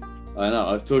 I know.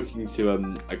 I was talking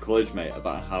to a college mate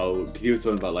about how, because he was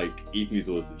talking about like eating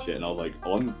disorders and shit, and I was like,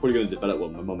 oh, I'm probably going to develop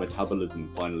one when my metabolism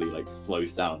finally like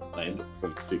slows down and I end up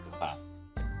becoming super fat.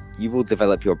 You will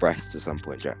develop your breasts at some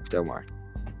point, Joe. Don't worry.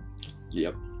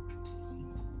 Yep.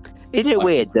 Isn't it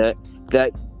weird that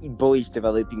boys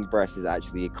developing breasts is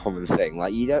actually a common thing.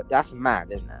 Like, you don't. That's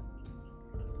mad, isn't it?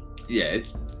 Yeah,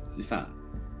 it's fat.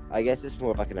 I guess it's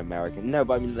more of like an American. No,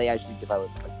 but I mean, they actually develop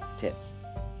like tits.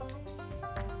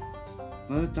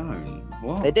 No, don't.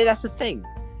 What? They did. That's the thing.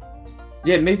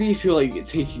 Yeah, maybe if you're like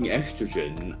taking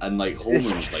estrogen and like hormone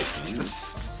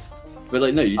replacement. But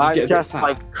like, no, you just I'm get a just bit fat.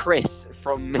 like Chris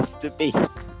from Mr.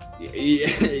 Beast. Yeah,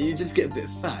 you just get a bit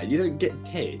fat. You don't get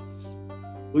tits.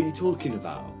 What are you talking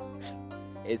about?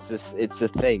 It's a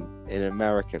thing in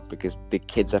America because the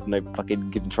kids have no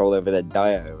fucking control over their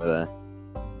diet over there.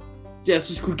 Yeah, it's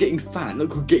just called getting fat, not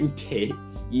called getting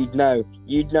tits. You'd know,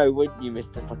 wouldn't you,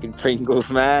 Mr. fucking Pringles,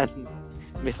 man?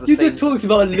 Mr. You just talked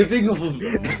about living off of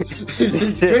them.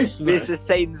 It's Christmas. Mr.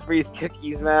 Sainsbury's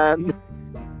cookies, man.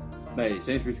 Mate,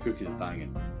 Sainsbury's cookies are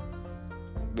banging.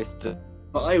 Mr.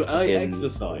 But I Fucking-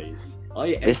 exercise.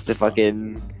 Mr.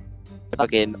 fucking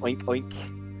oink oink.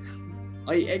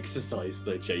 I exercise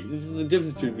though, Jake. This is the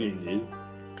difference between me and you.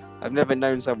 I've never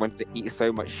known someone to eat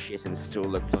so much shit and still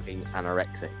look fucking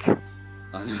anorexic.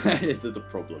 This is the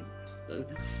problem.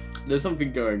 There's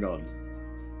something going on.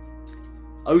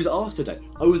 I was asked today,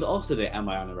 am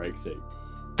I anorexic?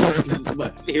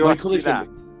 You asked me that?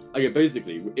 Okay,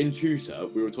 basically, in tutor,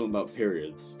 we were talking about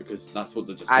periods, because that's what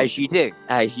the just... As you do.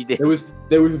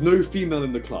 There was no female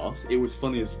in the class, it was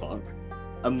funny as fuck.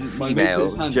 My mate put his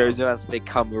Female, hand Joseph up. has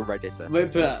become a redditor. My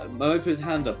mate put his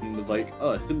hand up and was like,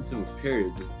 oh, a symptom of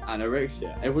periods is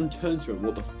anorexia. Everyone turned to him,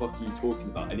 what the fuck are you talking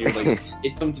about? And he was like,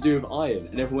 it's something to do with iron.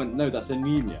 And everyone went, no, that's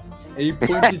anemia. And he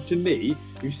pointed to me,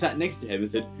 who sat next to him, and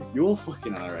said, you're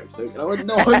fucking anorexic. And I went,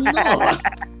 no, I'm not.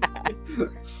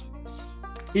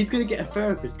 He's gonna get a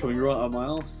therapist coming right out of my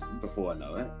ass before I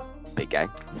know it. Big guy.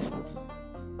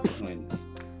 I mean,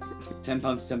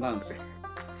 £10.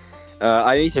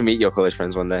 I need to meet your college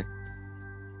friends one day.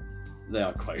 They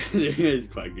are quite. It is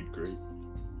quite a good group.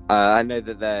 I know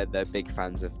that they're big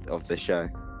fans of the show.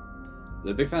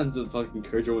 They're big fans of fucking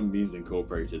Kojo and Memes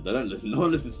Incorporated. They don't listen. No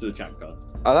one listens to the Chatcast.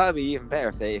 Oh, that would be even better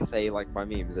if they like my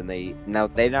memes and they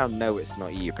now know it's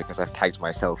not you because I've tagged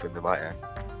myself in the bio.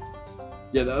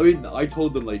 Yeah, I mean, I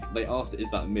told them like they asked,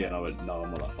 "Is that me?" And I went, "No,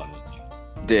 I'm not that funny."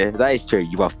 Yeah, that is true.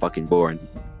 You are fucking boring.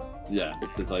 Yeah,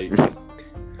 it's just like.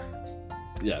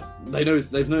 Yeah,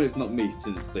 they've known it's not me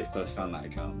since they first found that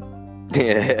account.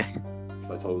 Yeah. Because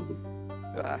I told them.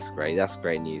 That's great. That's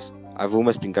great news. I've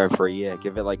almost been going for a year.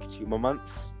 Give it like 2 more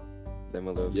months, then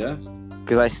we'll have. Yeah.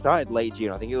 Because I started late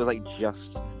June. I think it was like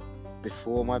just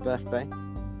before my birthday.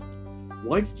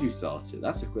 Why did you start it?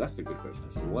 That's a good question.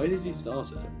 Actually. Why did you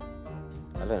start it?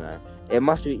 I don't know. It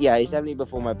must be. Yeah, it's definitely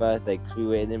before my birthday because we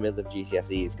were in the middle of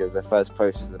GCSEs. Because the first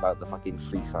post was about the fucking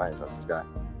free science. That's this guy.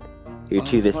 Who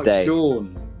to this day.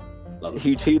 Sean.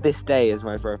 Who to this day is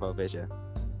my profile picture.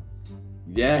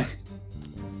 Yeah.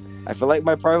 I feel like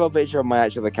my profile picture on my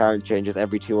actual account changes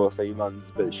every 2 or 3 months,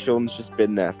 but Sean's just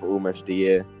been there for almost a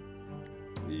year.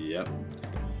 Yep.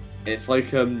 It's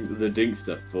like the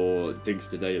Dinkster for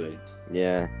Dinkster Daily.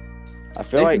 Yeah. I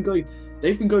feel like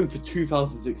they've been going for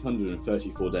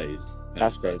 2,634 days.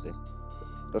 that's crazy.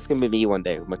 That's gonna be me one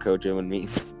day with my Kojo and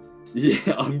memes. Yeah,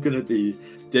 I'm gonna be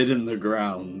dead in the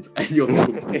ground, and you're still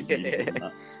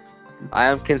that. I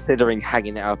am considering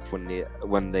hanging it up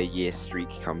when the year streak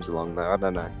comes along though. I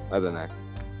don't know.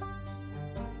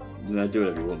 No, do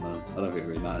whatever you want, man. I don't think it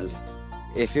really matters.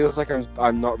 It feels like I'm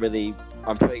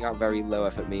putting out very low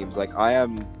effort memes. Like I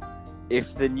am.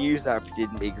 If the news app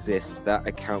didn't exist, that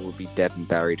account would be dead and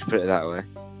buried. Put it that way.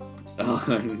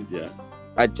 Yeah.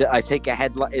 I take a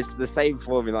headline. It's the same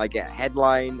formula. I get a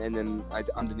headline, and then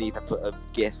underneath I put a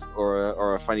GIF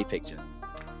or a funny picture.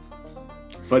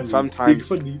 Funny. Sometimes-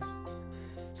 Big funny.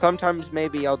 Sometimes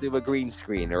maybe I'll do a green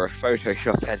screen or a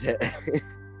Photoshop edit.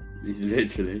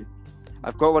 Literally.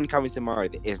 I've got one coming tomorrow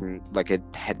that isn't like a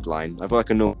headline. I've got like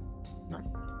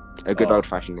a good old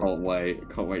fashioned one.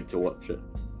 Can't wait to watch it.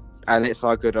 And it's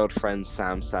our good old friend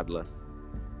Sam Sadler.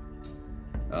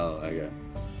 Oh, okay.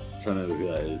 I'm trying to know who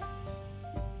that is.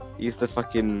 He's the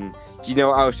fucking. Do you know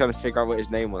what I was trying to figure out what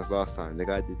his name was last time? The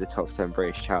guy did the top 10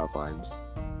 British chart finds.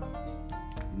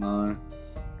 No.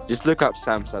 Just look up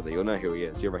Sam Sadler. You'll know who he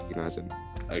is. You'll recognise him.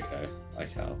 Okay, I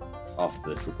shall.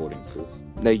 After this recording, of course.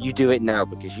 No, you do it now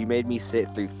because you made me sit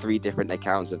through 3 different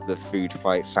accounts of the Food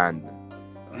Fight fan.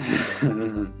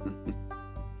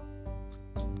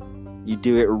 You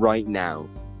do it right now.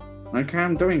 Okay,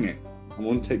 I'm doing it. I'm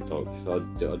on TikTok, so I'll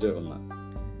do it on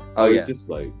that. Oh yeah. It's just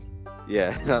like.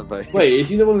 Yeah, that bloke. Wait, is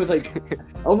he the one with like?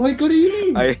 Oh my god, are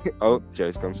you? Oh,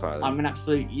 Joe's gone silent. I'm an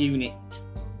absolute unit.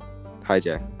 Hi,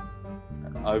 Joe.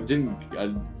 I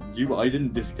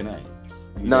didn't disconnect.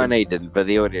 No, you didn't, but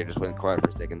the audio just went quiet for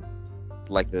a second.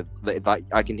 like like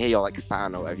I can hear your like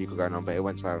fan or whatever you got going on, but it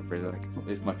went silent for a sec.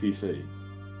 It's my PC.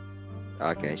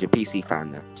 Okay, it's your PC fan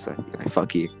though, so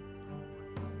fuck you.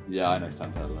 Yeah, I know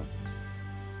Sam Taylor.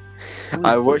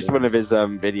 I watched one of his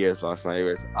videos last night. It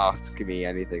was Ask Me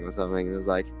Anything or something. It was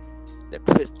like, the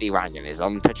pussy wagon is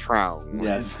on patrol.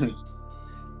 Yes.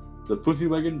 The pussy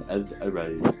wagon has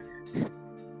arrived.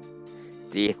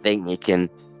 Do you think you can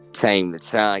tame the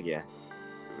tiger?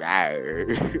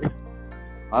 Rawr.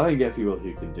 I don't get people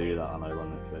who can do that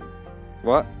unironically.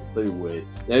 What? It's so weird.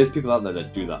 There's people out there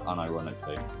that do that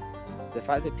unironically. The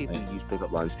fact that people use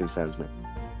pickup lines concerns me.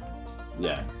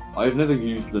 Yeah. I've never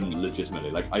used them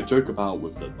legitimately. Like, I joke about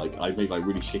with them. Like, I make like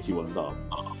really shitty ones up.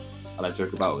 And I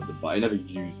joke about with them, but I never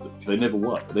use them because they never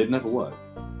work. They'd never work.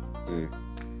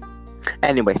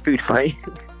 Anyway, food fight.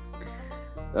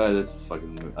 Let's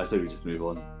fucking. I say we just move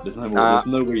on. There's no more. There's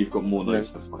no way you've got more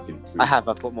notes for fucking food. I've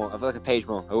got more. I've got like a page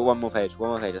more. I've got one more page.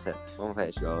 That's it. One more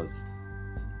page. God.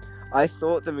 I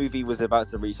thought the movie was about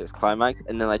to reach its climax,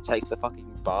 and then I checked the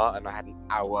fucking bar, and I had an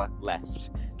hour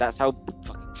left. That's how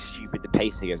fucking stupid the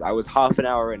pacing is. I was half an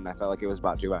hour in, and I felt like it was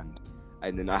about to end,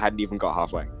 and then I hadn't even got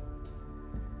halfway.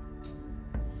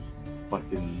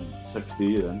 Fucking sucks for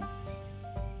you then.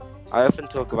 I often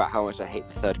talk about how much I hate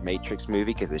the third Matrix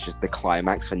movie because it's just the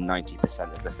climax for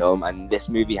 90% of the film, and this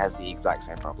movie has the exact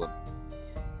same problem.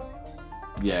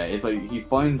 Yeah, it's like he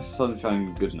finds sunshine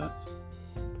and goodness,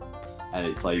 and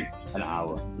it's like an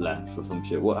hour left or some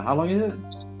shit. What? How long is it?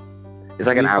 It's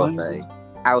like an hour find 30.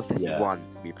 Hour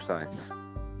 31 to be precise.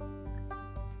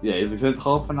 Yeah, it's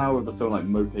half an hour of the film like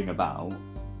moping about,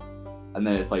 and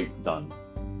then it's like done.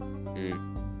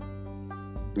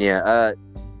 Yeah,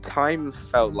 time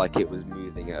felt like it was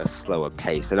moving at a slower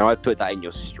pace. I know I put that in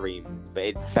your stream, but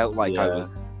it felt like I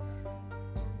was.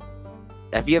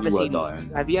 Have you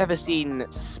ever seen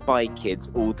Spy Kids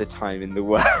all the time in the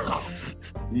world?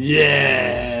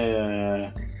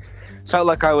 Yeah. Felt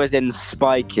like I was in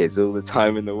Spy Kids all the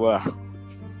time in the world.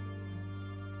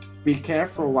 Be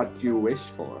careful what you wish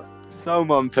for.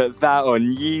 Someone put that on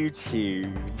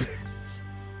YouTube.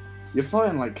 You're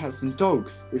fighting like cats and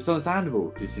dogs. It's understandable,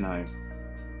 because you know.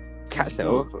 Cats and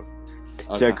dogs.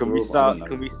 Joe, can we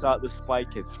start the Spy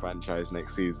Kids franchise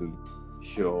next season?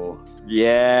 Sure.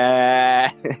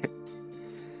 Yeah.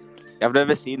 I've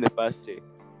never seen the first two.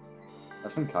 I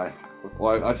think I have.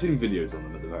 Well, I've seen videos on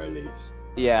them at the very least.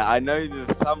 Yeah, I know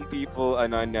the thumb people,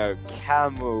 and I know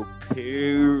camel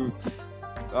poo.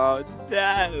 Oh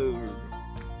no!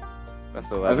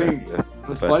 That's all I think. know.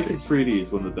 The Spy Kids 3D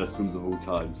is one of the best films of all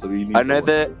time. So we need. I know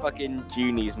that fucking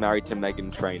Junie's married to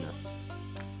Meghan Trainor.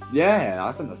 Yeah,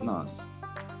 I think that's nuts.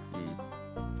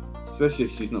 Especially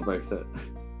if she's not very fit.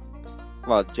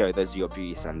 Well, Joe, those are your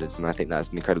beauty standards, and I think that's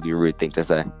an incredibly rude thing to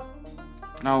say.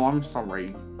 No, I'm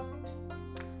sorry.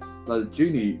 Like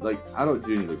Junie, like adult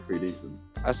Junie looks pretty decent.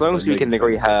 As long as we can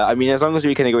agree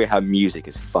her music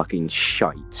is fucking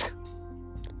shite.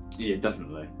 Yeah,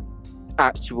 definitely.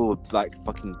 Actual like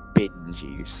fucking binge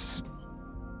use.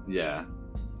 Yeah.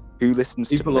 Who listens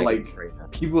people to are Meghan like Trainor?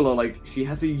 People are like, she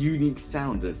has a unique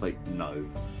sound. And it's like, no.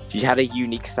 She had a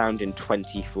unique sound in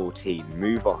 2014.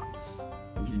 Move on.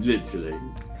 Literally.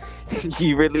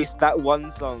 You released that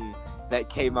one song that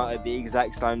came out at the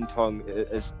exact same time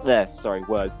as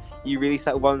words. You released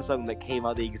that one song that came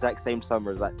out the exact same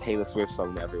summer as that Taylor Swift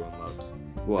song that everyone loves.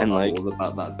 What, and like all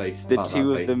about that bass? The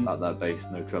two of them, about that bass,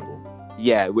 no trouble.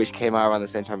 Yeah, which came out around the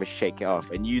same time as Shake It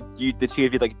Off, and you, the two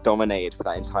of you like dominated for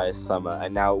that entire summer,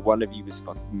 and now one of you is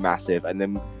fucking massive, and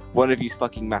then one of you's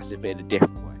fucking massive but in a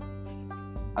different way.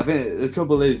 I think the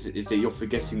trouble is that you're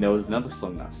forgetting there was another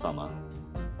song that summer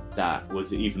that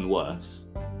was even worse,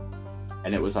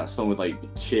 and it was that song with like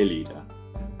Cheerleader,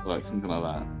 or like something like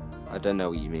that. I don't know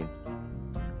what you mean.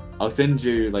 I'll send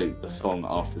you like the song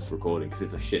after this recording because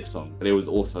it's a shit song, but it was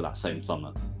also that same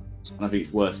summer, and I think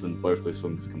it's worse than both those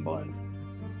songs combined.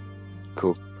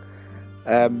 Cool.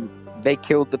 They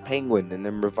killed the penguin and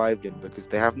then revived him because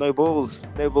they have no balls.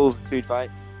 No balls for food fight.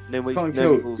 No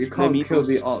meatballs. You can't kill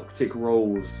the Arctic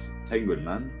Rolls penguin,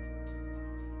 man.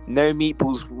 No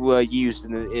meatballs were used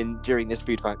in during this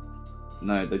food fight.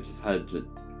 No, they just had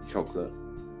chocolate.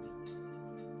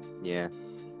 Yeah.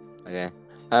 Okay.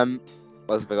 What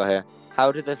else have I got here?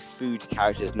 How do the food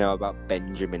characters know about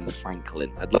Benjamin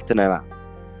Franklin? I'd love to know that.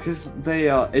 Because they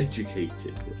are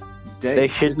educated. They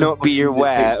should not be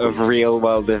aware of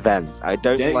real-world events. I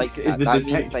don't Dex like is that. That means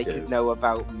detective. they could know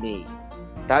about me.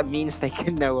 That means they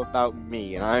can know about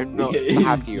me, and I'm not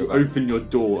happy you about it. open your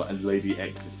door and Lady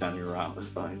X is standing around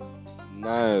outside.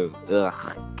 No.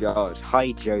 Ugh. God.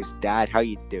 Hi, Joe's dad. How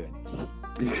you doing?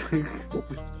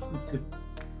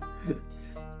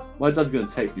 My dad's gonna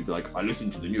text me, be like, I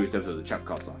listened to the newest episode of the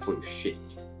Chapcast and I thought it was shit.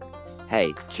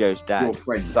 Hey, Joe's dad. Your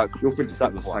friend suck was one.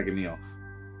 slagging me off.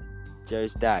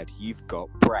 Joe's dad, you've got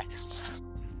breasts.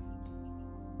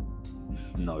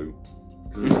 No.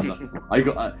 I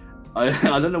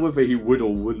don't know whether he would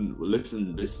or wouldn't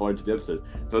listen this far into the episode,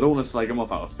 so I don't want to slag him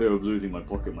off out of fear of losing my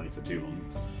pocket money for 2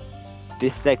 months.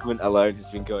 This segment alone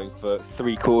has been going for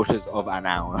 3/4 of an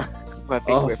hour. I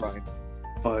think we're fine.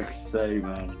 Fuck's sake,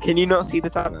 man. Can you not see the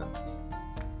timer?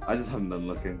 I just haven't been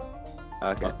looking.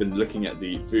 Okay. I've been looking at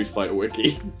the Food Fight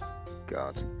wiki.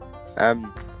 God.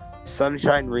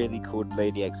 Sunshine really called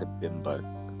Lady X a bimbo.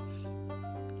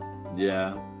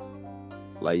 Yeah.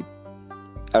 Like,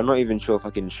 I'm not even sure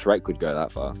fucking Shrek would go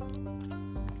that far.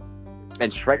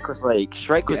 And Shrek was the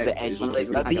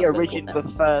edgy, the original,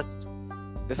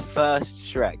 the first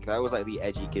Shrek. That was like the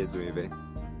edgy kids movie.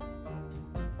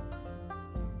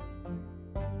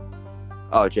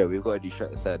 Oh, Joe, we've got to do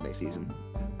Shrek the Third next season.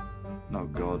 Oh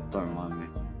God, don't remind me.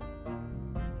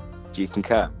 Do you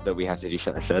concur that we have to do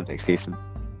Shrek the Third next season?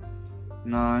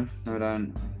 No, I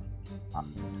don't.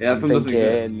 Yeah, I'm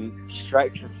thinking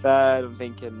Shrek the Third, I'm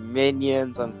thinking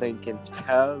Minions, I'm thinking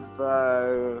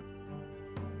Turbo.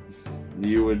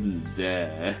 You wouldn't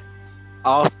dare.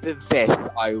 After this,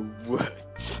 I would.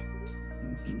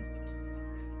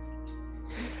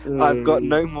 I've got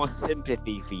no more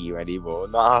sympathy for you anymore,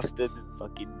 not after the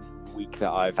fucking week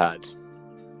that I've had.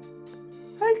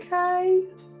 Okay.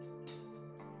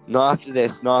 Not after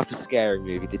this, not after Scary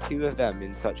Movie. The two of them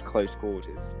in such close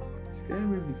quarters. Scary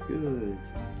Movie's good.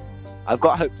 I've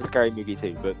got hope for Scary Movie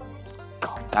too, but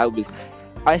God, that was...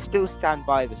 I still stand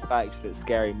by the fact that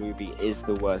Scary Movie is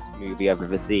the worst movie I've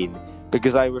ever seen,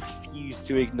 because I refuse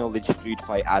to acknowledge Food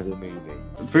Fight as a movie.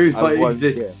 Food Fight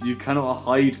exists. You cannot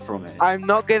hide from it. I'm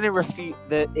not going to refute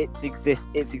that its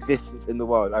existence in the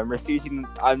world. I'm refusing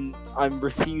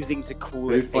to call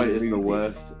Food it Fight a is movie. the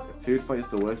worst. Food Fight is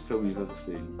the worst film you've ever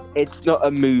seen. It's not a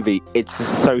movie. It's a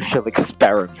social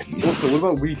experiment. Also, what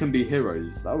about We Can Be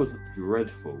Heroes? That was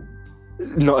dreadful.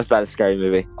 Not as bad as Scary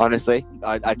Movie. Honestly,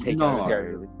 I take it over No.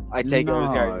 Scary Movie. I take it over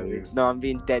Scary No. Movie. No, I'm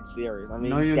being dead serious.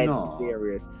 No, you're dead not.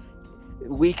 serious.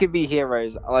 We Can Be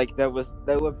Heroes. Like there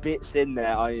were bits in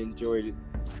there I enjoyed.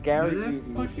 Scary Movie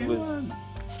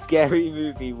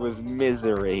was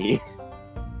misery.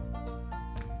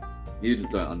 You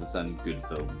just don't understand good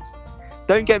films.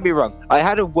 Don't get me wrong. I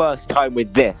had a worse time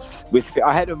with this.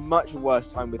 I had a much worse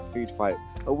time with Food Fight.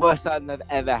 A worse time than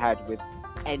I've ever had with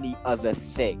any other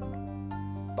thing.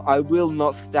 But I will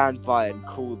not stand by and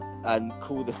call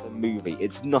this a movie.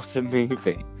 It's not a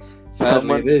movie.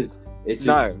 Sadly, it is. It's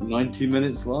No. 90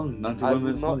 minutes long. 91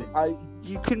 minutes long.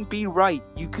 You can be right.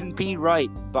 You can be right.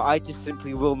 But I just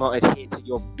simply will not adhere to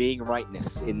your being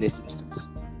rightness in this instance.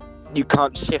 You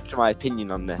can't shift my opinion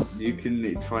on this. You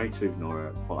can try to ignore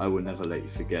it, but I will never let you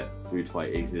forget Food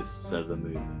Fight exists as a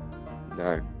movie.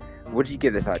 No. What do you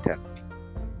give this out of 10?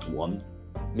 1.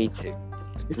 Me too.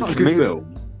 It's not a good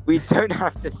film. We don't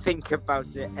have to think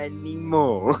about it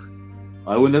anymore.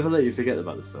 I will never let you forget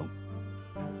about this film.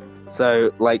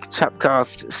 So, like,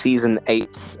 Chapcast Season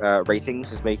 8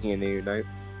 ratings is making a new note.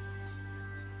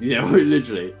 Yeah, we're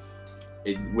literally.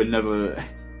 We're never.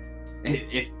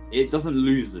 If it doesn't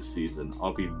lose this season,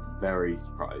 I'll be very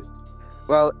surprised.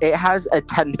 Well, it has a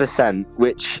 10%,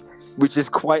 which is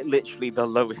quite literally the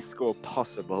lowest score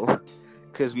possible,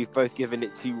 because we've both given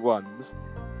it 2 1s.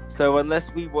 So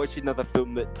unless we watch another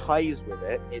film that ties with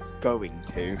it, it's going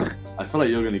to. I feel like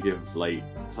you're gonna give like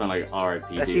something like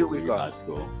R.I.P.D. Let's see what a we've really got. bad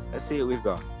score. Let's see what we've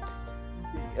got.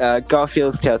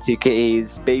 Garfield's Tale 2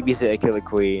 Kitties, Babysitter Killer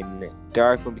Queen,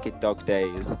 Diary from Wicked Dog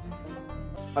Days.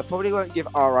 I probably won't give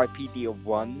R.I.P.D. a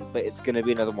 1, but it's going to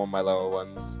be another one of my lower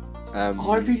ones.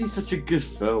 R.I.P.D. is such a good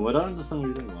film. I don't understand why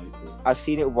you don't like it. I've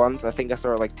seen it once. I think I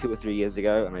saw it like 2 or 3 years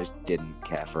ago, and I just didn't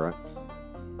care for it.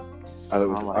 I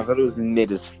thought it was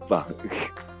mid as fuck.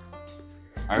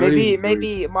 Maybe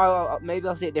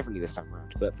I'll see it differently this time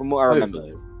around. But from what I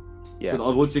remember, yeah. I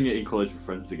was watching it in college with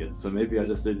friends again, so maybe I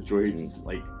just enjoyed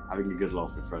like having a good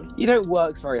laugh with friends. You don't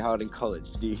work very hard in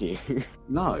college, do you?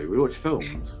 No, we watch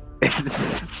films.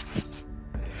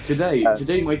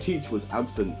 Today my teacher was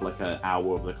absent for like an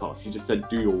hour of the class. She just said,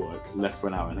 "Do your work," left for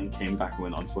an hour, and then came back and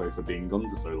went, "I'm sorry for being gone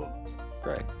for so long."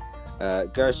 Great.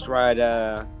 Ghost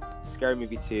Rider, Scary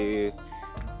Movie 2.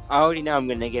 I already know I'm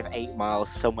going to give 8 Mile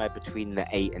somewhere between the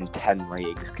 8 and 10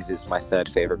 ratings because it's my 3rd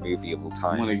favourite movie of all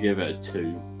time. I'm going to give it a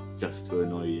 2, just to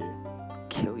annoy you.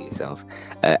 Kill yourself.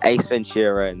 Ace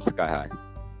Ventura and Sky High.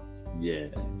 Yeah.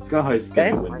 Sky High's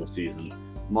going to win the season.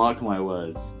 Mark my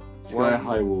words. Sky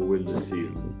High will win the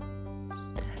season.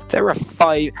 There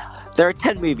are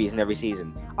 10 movies in every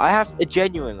season. I have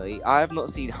genuinely. I have not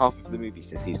seen half of the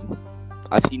movies this season.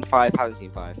 I've seen 5. Haven't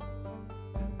seen 5.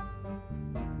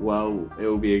 Well, it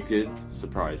will be a good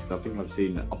surprise because I think I've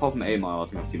seen, apart from 8 Mile, I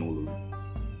think I've seen all of them.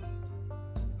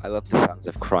 I love the sounds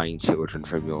of crying children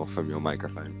from your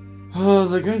microphone. Oh,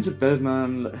 they're going to bed,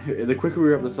 man. The quicker we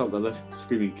wrap this up, the less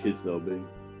screaming kids there'll be.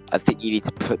 I think you need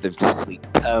to put them to sleep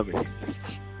permanently.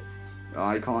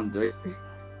 I can't do it.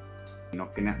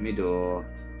 Knocking at me door.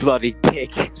 Bloody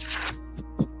pig.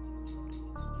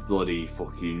 Bloody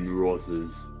fucking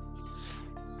roses.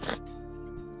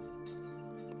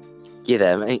 You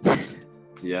there, mate?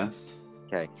 Yes.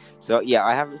 So yeah,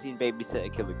 I haven't seen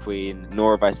Babysitter Killer Queen,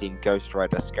 nor have I seen Ghost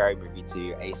Rider, Scary Movie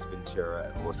 2, Ace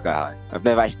Ventura, or Sky High. I've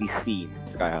never actually seen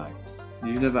Sky High.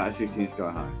 You've never actually seen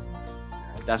Sky High?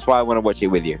 That's why I want to watch it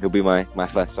with you. It'll be my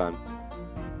first time.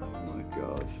 Oh my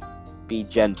god. Be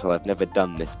gentle. I've never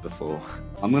done this before.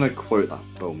 I'm gonna quote that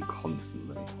film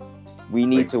constantly. We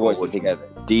need Like, to watch while it together.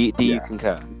 Do you Yeah.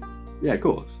 concur? Yeah, of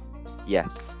course.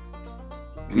 Yes.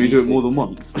 Can we do it more than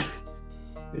once?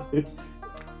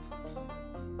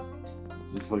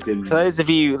 Just fucking... For those of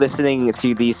you listening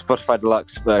to the Spotify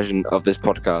Deluxe version of this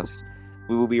podcast,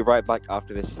 we will be right back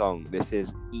after this song. This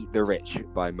is Eat the Rich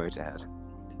by Motorhead.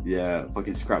 Yeah,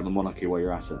 fucking scrap the monarchy while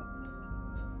you're at it.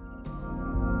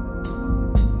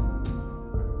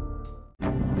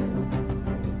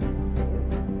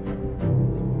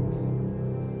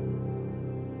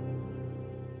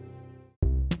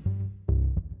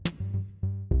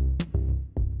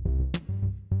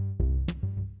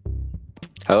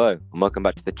 Hello, and welcome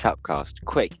back to the Chapcast.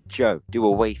 Quick, Joe, do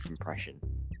a Waif impression.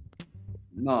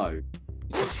 No.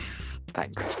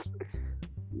 Thanks.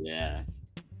 Yeah.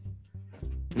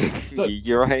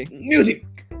 You're right. Music!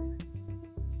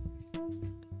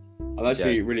 I'm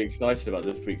actually really excited about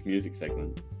this week's music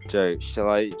segment. Joe, shall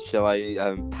I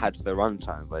pad the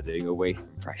runtime by doing a Waif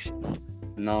impression?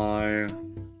 No.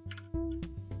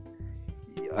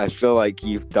 I feel like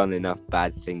you've done enough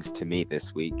bad things to me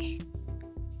this week.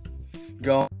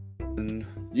 Go on.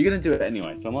 You're gonna do it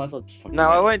anyway, so I might as well just fucking No, do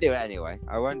I it. won't do it anyway.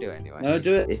 No,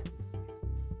 do it. If...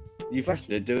 You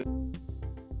flashed it, do it.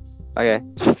 Okay.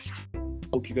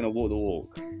 Hope you're gonna walk the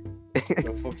walk.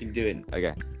 You're fucking doing.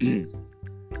 Okay.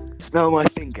 Smell my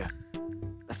finger.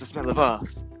 That's the smell of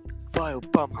arse. Vile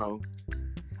bumhole.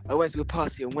 I went to a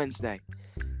party on Wednesday.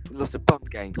 With lots of bum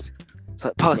games. It's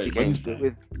like party games, but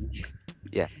with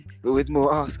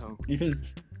more arsehole.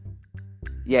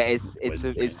 Yeah, it's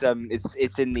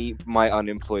in the My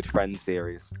Unemployed Friend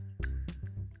series.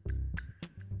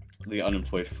 The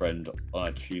unemployed friend on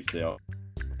a Tuesday at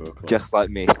 2 o'clock. Just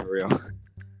like me, for real.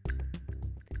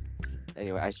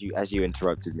 Anyway, as you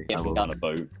interrupted me, I will, on a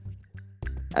boat.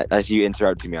 as you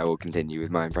interrupted me, I will continue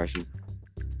with my impression.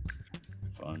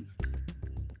 Fine.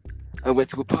 I went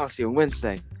to a party on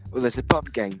Wednesday. Well, there's a bum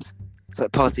games. It's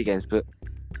like party games, but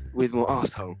with more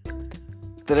arsehole.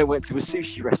 Then I went to a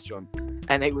sushi restaurant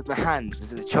and ate with my hands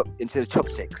into the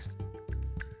chopsticks.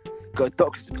 Got a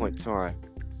doctor's appointment tomorrow.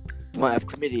 Might have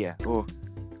chlamydia or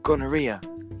gonorrhea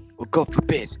or, God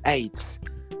forbid, AIDS.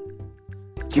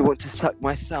 Do you want to suck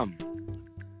my thumb?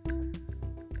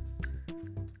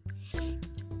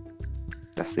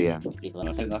 That's the end.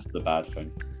 I think that's the bad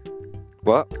thing.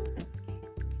 What?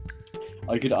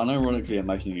 I could unironically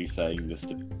imagine you saying this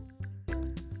to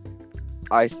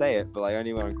I say it, but I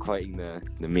only when I'm quoting the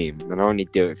meme, and I only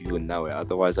do it if you wouldn't know it.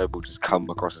 Otherwise, I will just come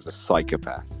across as a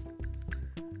psychopath.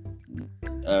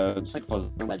 I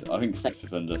think sex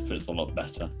offender fits a lot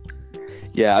better.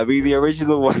 Yeah, I mean, the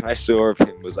original one I saw of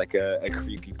him was like a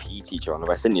creepy PE teacher on. Have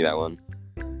I sent you that one?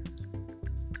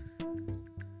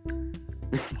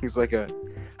 He's like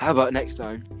how about next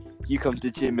time you come to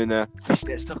the gym in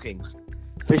fishnet stockings?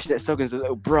 Fishnet stockings, a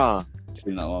little bra.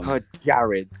 Seen that one. Oh,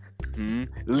 Jared.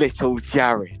 Little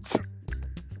Jared.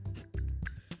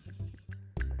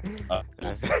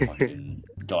 That's fucking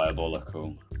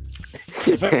diabolical.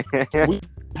 We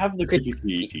have the creepy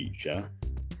PE teacher.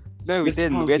 No, we Mr.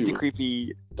 didn't. We had the Parsi-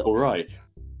 creepy... Alright.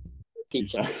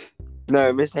 Teacher.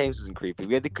 No, Mr. Hames wasn't creepy.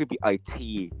 We had the creepy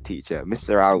IT teacher,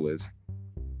 Mr. Alwood.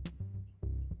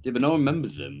 Yeah, but no one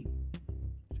remembers him.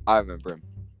 I remember him.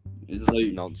 It's like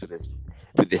Nonsense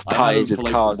with this I had him ties with for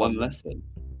like cars. one on them. lesson.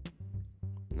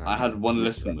 No, I had one Mr.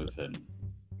 lesson with him.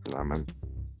 No, man.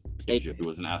 Who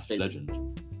was an absolute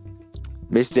legend.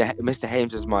 Mr.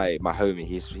 Hames is my homie.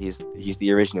 He's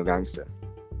the original gangster.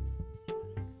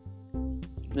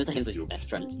 Mr. Hames is your best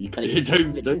friend. You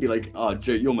Don't be like,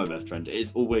 Joe, you're my best friend.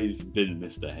 It's always been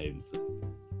Mr. Hames.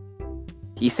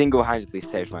 He single-handedly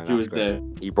saved my He was math there.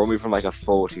 grade. He brought me from like a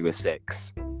 4 to a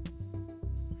 6.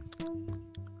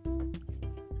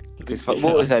 What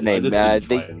was her name? I did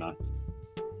try in maths.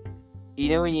 You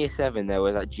know, in year 7 there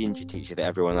was that ginger teacher that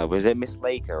everyone loved. Was it Miss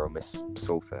Laker or Miss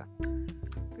Salter?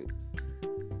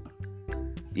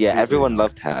 Yeah, everyone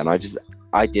loved her, and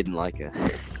I didn't like her.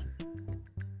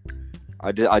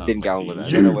 I didn't get on with her.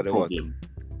 I don't know what it was.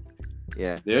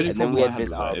 Yeah. The only And then problem we I had had Miss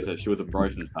with her is Arbor. that she was a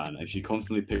Brighton fan, and she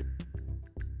constantly picked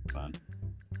fan.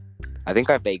 I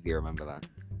think I vaguely remember that.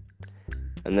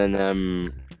 And then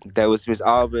there was Miss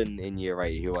Arbon in year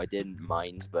 8 who I didn't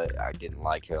mind, but I didn't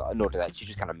like her. Nor did that. She's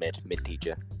just kind of mid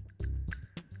teacher.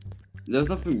 There's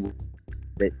nothing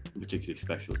But- particularly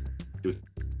special. She was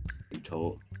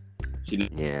taught. She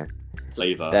didn't Yeah.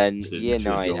 flavour. Then She year was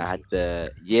 9 young. I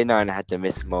had the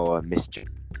Miss Moore, Miss.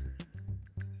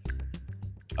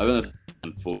 I don't know if it's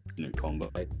an unfortunate combo.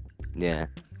 Yeah.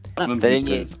 I remember Then in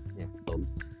Miss year, Jones,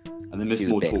 and then Miss She was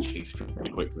a Moore taught bitch.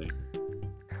 extremely quickly.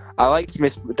 I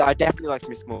definitely liked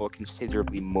Miss Moore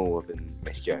considerably more than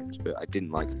Miss Jones, but I didn't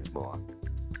like Miss Moore.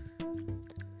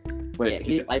 Wait,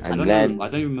 Yeah, I and don't then- know. I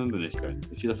don't even remember Miss Jones.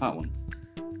 Is she the fat one?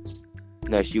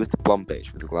 No, she was the blonde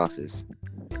bitch with the glasses.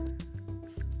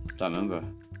 Don't remember.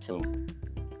 Cool.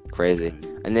 Crazy.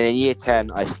 And then in year 10,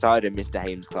 I started in Mr.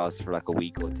 Hames' class for like a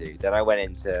week or two. Then I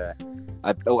went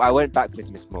back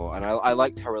with Miss Moore, and I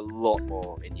liked her a lot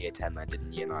more in year 10 than I did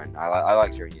in year 9. I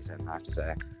liked her in year 10, I have to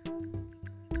say.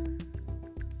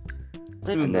 I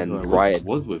don't And remember then who I Riot-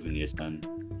 was with in year 10.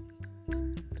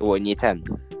 Or in year 10.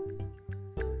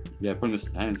 Yeah, probably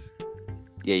Mr. Haynes.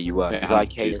 Yeah, you were.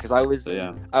 Okay, Because I was So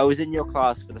yeah. I was in your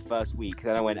class for the first week,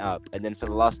 then I went up, and then for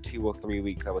the last 2 or 3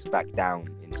 weeks, I was back down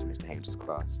into Mr. Hames'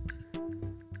 class.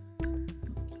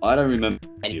 I don't remember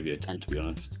any of year 10, to be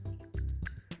honest.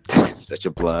 Such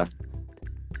a blur.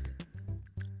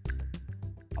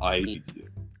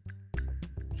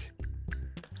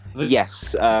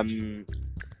 Yes.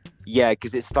 Yeah,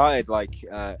 because it started like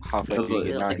halfway Yeah, through but-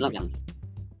 year It's like 9. lockdown.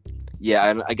 Yeah,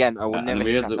 and again, I will And never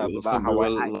we had shut the- up so about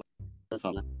we how were- That's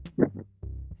all.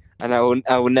 and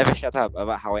I will never shut up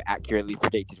about how I accurately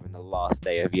predicted when the last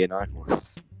day of year 9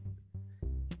 was.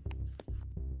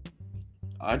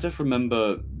 I just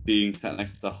remember being sat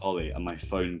next to Holly and my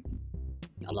phone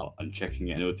A lot. and checking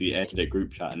it, and it was the Air Today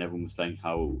group chat, and everyone was saying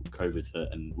how COVID's hit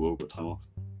and we all got time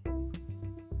off.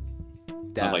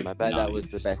 Damn, like, I bet that was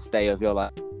the nice. best day of your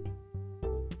life.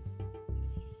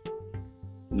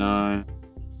 No.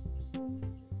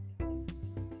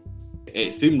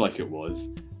 It seemed like it was,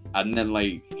 and then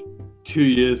like 2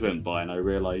 years went by, and I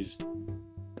realised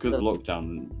because of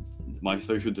lockdown, my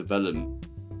social development.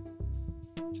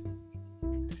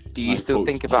 Do you I still talked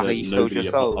think about to how you sold your nobody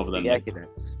soul other to than the Air like-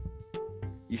 Cadets?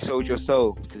 You sold your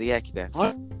soul to the Air Cadets.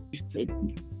 What?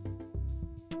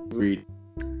 Read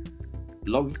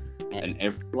log, and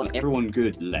everyone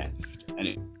good left, and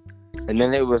it, And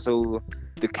then it was all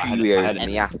the I had- Coolios I had- and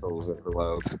the Athels of the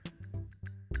world.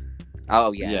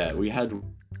 Oh, yeah. yeah, we had. And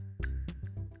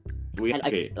I-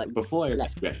 Okay, like, before I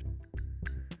left. left,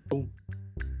 we had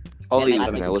Ollie Yeah, was I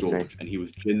in there, think wasn't George, and he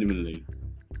was genuinely.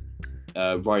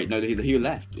 Right, no, he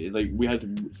left. Like we had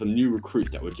some new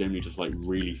recruits that were generally just like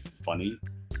really funny,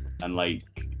 and like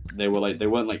they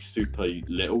weren't like super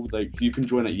little. Like you can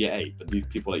join at year 8, but these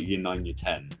people like year 9, year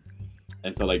 10,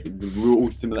 and so like we were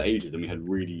all similar ages, and we had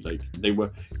really like we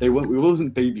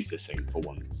wasn't babysitting for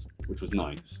once, which was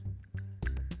nice.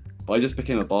 But I just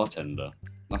became a bartender.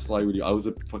 That's why I was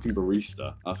a fucking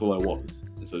barista. That's all I was.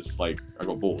 And so it's just like I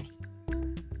got bored.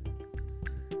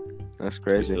 That's You're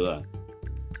crazy. still there.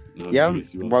 No, Yeah,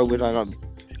 yes, you are. why would I not?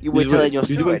 You were telling your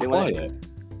You story. went quiet.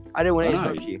 I didn't want to I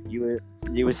know. interrupt you.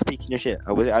 You were speaking your shit.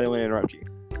 I didn't want to interrupt you.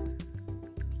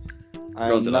 I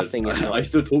am Granted, nothing. if not- I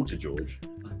still talk to George.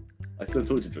 I still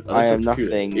talk to George. I am talk to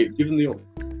nothing- Kudo. Given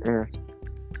the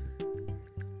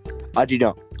I do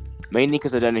not. Mainly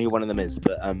because I don't know who one of them is,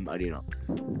 but I do not.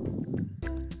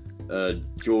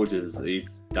 George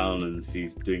he's down and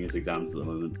he's doing his exams at the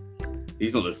moment.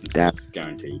 He's not listening to Damn. this,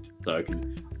 guaranteed. So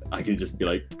I can just be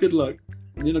like, good luck.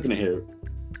 You're not gonna hear it.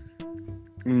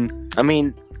 I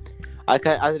mean, I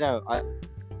don't know. I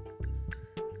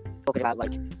talking about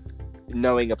like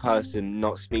knowing a person,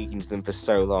 not speaking to them for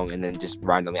so long, and then just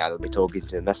randomly out of me talking to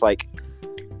them. That's like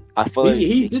I follow.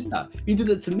 He did that. He did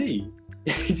that to me.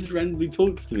 He just randomly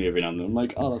talks to me every now and then. I'm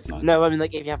like, oh, that's nice. No, I mean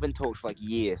like if you haven't talked for like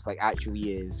years, like actual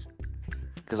years.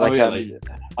 Because Oh, like, yeah,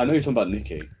 I know you're talking about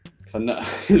Nikki. 'Cause I know.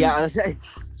 yeah,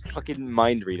 it's fucking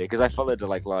mind reader. Because I followed her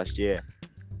like last year.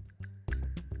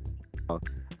 Oh,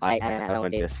 I know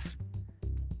this.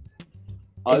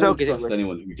 I It's not don't 'cause it trust was-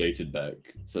 anyone who dated Beck.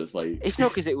 So it's like, It's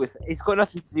not because it's got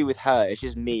nothing to do with her. It's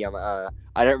just me. I'm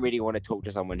I don't really want to talk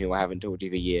to someone who I haven't talked to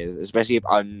for years, especially if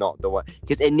I'm not the one.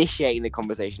 Because initiating the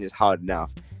conversation is hard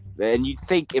enough, and you'd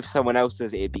think if someone else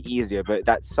does it, it'd be easier, but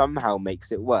that somehow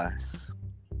makes it worse.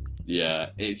 Yeah,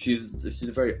 she's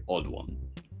a very odd one.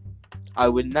 I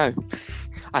wouldn't know.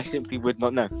 I simply would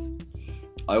not know.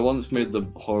 I once made the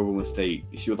horrible mistake.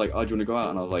 She was like, "Oh, do you want to go out?"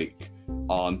 And I was like,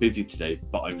 "Oh, I'm busy today,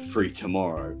 but I'm free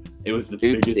tomorrow." It was the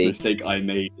biggest Oopsie. mistake I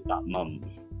made that month.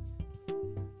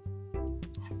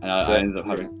 And I ended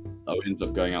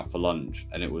up going out for lunch,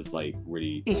 and it was like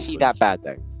really. Is she awkward. that bad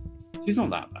though? She's not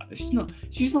that bad.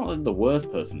 She's not like, the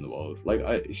worst person in the world. Like,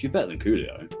 she's better than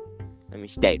Coolio. I mean,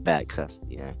 she dated back, so that's,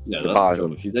 Yeah, the that's bar's the on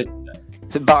trouble. She's like,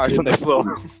 the bar's She's on the like-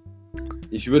 floor.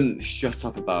 she wouldn't shut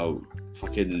up about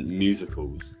fucking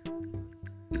musicals.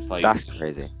 It's like That's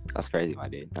crazy. That's crazy, my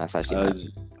dude. That's actually mad.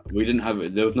 we didn't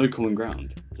have. There was no common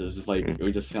ground. So it was just like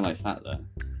we just kind of like sat there.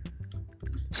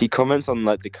 She comments on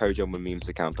like the Kojima memes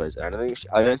account post, and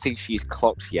I don't think she's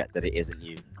clocked yet that it isn't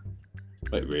you.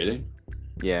 Wait, really?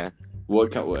 Yeah. What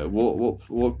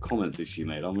comments has she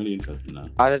made? I'm really interested in that.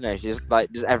 I don't know. She's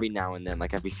just every now and then,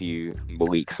 like every few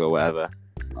weeks or whatever.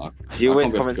 She I always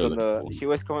can't comments go on to the. look. She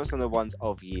always comments on the ones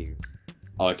of you.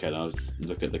 Oh, okay, now let's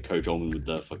look at the Coach Almond with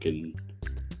the fucking.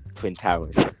 Twin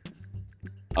Towers.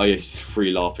 Oh yeah, she's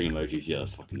free laughing emojis. Yeah,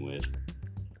 that's fucking weird.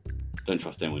 Don't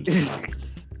trust anyone doing that.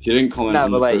 She didn't comment No,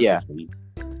 on but the like, yeah. process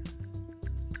one.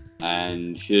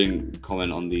 And she didn't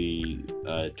comment on the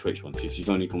Twitch one. She's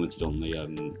only commented on the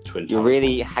Twin Towers You're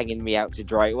really one. hanging me out to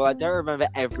dry. Well, I don't remember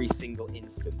every single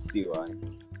instance, do I?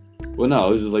 Well, no, I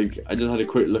was just like, I just had a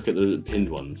quick look at the pinned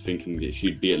ones, thinking that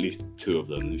she'd be at least two of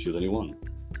them, and she was only one.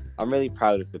 I'm really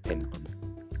proud of the pinned ones.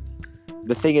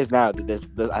 The thing is now that there's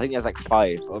I think there's like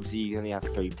 5. Obviously, you only have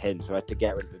 3 pins, so I had to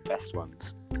get rid of the best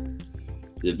ones.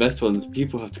 The best ones,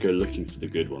 people have to go looking for the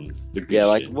good ones. The good Yeah,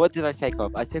 like shit. what did I take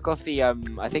off? I took off the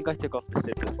I think I took off the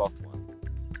Slipper Sloth one.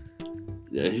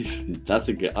 Yeah, that's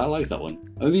a good. I like that one.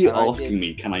 Only And I asking did-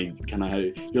 me, can I?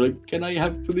 You're like, can I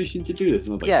have permission to do this? And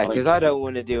I was like, Yeah, "Fine." because I don't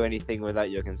want to do anything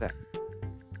without your consent.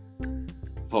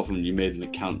 Apart from you made an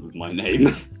account with my name.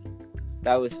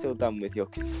 That was still done with your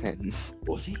consent.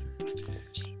 Was he?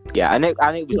 Yeah, and it was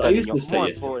I done in used your. to say More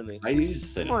yes. importantly, I used to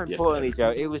say more yes, importantly,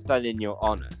 Joe, it was done in your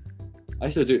honor. I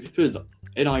still do. Because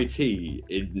in IT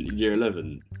in year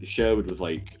 11, Sherwood was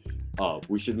like, "Oh,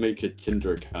 we should make a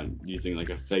Tinder account using like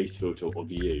a face filter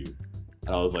of you,"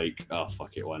 and I was like, "Oh,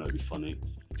 fuck it, why not? It'd be funny.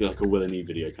 Do like a Will and E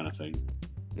video kind of thing."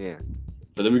 Yeah.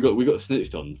 But then we got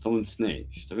snitched on. Someone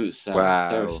snitched. I think it was Sarah. Wow.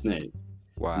 Sarah snitched.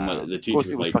 Wow. And, like, the Of teacher course,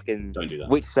 was it was like, fucking. "Don't do that."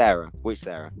 Which Sarah? Which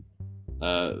Sarah?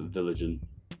 Villagen.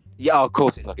 Yeah, of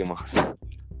course it fucking was.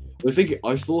 I think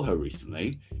I saw her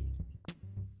recently.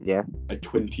 Yeah. A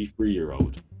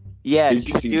 23-year-old. Yeah, Who she do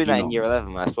you was think doing you that in know? year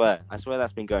 11. I swear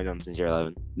that's been going on since year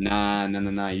 11.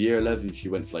 Nah. Year 11, she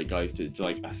went to like guys to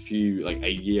like a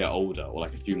year older or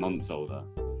like a few months older.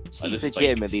 And She's this is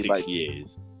legitimately like 6 like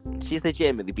years. she's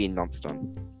legitimately being nonced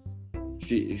on.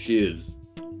 She is.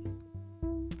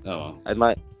 Oh well. And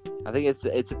like, I think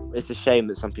it's a shame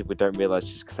that some people don't realize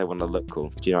just because they want to look cool.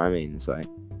 Do you know what I mean? It's like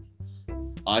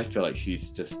I feel like she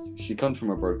comes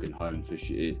from a broken home, so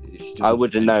she just I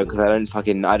wouldn't know because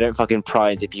potential. I don't fucking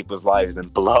pry into people's lives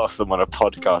and blast them on a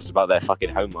podcast about their fucking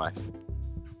home life.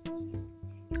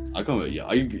 I can't. Yeah,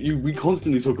 we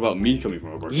constantly talk about me coming from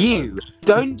a broken home. You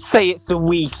don't say it's a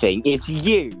we thing. It's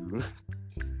you. Do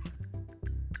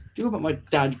you know about my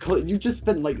dad? You just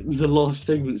spent like the last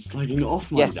segment slagging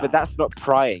off my Yes, dad. but that's not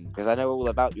prying because I know all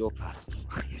about your personal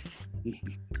life.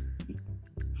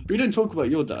 We don't talk about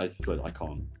your dad. I swear, I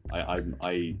can't.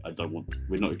 I don't want.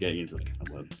 We're not getting into that kind of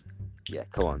words. Yeah,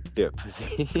 come on, do it,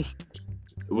 pussy.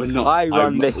 We're not. I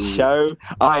run this show.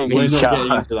 I'm We're in not getting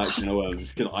charge. into that kind of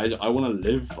words because I want to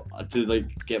live to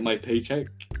like get my paycheck.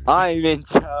 I'm in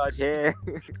charge here.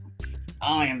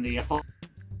 I am the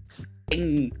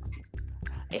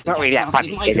It's not really that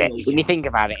funny, is it? When you think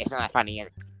about it, it's not that funny, is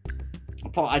it?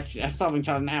 A starving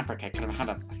child in Africa could have had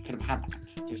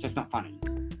that. It's just not funny.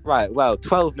 Right, well,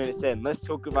 12 minutes in, let's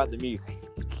talk about the music.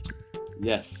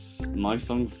 Yes, my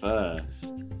song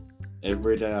first.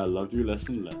 Every day I love you less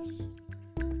and less.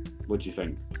 What do you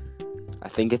think? I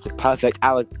think it's a perfect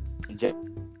allegory.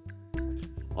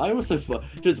 I also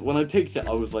just when I picked it,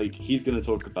 I was like, he's gonna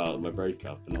talk about my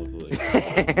breakup, and I was like, oh,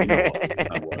 you know what?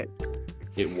 That works.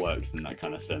 It works in that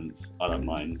kind of sense. I don't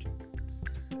mind.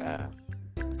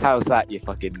 How's that, you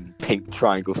fucking pink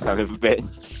triangle son of a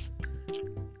bitch?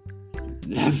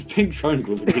 Pink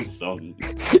Triangle's a good song.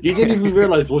 You didn't even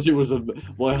realise what it was.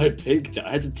 Why I picked it.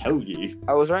 I had to tell you.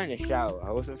 I was wearing a shower,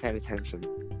 I wasn't paying attention.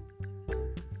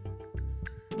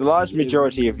 The large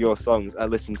majority of your songs are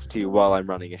listened to while I'm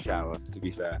running a shower, to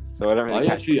be fair. So I don't really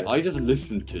catch it. I just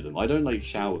listen to them. I don't like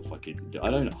shower I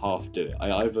don't half do it.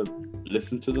 I either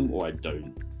listen to them or I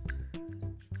don't.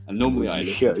 And normally I You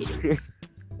listen should. to them.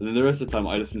 and then the rest of the time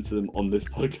I listen to them on this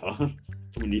podcast.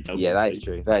 When you tell me Yeah, that to. is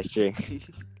true. That is true.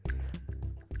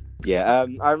 Yeah,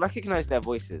 I recognize their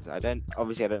voices. I don't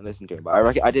listen to them,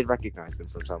 but I did recognize them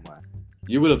from somewhere.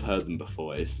 You will have heard them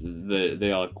before.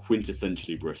 They are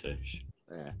quintessentially British.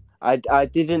 Yeah, I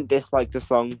didn't dislike the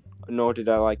song, nor did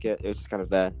I like it. It was just kind of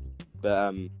there,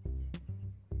 but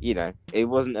you know, it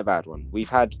wasn't a bad one. We've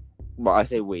had, well, I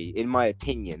say we, in my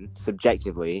opinion,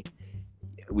 subjectively,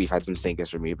 we've had some stinkers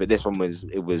from you, but this one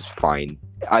was fine.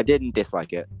 I didn't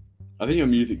dislike it. I think your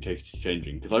music taste is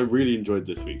changing because I really enjoyed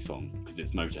this week's song because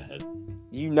it's Motorhead.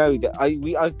 You know that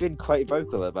I've been quite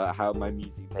vocal about how my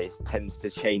music taste tends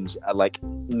to change like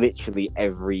literally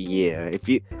every year. If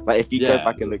you go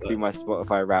back and look through my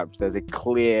Spotify Wrapped, there's a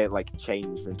clear like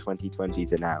change from 2020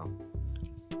 to now.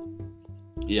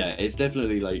 Yeah, it's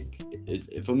definitely like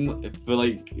if for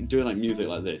like doing like music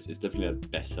like this, it's definitely a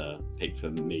better pick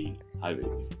for me.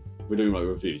 We're doing like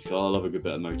reviews because I love a good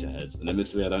bit of Motorhead, and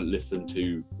admittedly I don't listen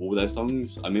to all their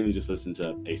songs. I mainly just listen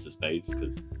to Ace of Spades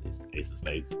because it's Ace of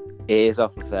Spades. It is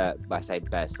off of their, I say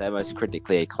best, their most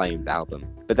critically acclaimed album.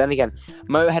 But then again,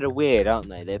 Motorhead are weird, aren't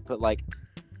they? They put like,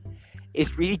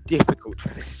 it's really difficult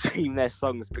trying to stream their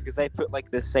songs because they put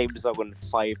like the same song on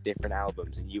 5 different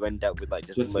albums, and you end up with like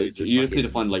just loads of. You just need to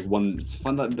find like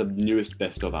the newest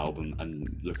best of album and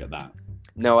look at that.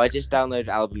 No, I just download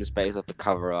albums based off the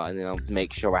cover art, and then I'll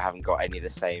make sure I haven't got any of the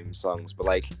same songs. But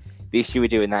like, the issue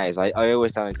with doing that is I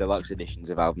always download deluxe editions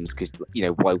of albums because, you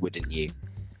know, why wouldn't you?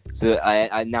 So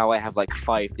I now have like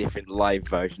 5 different live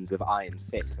versions of Iron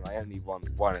Fist, and I only want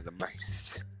one of the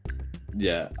most.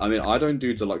 Yeah, I mean, I don't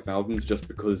do deluxe albums just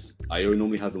because I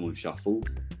normally have them on shuffle,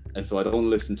 and so I don't want to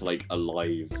listen to like a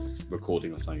live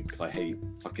recording or something because I hate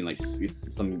fucking like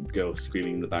some girl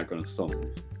screaming in the background of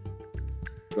songs.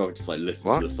 I'd rather just like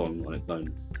listen to the song on its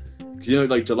own. Because you know,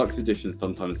 like deluxe editions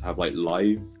sometimes have like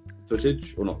live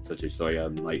footage, or not footage, sorry,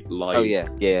 like live. Oh yeah.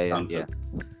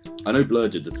 I know Blur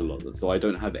did this a lot, so I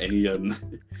don't have any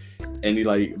any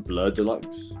like Blur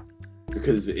deluxe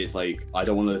because it's like I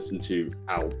don't want to listen to.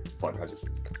 Ow, fuck! I just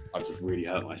really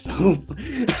hurt myself.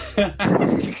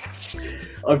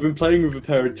 I've been playing with a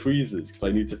pair of tweezers because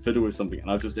I need to fiddle with something,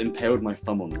 and I've just impaled my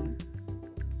thumb on them.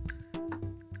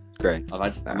 Great. I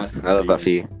love that for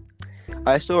you.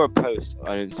 I saw a post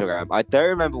on Instagram. I don't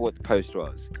remember what the post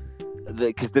was,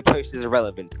 because the post is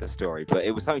irrelevant to the story, but it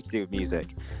was something to do with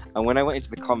music. And when I went into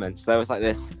the comments, there was like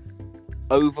this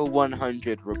over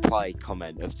 100 reply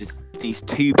comment of just these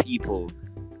 2 people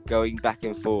going back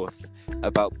and forth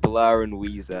about Blur and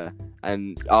Weezer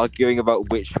and arguing about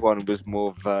which one was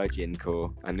more virgin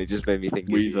core. And it just made me think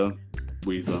Weezer.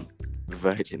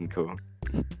 Virgin core.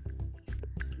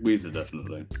 Weezer,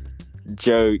 definitely.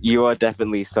 Joe, you are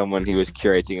definitely someone who was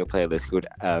curating a playlist called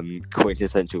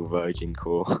Quintessential Virgin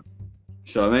Core.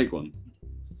 Should I make one?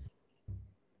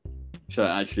 Should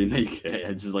I actually make it?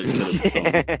 It's just like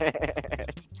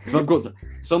Because I've got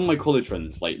some of my college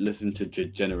friends like listen to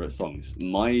degenerate songs.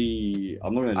 I'm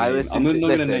not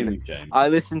gonna name you, James. I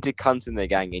listen to Cunt in the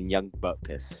Gang and Young Butt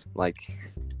Piss. Like,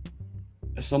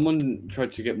 one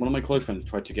of my close friends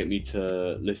tried to get me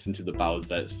to listen to the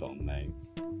Bowsette song, mate.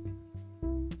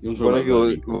 One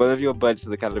of your Birds of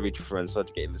the Academy friends tried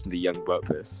to get you to listen to Young Butt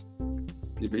Piss.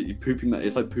 Poopy Man.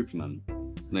 It's like Poopy Man.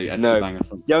 No,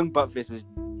 Young Butt Piss is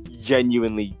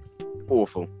genuinely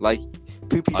awful. Like,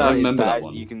 Poopy Man is bad.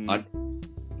 You can. I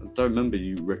don't remember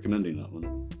you recommending that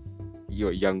one.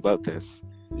 Your Young Butt Piss.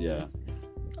 Yeah.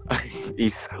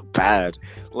 He's so bad.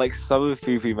 Like, some of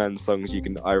Poopy Man's songs you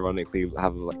can ironically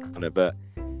have like fun of, but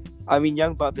I mean,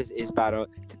 Young Butt Piss is bad.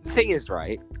 The thing is,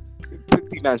 right?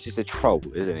 Poopy Man's just a troll,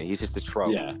 isn't he? He's just a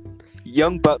troll. Yeah.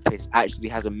 Young Butt Piss actually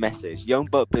has a message. Young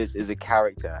Butt Piss is a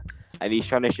character, and he's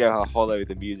trying to show how hollow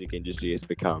the music industry has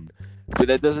become. But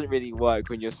that doesn't really work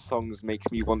when your songs make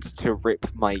me want to rip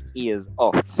my ears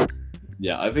off.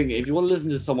 Yeah, I think if you want to listen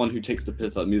to someone who takes the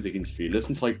piss out of the music industry,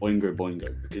 listen to like Oingo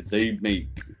Boingo, because they make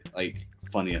like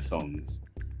funnier songs.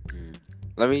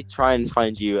 Let me try and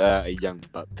find you a Young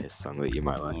Butt Piss song that you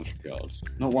might like. Oh god,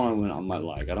 not one I might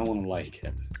like. I don't want to like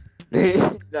it.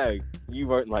 No, you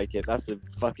won't like it. That's a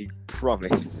fucking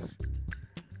promise.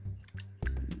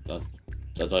 That's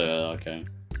okay.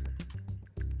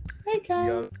 Okay.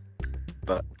 Young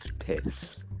Butt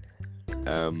Piss.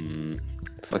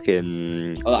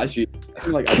 Fucking. Oh, actually, I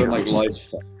think I don't like live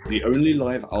stuff. The only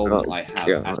live album I have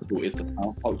at all is the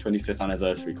South Park 25th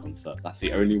anniversary concert. That's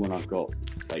the only one I've got.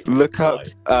 Like, look up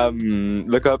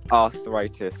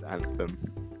Arthritis Anthem.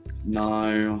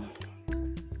 No.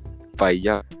 By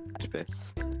Young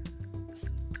Piss.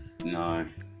 No.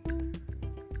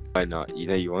 Why not? You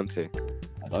know you want to.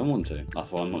 I don't want to.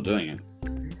 That's why I'm not doing it.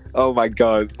 Oh my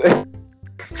god.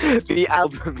 The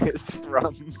album is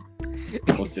from.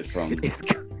 What's it from?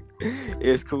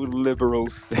 It's called Liberal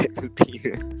Sex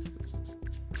Penis.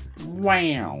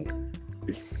 Wow.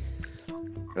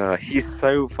 He's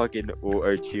so fucking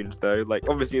auto-tuned though. Like,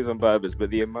 obviously it's on purpose, but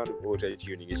the amount of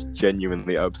auto-tuning is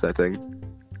genuinely upsetting.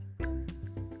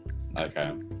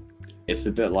 Okay. It's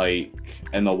a bit like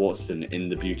Emma Watson in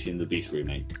the Beauty and the Beast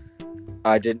remake.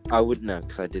 I wouldn't know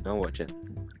because I did not watch it.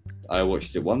 I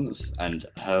watched it once, and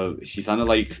she sounded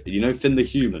like, Finn the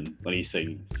Human when he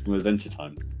sings from Adventure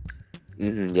Time.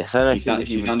 Yes, I know.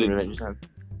 She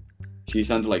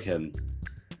sounded like him.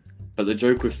 But the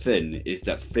joke with Finn is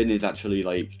that Finn is actually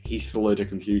like, he swallowed a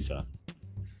computer.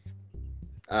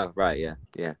 Oh right, yeah.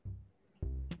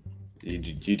 You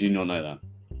do not know that?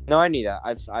 No, I knew that.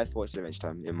 I've watched Adventure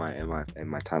Time in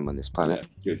my time on this planet.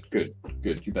 Yeah, good.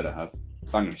 You better have.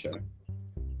 Banger show.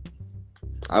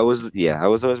 I was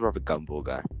always more of a Gumball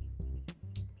guy.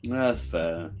 That's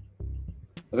fair.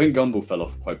 I think Gumball fell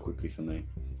off quite quickly for me.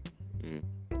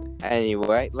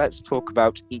 Anyway, let's talk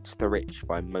about Eat the Rich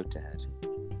by Motorhead.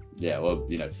 Yeah, well,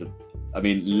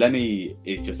 Lemmy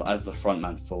is just as the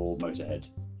frontman for Motorhead.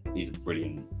 He's a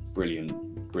brilliant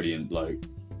bloke.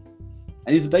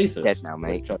 And he's a bassist. Dead now,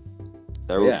 mate.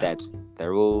 They're all dead.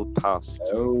 They're all past.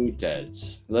 They're all dead.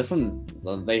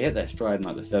 They hit their stride in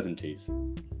like the 70s.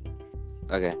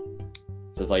 Okay.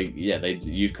 So it's like,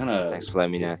 you kind of... Thanks for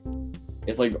letting me know.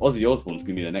 It's like Ozzy Osbourne's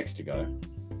going to be the next to go.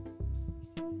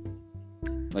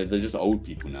 Like, they're just old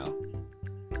people now.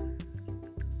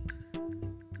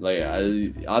 Like,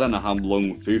 I don't know how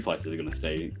long Foo Fighters are going to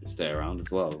stay around as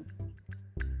well.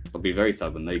 I'll be very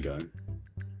sad when they go.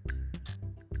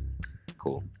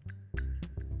 Cool.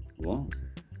 What?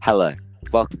 Hello.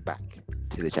 Welcome back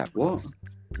to the chat. What?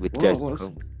 With What? Joseph What's-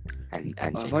 Cole and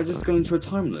Have I just gone into a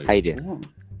time loop? How you doing?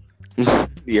 What?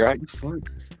 You right? What the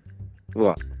fuck?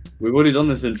 What? We've already done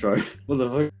this intro. What the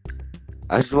fuck?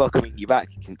 I was welcoming you back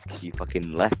because you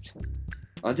fucking left.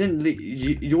 I didn't leave.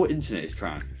 Your internet is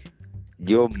trash.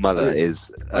 Your mother is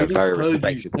I a just very heard you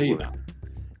respectable say woman.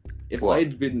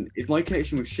 that. If my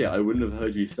connection was shit, I wouldn't have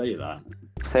heard you say that.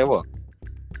 Say what?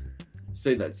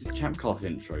 Say that's the Chapcast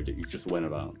intro that you just went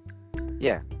about.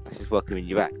 Yeah, I was just welcoming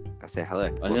you back. I said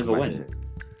hello. I never went.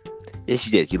 Yes,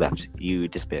 you did. You left. You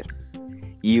disappeared.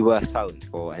 You were silent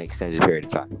for an extended period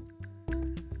of time.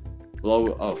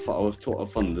 Well, I was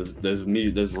fun. There's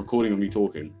a recording of me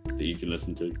talking that you can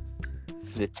listen to.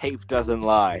 The tape doesn't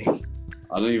lie.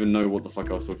 I don't even know what the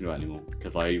fuck I was talking about anymore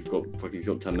because I've got fucking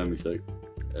short-term memory stick.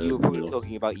 You were probably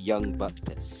talking about young butt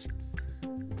piss.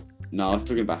 No, I was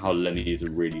talking about how Lenny is a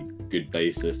really good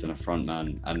bassist and a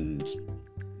frontman, and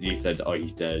you said, "Oh,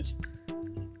 he's dead,"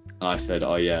 and I said,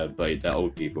 "Oh yeah, but they're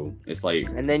old people." It's like,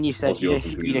 And then you said, Ozzy you know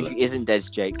Osbourne who isn't dead,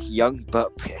 Jake? Young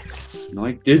butt piss. no,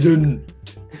 I didn't.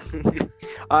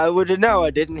 I wouldn't know. I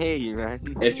didn't hear you, man.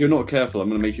 If you're not careful, I'm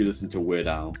gonna make you listen to Weird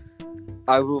Al.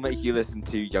 I will make you listen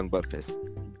to Young Butt Piss.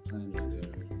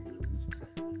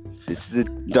 This is a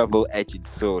double-edged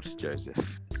sword,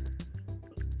 Joseph.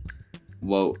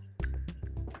 Well,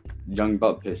 Young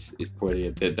Butt Piss is probably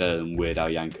a bit better than Weird Al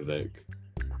Yankovic.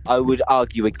 I would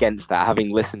argue against that.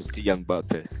 Having listened to Young Butt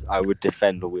Piss, I would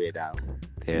defend the Weird Al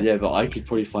here. Yeah, but I could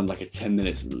probably find like a 10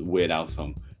 minutes Weird Al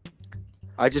song.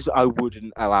 I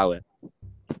wouldn't allow it.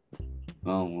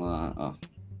 Oh.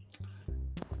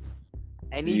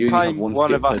 Anytime one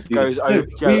one of skip us per goes season. over,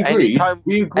 No, Joe,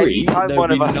 we agreed anytime there one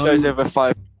would of be us no- goes over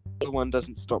 5, the other one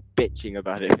doesn't stop bitching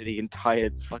about it for the entire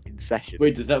fucking session.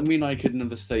 Wait, does that mean I could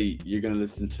never say you're gonna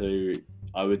listen to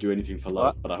I Would Do Anything for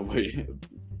Love, but I won't?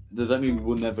 Does that mean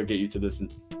we'll never get you to listen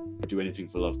to Do Anything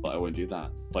for Love, but I Won't Do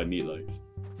That by Meatloaf?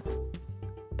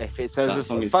 If it's over That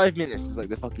song is- 5 minutes, is like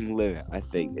the fucking limit. I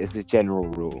think it's a general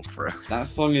rule for us. That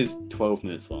song is 12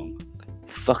 minutes long.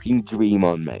 Fucking dream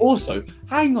on, mate. Also,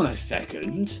 hang on a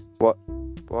second. What?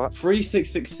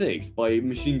 3666 by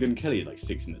Machine Gun Kelly is like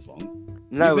 6 minutes long.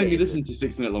 No, You've made me it listen isn't. to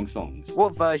 6-minute long songs.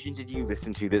 What version did you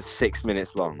listen to that's 6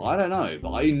 minutes long? I don't know,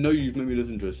 but I know you've made me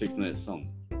listen to a 6-minute song.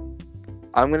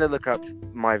 I'm gonna look up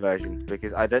my version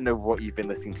because I don't know what you've been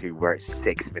listening to where it's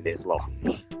 6 minutes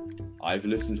long. I've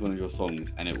listened to one of your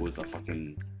songs and it was a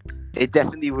fucking... It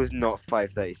definitely was not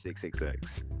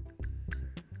 53666.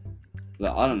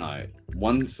 Like, I don't know.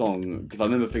 One song, because I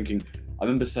remember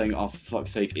saying, oh, for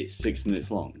fuck's sake, it's 6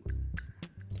 minutes long.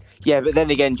 Yeah, but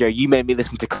then again, Joe, you made me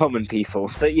listen to Common People,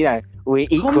 so we're Common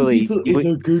equally. People is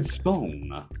a good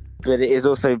song. But it is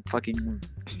also fucking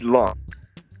long.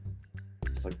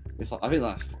 It's like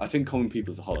I think Common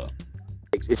People is hotter.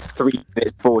 It's 3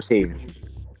 minutes 14.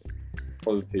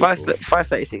 Common People.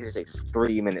 53666 is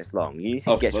 3 minutes long. You need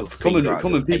to get your Common finger out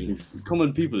People. of the penis.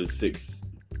 Common People is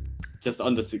just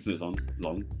under 6 minutes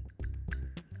long.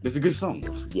 It's a good song.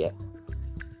 Yeah.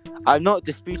 I'm not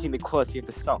disputing the quality of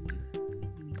the song.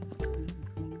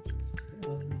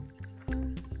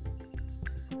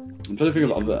 I'm trying to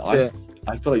think of other.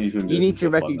 I feel like You need to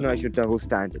recognise your double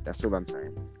standard. That's all I'm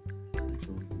saying.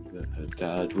 Her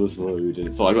dad was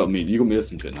loaded. So I got me. You got me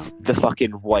listening to it now. The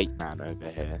fucking white man over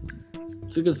here.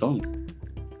 It's a good song.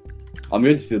 I'm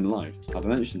going to see them live. Have I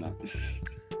mentioned that?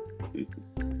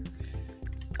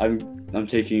 I'm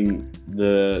taking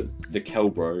the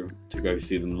Kelbro to go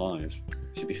see them live.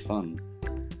 Should be fun.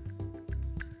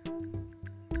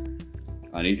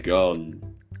 And he's gone.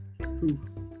 Whew.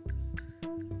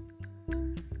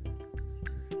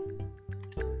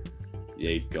 Yeah,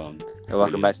 he's gone.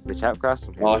 Welcome back to the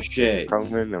Chapcast. Oh shit!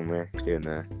 Coleman, and we're doing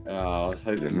the I was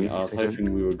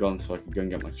hoping we were gone so I could go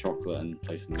and get my chocolate and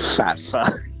play some. fat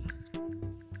fuck.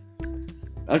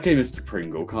 Okay, Mr.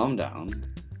 Pringle, calm down.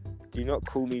 Do not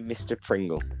call me Mr.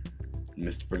 Pringle.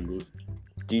 Mr. Pringles.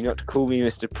 Do not call me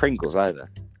Mr. Pringles either.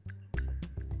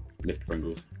 Mr.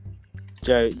 Pringles.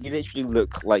 Joe, you literally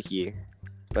look like you,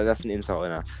 but that's an insult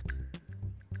enough.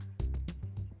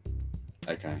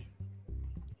 Okay.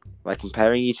 Like,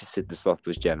 comparing you to Sid the Sloth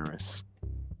was generous.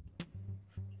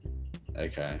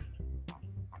 Okay.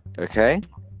 Okay?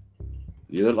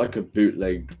 You look like a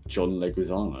bootleg John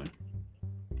Leguizamo.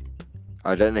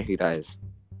 I don't know who that is.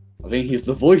 I think he's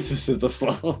the voice of Sid the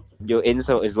Sloth. Your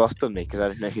insult is lost on me because I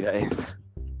don't know who that is.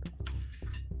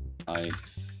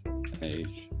 Ice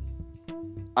Age.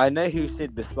 I know who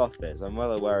Sid the Sloth is. I'm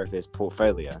well aware of his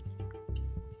portfolio.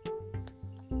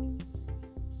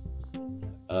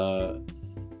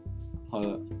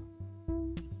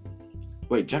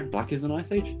 Wait, Jack Black is an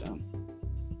Ice Age? Damn.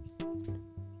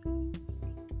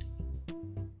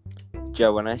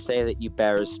 Joe, when I say that you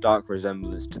bear a stark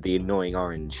resemblance to the annoying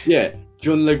orange... Yeah,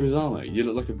 John Leguizamo. You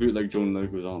look like a bootleg John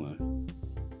Leguizamo.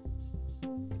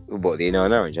 What, the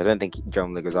annoying orange? I don't think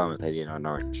John Leguizamo played the annoying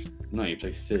orange. No, you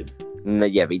play Sid. No,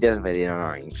 yeah, but he doesn't play the annoying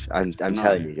orange. I'm No.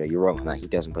 telling you, Joe, you're wrong on that. He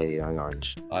doesn't play the annoying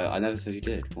orange. I never said he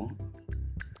did. What?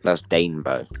 That's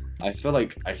Danebo. I feel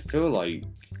like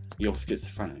you're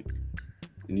schizophrenic,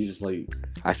 and you just like.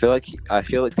 I feel like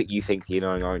that you think the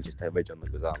annoying orange is played by John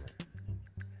Leguizamo.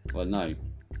 Well, no,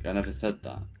 I never said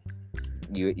that.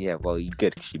 Yeah, well, you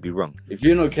good because you'd be wrong. If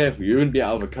you're not careful, you're gonna be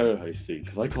out of a co-host seat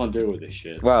because I can't deal with this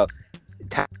shit. Well,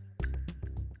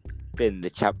 been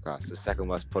the Chapcast, the second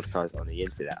worst podcast on the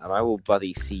internet, and I will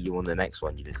bloody see you on the next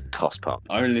one, you little tosspot.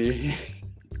 Only.